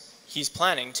guidance. He's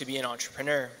planning to be an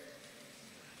entrepreneur.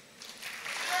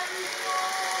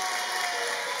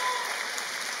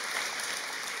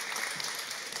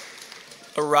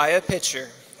 Araya Pitcher,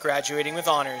 graduating with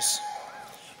honors.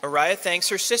 Araya thanks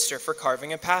her sister for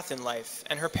carving a path in life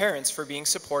and her parents for being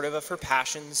supportive of her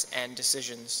passions and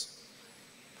decisions.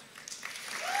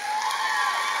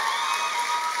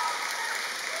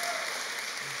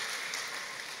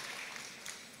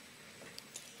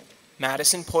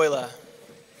 Madison Poila.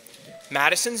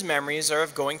 Madison's memories are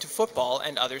of going to football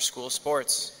and other school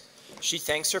sports. She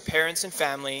thanks her parents and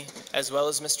family, as well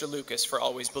as Mr. Lucas, for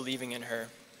always believing in her.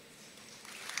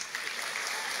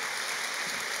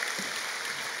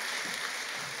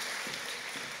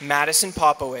 Madison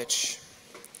Popowich.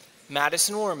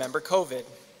 Madison will remember COVID.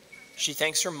 She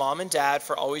thanks her mom and dad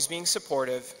for always being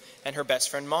supportive and her best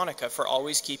friend Monica for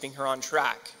always keeping her on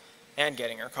track and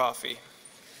getting her coffee.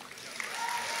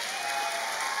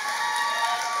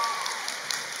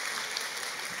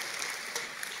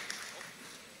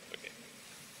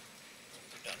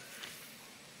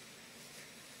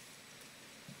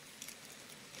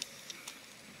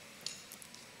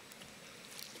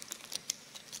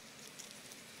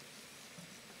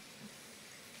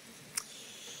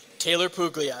 Taylor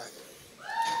Puglia.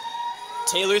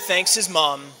 Taylor thanks his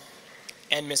mom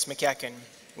and Miss McEachen.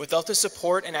 Without the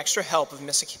support and extra help of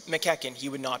Miss McEachen, he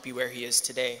would not be where he is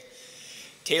today.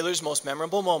 Taylor's most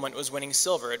memorable moment was winning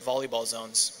silver at volleyball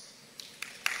zones.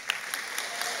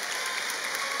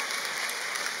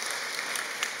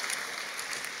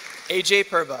 AJ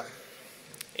Purba.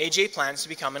 AJ plans to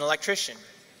become an electrician.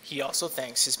 He also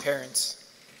thanks his parents.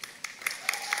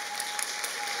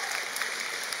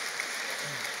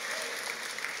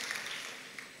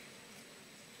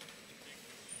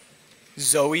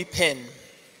 Zoe Pinn.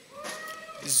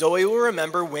 Zoe will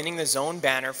remember winning the zone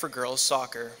banner for girls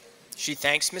soccer. She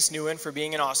thanks Miss Nguyen for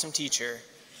being an awesome teacher.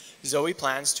 Zoe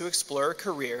plans to explore a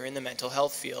career in the mental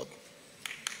health field.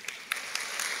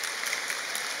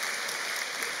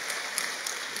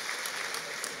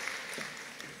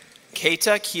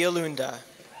 Keita Kialunda.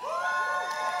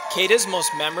 Keita's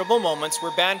most memorable moments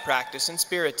were band practice and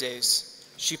spirit days.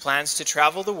 She plans to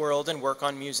travel the world and work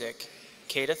on music.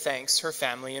 Keita thanks her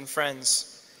family and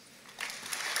friends.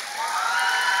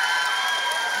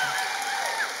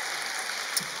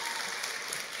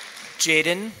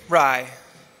 Jaden Rye.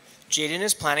 Jaden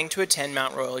is planning to attend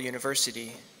Mount Royal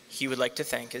University. He would like to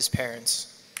thank his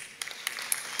parents.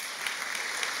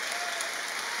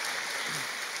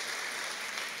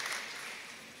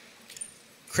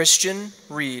 Christian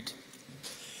Reed.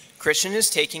 Christian is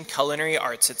taking culinary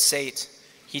arts at SAIT.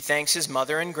 He thanks his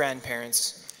mother and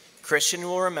grandparents. Christian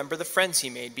will remember the friends he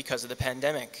made because of the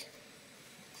pandemic.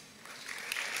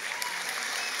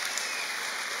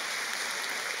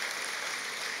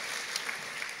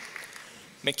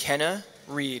 McKenna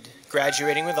Reed,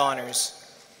 graduating with honors.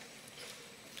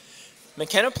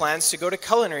 McKenna plans to go to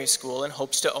culinary school and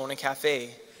hopes to own a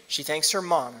cafe. She thanks her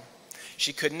mom.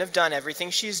 She couldn't have done everything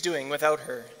she is doing without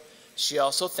her. She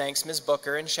also thanks Ms.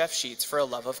 Booker and Chef Sheets for a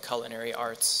love of culinary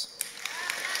arts.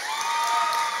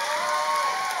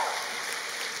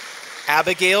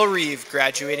 Abigail Reeve,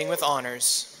 graduating with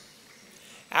honors.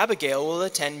 Abigail will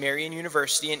attend Marian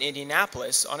University in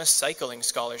Indianapolis on a cycling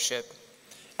scholarship.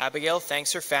 Abigail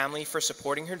thanks her family for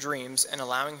supporting her dreams and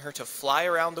allowing her to fly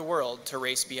around the world to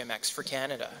race BMX for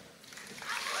Canada.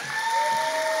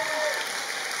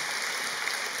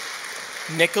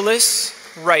 Nicholas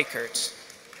Reichert.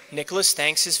 Nicholas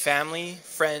thanks his family,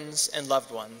 friends, and loved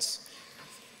ones.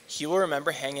 He will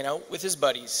remember hanging out with his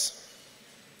buddies.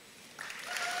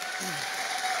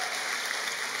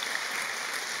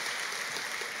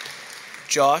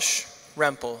 Josh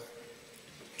Rempel.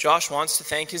 Josh wants to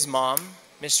thank his mom,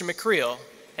 Mr. McCreel,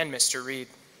 and Mr. Reed.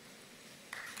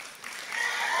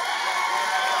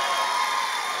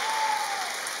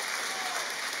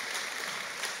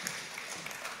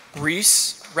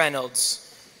 Reese Reynolds.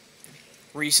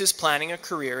 Reese is planning a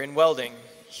career in welding.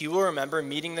 He will remember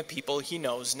meeting the people he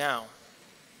knows now.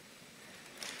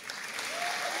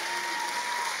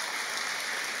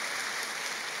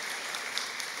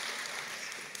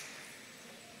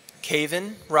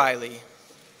 Caven Riley.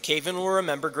 Caven will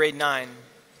remember grade 9.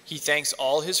 He thanks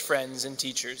all his friends and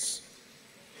teachers.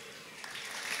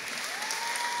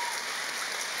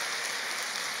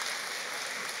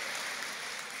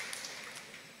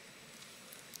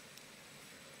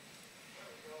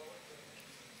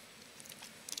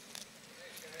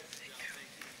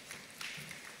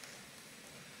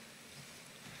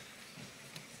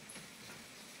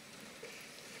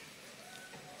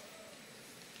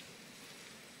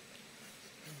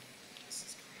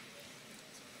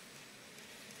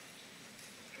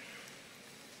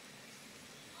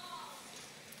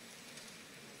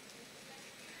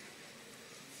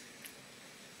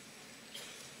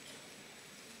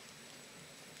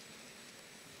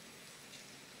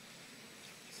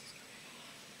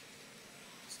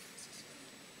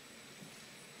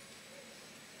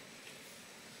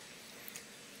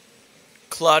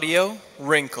 Claudio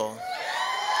Wrinkle,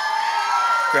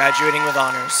 graduating with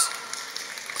honors.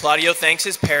 Claudio thanks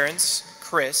his parents,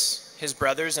 Chris, his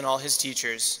brothers, and all his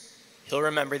teachers. He'll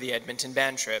remember the Edmonton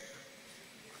band trip.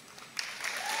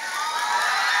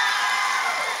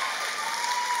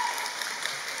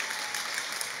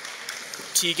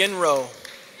 Tegan Rowe.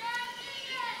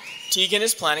 Tegan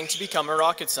is planning to become a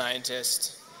rocket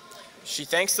scientist. She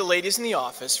thanks the ladies in the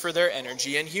office for their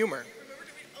energy and humor.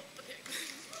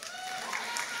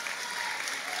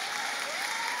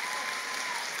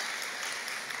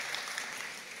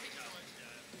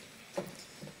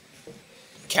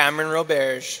 Cameron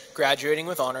Roberge, graduating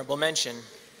with honorable mention.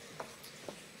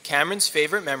 Cameron's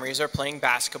favorite memories are playing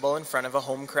basketball in front of a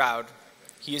home crowd.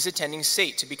 He is attending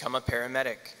SAIT to become a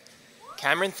paramedic.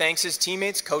 Cameron thanks his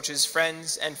teammates, coaches,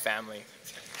 friends, and family.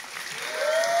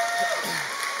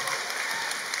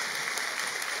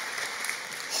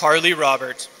 Harley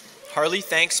Robert. Harley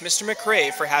thanks Mr.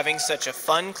 McRae for having such a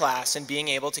fun class and being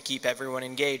able to keep everyone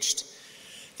engaged.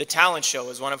 The talent show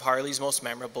is one of Harley's most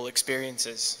memorable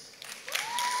experiences.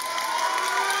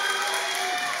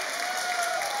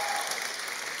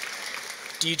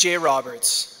 DJ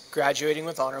Roberts, graduating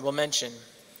with honorable mention.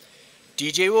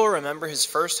 DJ will remember his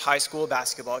first high school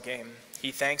basketball game. He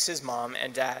thanks his mom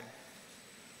and dad.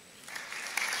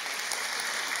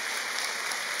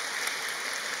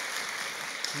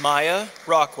 Maya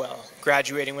Rockwell,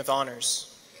 graduating with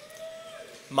honors.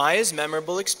 Maya's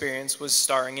memorable experience was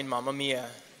starring in Mamma Mia.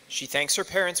 She thanks her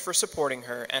parents for supporting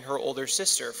her and her older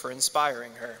sister for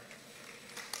inspiring her.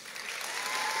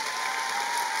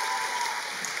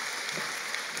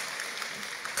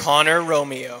 Connor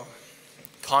Romeo.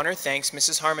 Connor thanks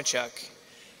Mrs. Harmachuk.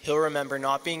 He'll remember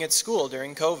not being at school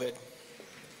during COVID.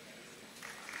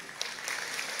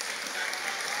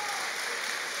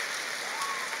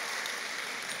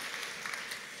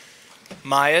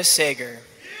 Maya Sager.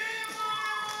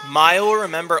 Maya will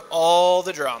remember all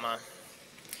the drama.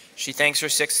 She thanks her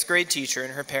 6th grade teacher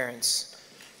and her parents.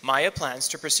 Maya plans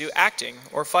to pursue acting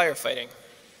or firefighting.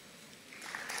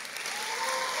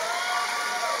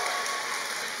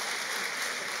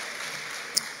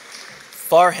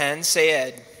 Farhan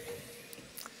Sayed.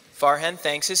 Farhan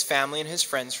thanks his family and his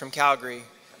friends from Calgary.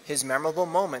 His memorable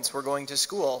moments were going to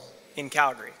school in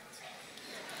Calgary.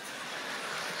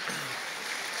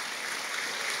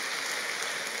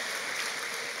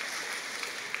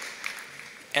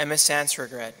 Emma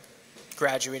Sansregret,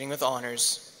 graduating with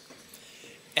honors.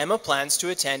 Emma plans to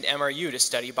attend MRU to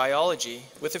study biology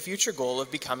with a future goal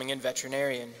of becoming a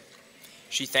veterinarian.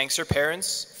 She thanks her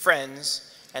parents,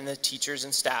 friends, and the teachers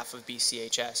and staff of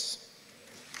BCHS.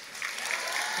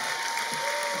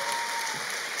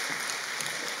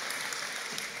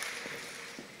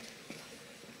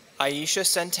 Aisha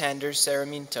Santander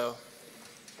Saraminto.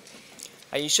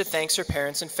 Aisha thanks her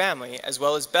parents and family, as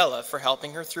well as Bella, for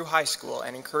helping her through high school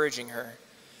and encouraging her.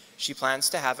 She plans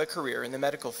to have a career in the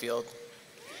medical field.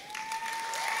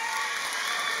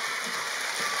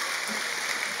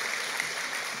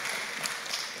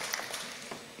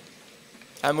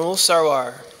 Amul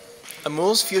Sarwar.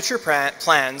 Amul's future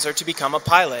plans are to become a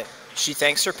pilot. She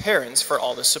thanks her parents for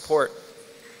all the support.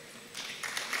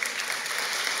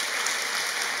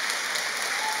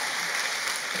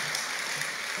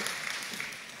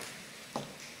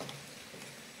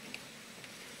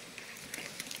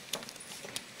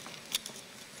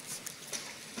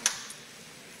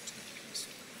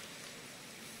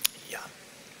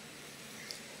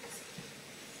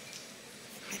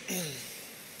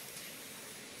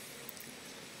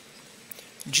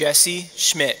 Jesse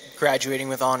Schmidt, graduating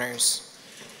with honors.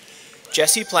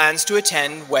 Jesse plans to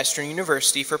attend Western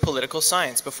University for political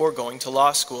science before going to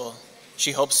law school.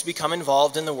 She hopes to become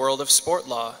involved in the world of sport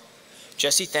law.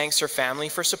 Jesse thanks her family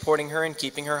for supporting her and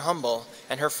keeping her humble,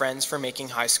 and her friends for making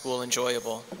high school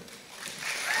enjoyable.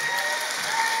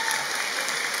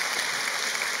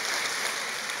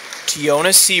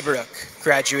 Tiona Seabrook,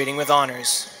 graduating with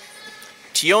honors.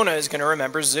 Tiona is going to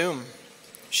remember Zoom.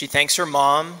 She thanks her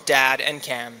mom, dad, and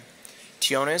Cam.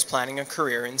 Tiona is planning a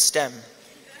career in STEM.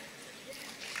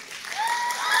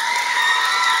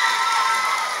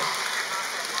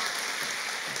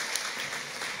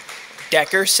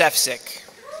 Decker Sefcik.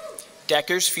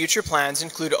 Decker's future plans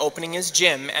include opening his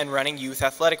gym and running youth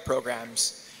athletic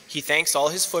programs. He thanks all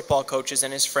his football coaches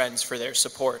and his friends for their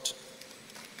support.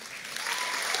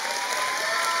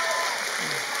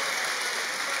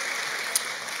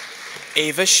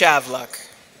 Ava Shavluk,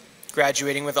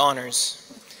 graduating with honors.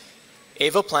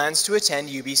 Ava plans to attend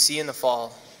UBC in the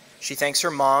fall. She thanks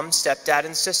her mom, stepdad,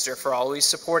 and sister for always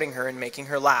supporting her and making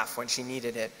her laugh when she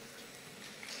needed it.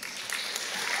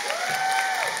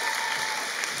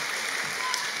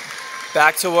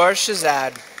 Bakhtawar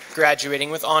Shahzad,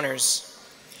 graduating with honors.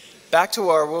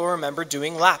 Bakhtawar will remember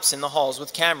doing laps in the halls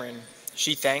with Cameron.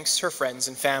 She thanks her friends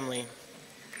and family.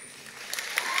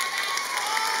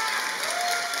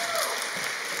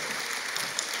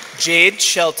 Jade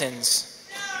Sheltons.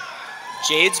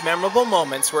 Jade's memorable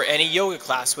moments were any yoga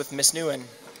class with Miss Nguyen.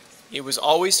 It was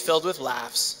always filled with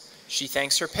laughs. She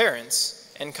thanks her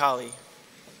parents and Kali.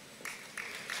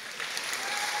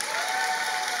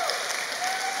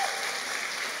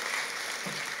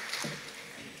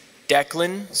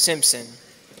 Declan Simpson.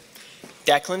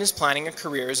 Declan is planning a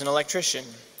career as an electrician.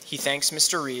 He thanks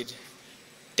Mr. Reed.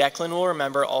 Declan will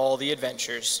remember all the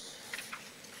adventures.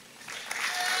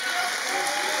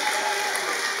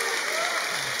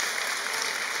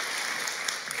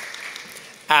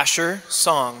 Asher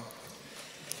Song.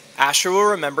 Asher will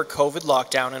remember COVID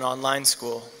lockdown and online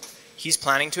school. He's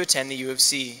planning to attend the U of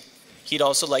C. He'd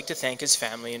also like to thank his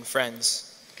family and friends.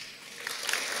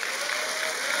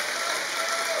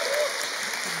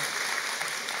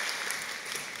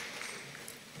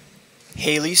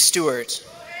 Haley Stewart.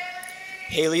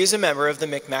 Haley is a member of the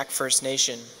Micmac First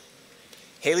Nation.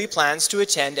 Haley plans to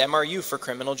attend MRU for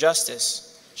criminal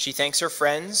justice. She thanks her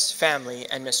friends, family,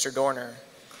 and Mr. Dorner.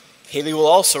 Haley will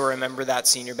also remember that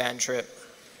senior band trip.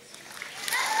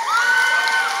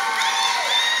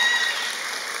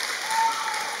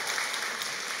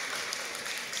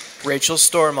 Rachel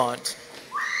Stormont.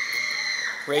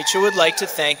 Rachel would like to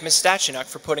thank Ms. Stachanuk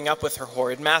for putting up with her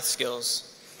horrid math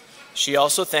skills. She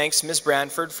also thanks Ms.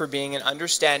 Branford for being an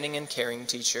understanding and caring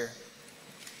teacher.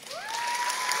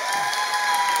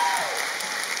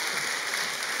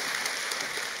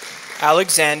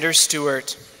 Alexander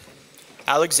Stewart.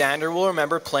 Alexander will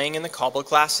remember playing in the Cobble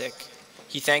Classic.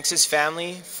 He thanks his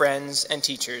family, friends, and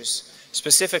teachers,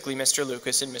 specifically Mr.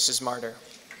 Lucas and Mrs. Martyr.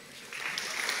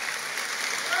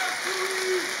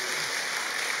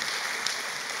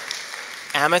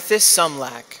 Amethyst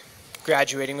Sumlack,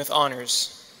 graduating with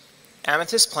honors.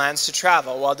 Amethyst plans to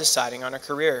travel while deciding on a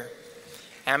career.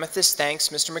 Amethyst thanks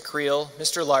Mr. McCreel,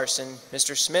 Mr. Larson,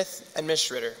 Mr. Smith, and Ms.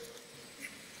 Schritter.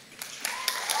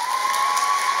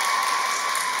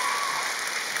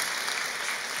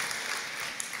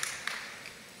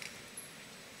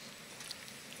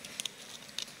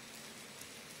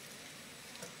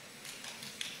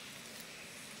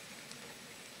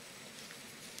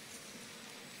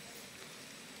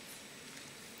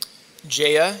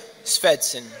 Jaya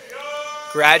Svedson,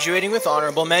 graduating with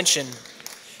honorable mention.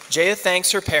 Jaya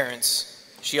thanks her parents.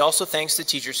 She also thanks the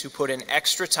teachers who put in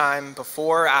extra time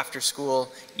before or after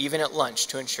school, even at lunch,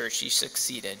 to ensure she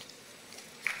succeeded.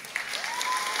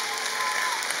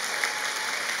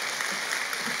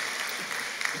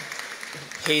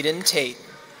 Hayden Tate.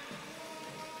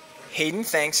 Hayden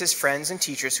thanks his friends and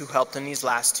teachers who helped him these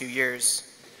last 2 years.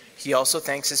 He also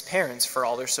thanks his parents for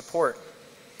all their support.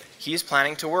 He is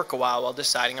planning to work a while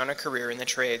deciding on a career in the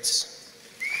trades.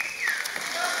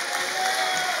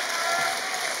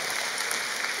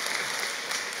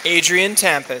 Adrian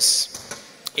Tampus.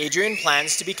 Adrian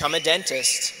plans to become a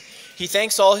dentist. He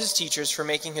thanks all his teachers for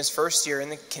making his first year in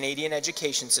the Canadian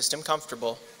education system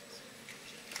comfortable.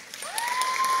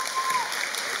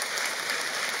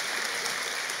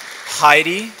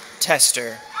 Heidi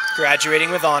Tester,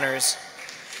 graduating with honors.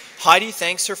 Heidi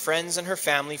thanks her friends and her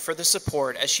family for the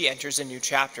support as she enters a new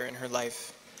chapter in her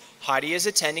life. Heidi is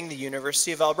attending the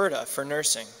University of Alberta for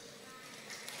nursing.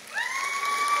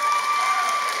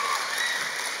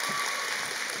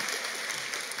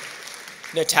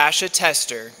 Natasha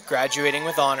Tester, graduating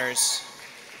with honors.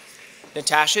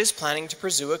 Natasha is planning to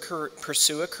pursue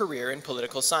a career in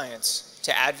political science,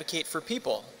 to advocate for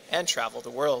people and travel the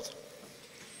world.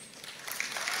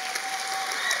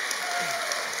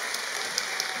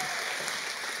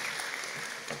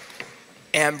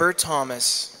 Amber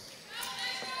Thomas.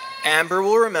 Amber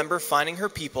will remember finding her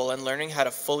people and learning how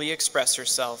to fully express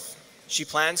herself. She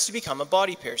plans to become a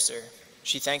body piercer.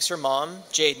 She thanks her mom,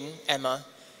 Jaden, Emma,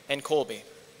 and Colby.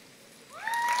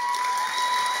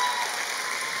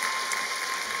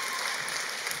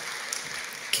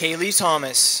 Kaylee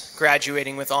Thomas,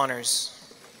 graduating with honors.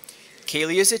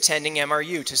 Kaylee is attending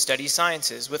MRU to study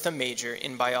sciences with a major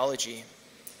in biology.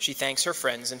 She thanks her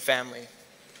friends and family.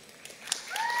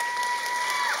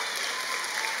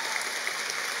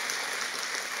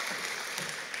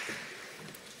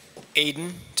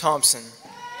 Aiden Thompson.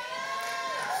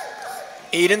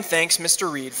 Aiden thanks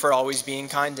Mr. Reed for always being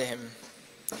kind to him.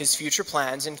 His future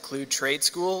plans include trade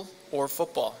school or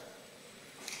football.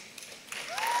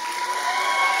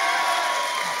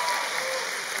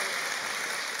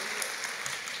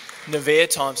 Nevaeh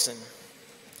Thompson.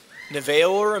 Nevaeh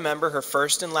will remember her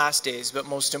first and last days, but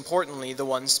most importantly, the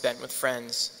ones spent with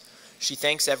friends. She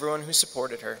thanks everyone who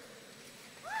supported her.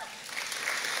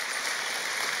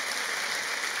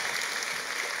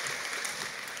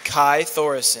 Kai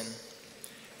Thoresen.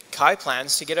 Kai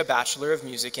plans to get a Bachelor of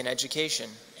Music in Education.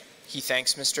 He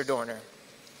thanks Mr. Dorner.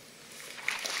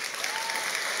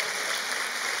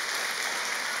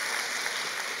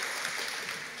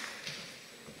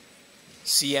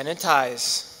 Sienna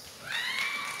Ties.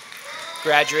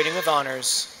 Graduating with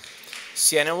honors.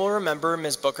 Sienna will remember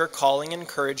Ms. Booker calling and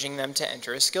encouraging them to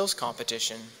enter a skills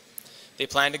competition. They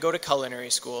plan to go to culinary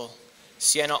school.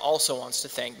 Sienna also wants to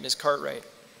thank Ms. Cartwright.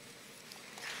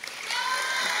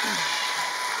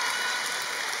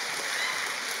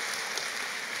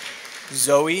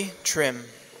 Zoe Trim.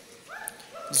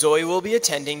 Zoe will be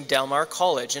attending Delmar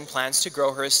College and plans to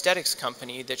grow her aesthetics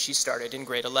company that she started in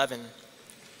grade 11.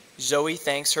 Zoe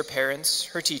thanks her parents,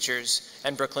 her teachers,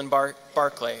 and Brooklyn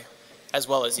Barclay, as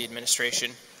well as the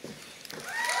administration.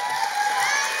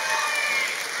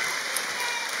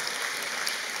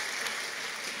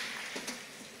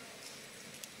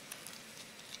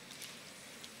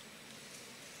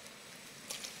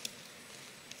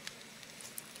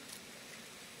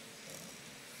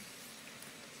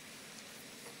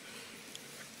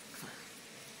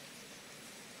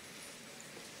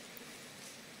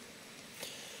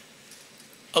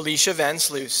 Alicia Van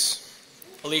Sluis.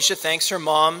 Alicia thanks her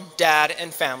mom, dad,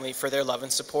 and family for their love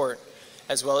and support,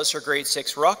 as well as her grade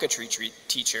 6 rocketry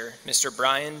teacher, Mr.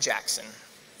 Brian Jackson.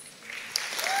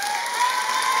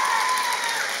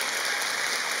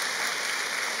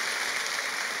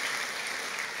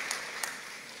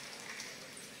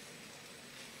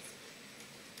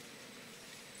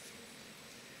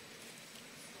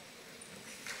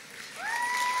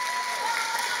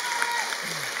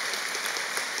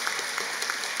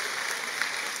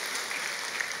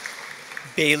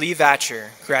 Bailey Vatcher,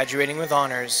 graduating with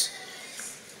honors.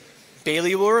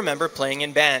 Bailey will remember playing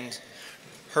in band.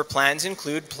 Her plans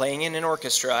include playing in an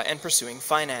orchestra and pursuing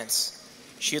finance.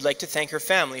 She'd like to thank her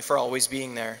family for always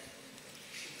being there.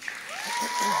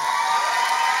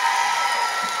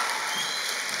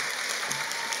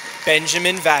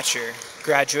 Benjamin Vatcher,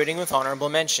 graduating with honorable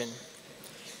mention.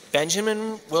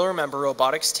 Benjamin will remember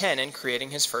Robotics 10 and creating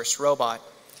his first robot.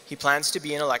 He plans to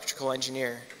be an electrical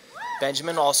engineer.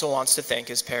 Benjamin also wants to thank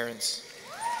his parents.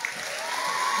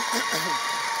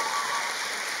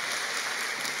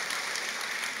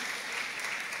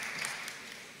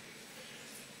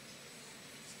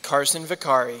 Carson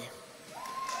Vicari.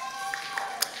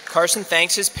 Carson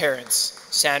thanks his parents,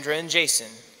 Sandra and Jason,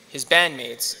 his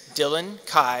bandmates, Dylan,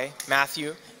 Kai,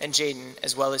 Matthew, and Jaden,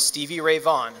 as well as Stevie Ray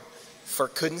Vaughan, for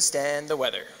couldn't stand the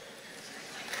weather.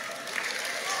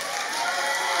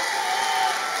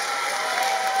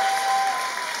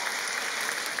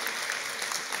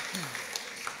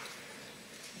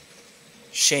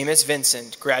 Seamus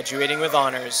Vincent, graduating with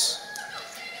honors.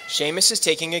 Seamus is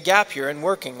taking a gap year and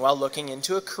working while looking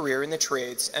into a career in the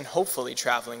trades and hopefully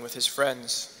traveling with his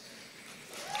friends.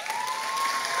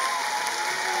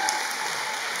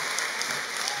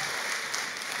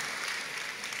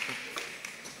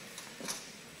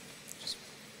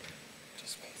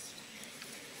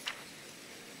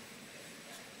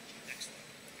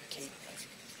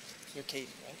 You're Caden,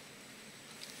 right?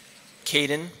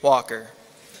 Caden Walker.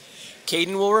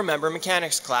 Caden will remember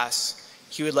mechanics class.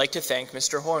 He would like to thank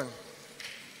Mr. Horn.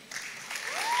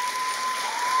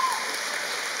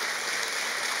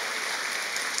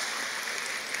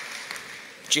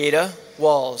 Jada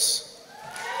Walls.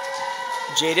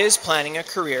 Jada is planning a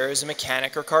career as a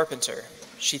mechanic or carpenter.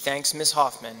 She thanks Ms.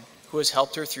 Hoffman, who has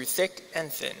helped her through thick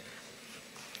and thin.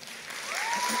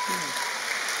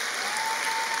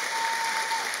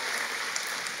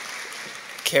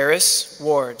 Karis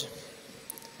Ward.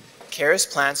 Karis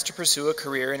plans to pursue a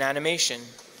career in animation.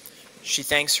 She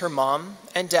thanks her mom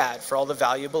and dad for all the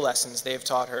valuable lessons they have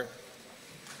taught her.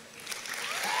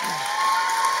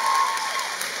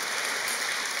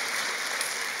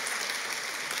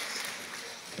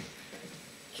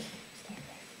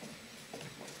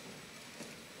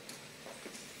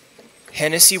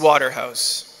 Hennessy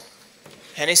Waterhouse.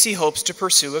 Hennessy hopes to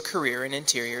pursue a career in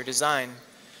interior design.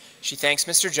 She thanks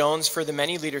Mr. Jones for the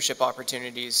many leadership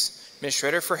opportunities, Ms.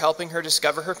 Schroeder for helping her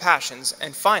discover her passions,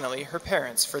 and finally, her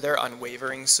parents for their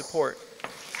unwavering support.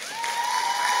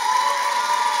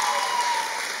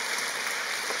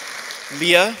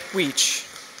 Leah Weech.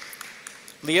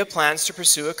 Leah plans to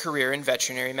pursue a career in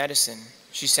veterinary medicine.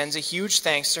 She sends a huge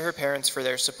thanks to her parents for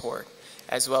their support,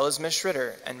 as well as Ms.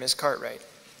 Schroeder and Ms. Cartwright.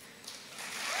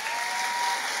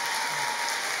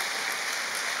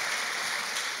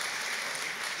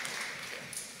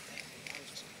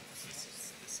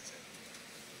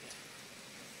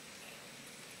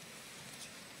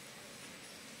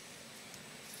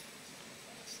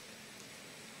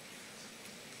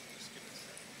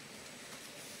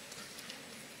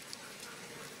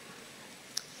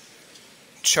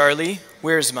 Charlie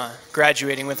Wiersma,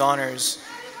 graduating with honors.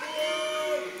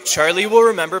 Charlie will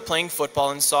remember playing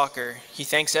football and soccer. He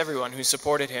thanks everyone who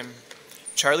supported him.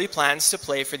 Charlie plans to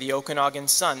play for the Okanagan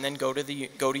Sun, then go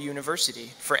to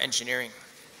university for engineering.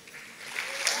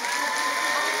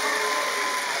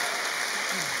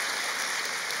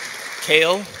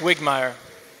 Cale Wigmeyer.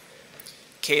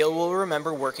 Cale will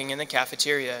remember working in the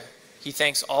cafeteria. He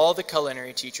thanks all the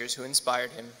culinary teachers who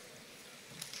inspired him.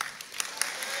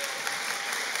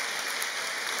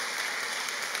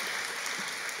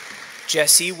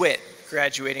 Jessie Witt,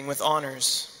 graduating with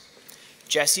honors.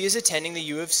 Jessie is attending the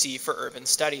U of C for Urban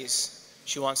Studies.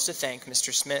 She wants to thank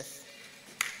Mr. Smith.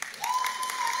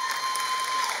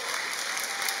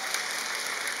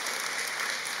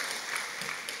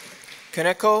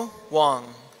 Koneko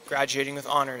Wong, graduating with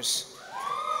honors.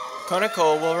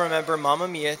 Koneko will remember Mamma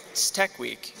Mia's Tech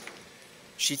Week.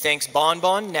 She thanks Bon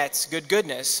Bon, Nets, Good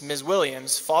Goodness, Ms.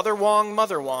 Williams, Father Wong,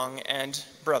 Mother Wong, and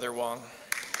Brother Wong.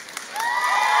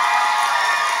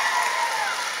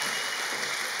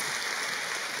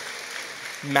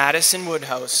 Madison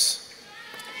Woodhouse.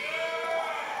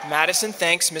 Madison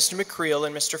thanks Mr. McCreel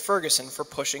and Mr. Ferguson for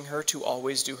pushing her to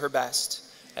always do her best,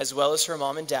 as well as her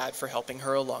mom and dad for helping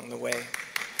her along the way.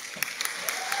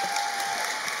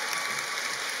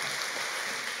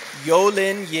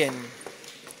 Yolin Yin.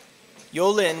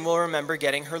 Yolin will remember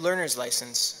getting her learner's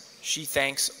license. She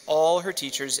thanks all her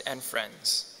teachers and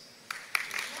friends.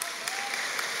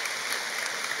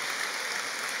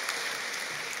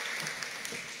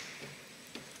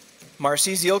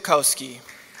 Marcy Zielkowski.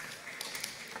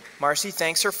 Marcy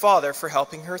thanks her father for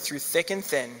helping her through thick and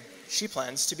thin. She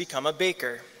plans to become a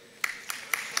baker.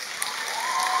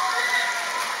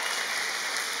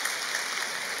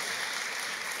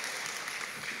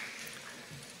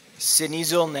 Sydney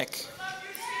Zulnick.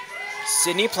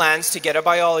 Sydney plans to get a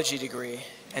biology degree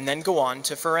and then go on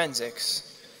to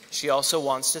forensics. She also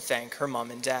wants to thank her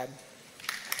mom and dad.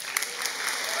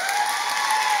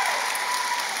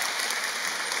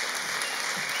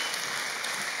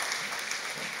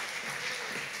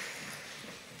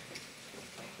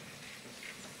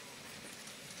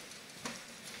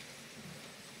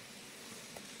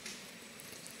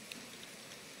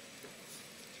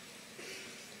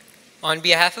 On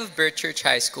behalf of Bert Church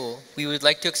High School, we would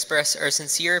like to express our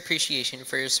sincere appreciation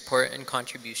for your support and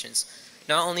contributions,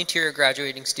 not only to your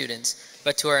graduating students,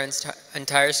 but to our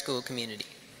entire school community.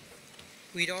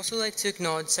 We'd also like to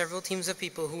acknowledge several teams of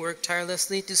people who worked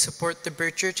tirelessly to support the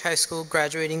Bert Church High School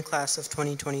graduating class of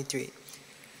 2023.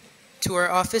 To our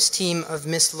office team of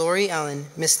Miss Lori Allen,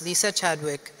 Miss Lisa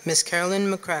Chadwick, Miss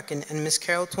Carolyn McCracken, and Miss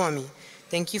Carol Twomey,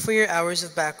 thank you for your hours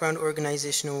of background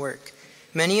organizational work.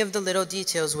 Many of the little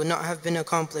details would not have been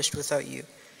accomplished without you.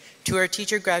 To our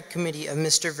teacher grad committee of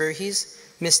Mr. Verhees,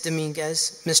 Miss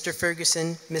Dominguez, Mr.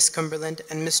 Ferguson, Miss Cumberland,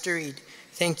 and Mr. Reed,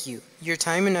 thank you. Your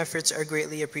time and efforts are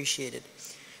greatly appreciated.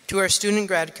 To our student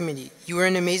grad committee, you are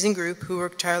an amazing group who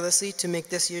worked tirelessly to make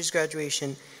this year's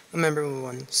graduation a memorable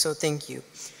one, so thank you.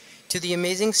 To the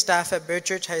amazing staff at Bert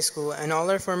Church High School and all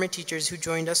our former teachers who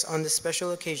joined us on this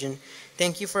special occasion,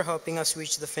 thank you for helping us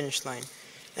reach the finish line.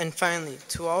 And finally,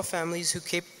 to all families who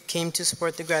came to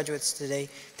support the graduates today,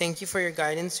 thank you for your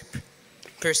guidance,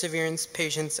 perseverance,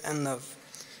 patience, and love.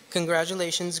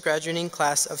 Congratulations, graduating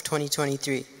class of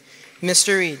 2023.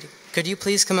 Mr. Reed, could you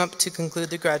please come up to conclude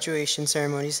the graduation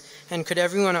ceremonies, and could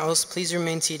everyone else please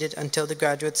remain seated until the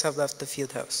graduates have left the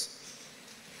field house?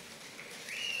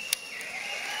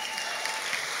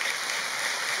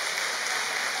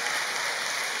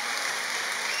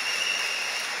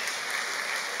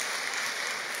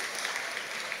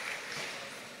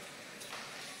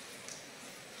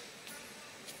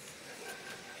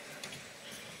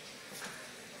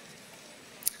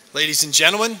 Ladies and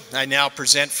gentlemen, I now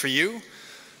present for you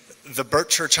the Bert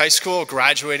Church High School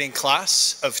graduating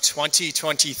class of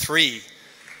 2023.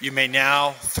 You may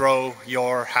now throw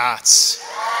your hats.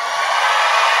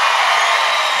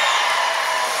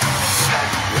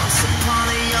 Once upon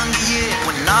a younger year,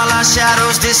 when all our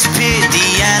shadows disappeared,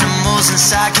 the animals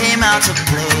inside came out to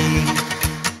play.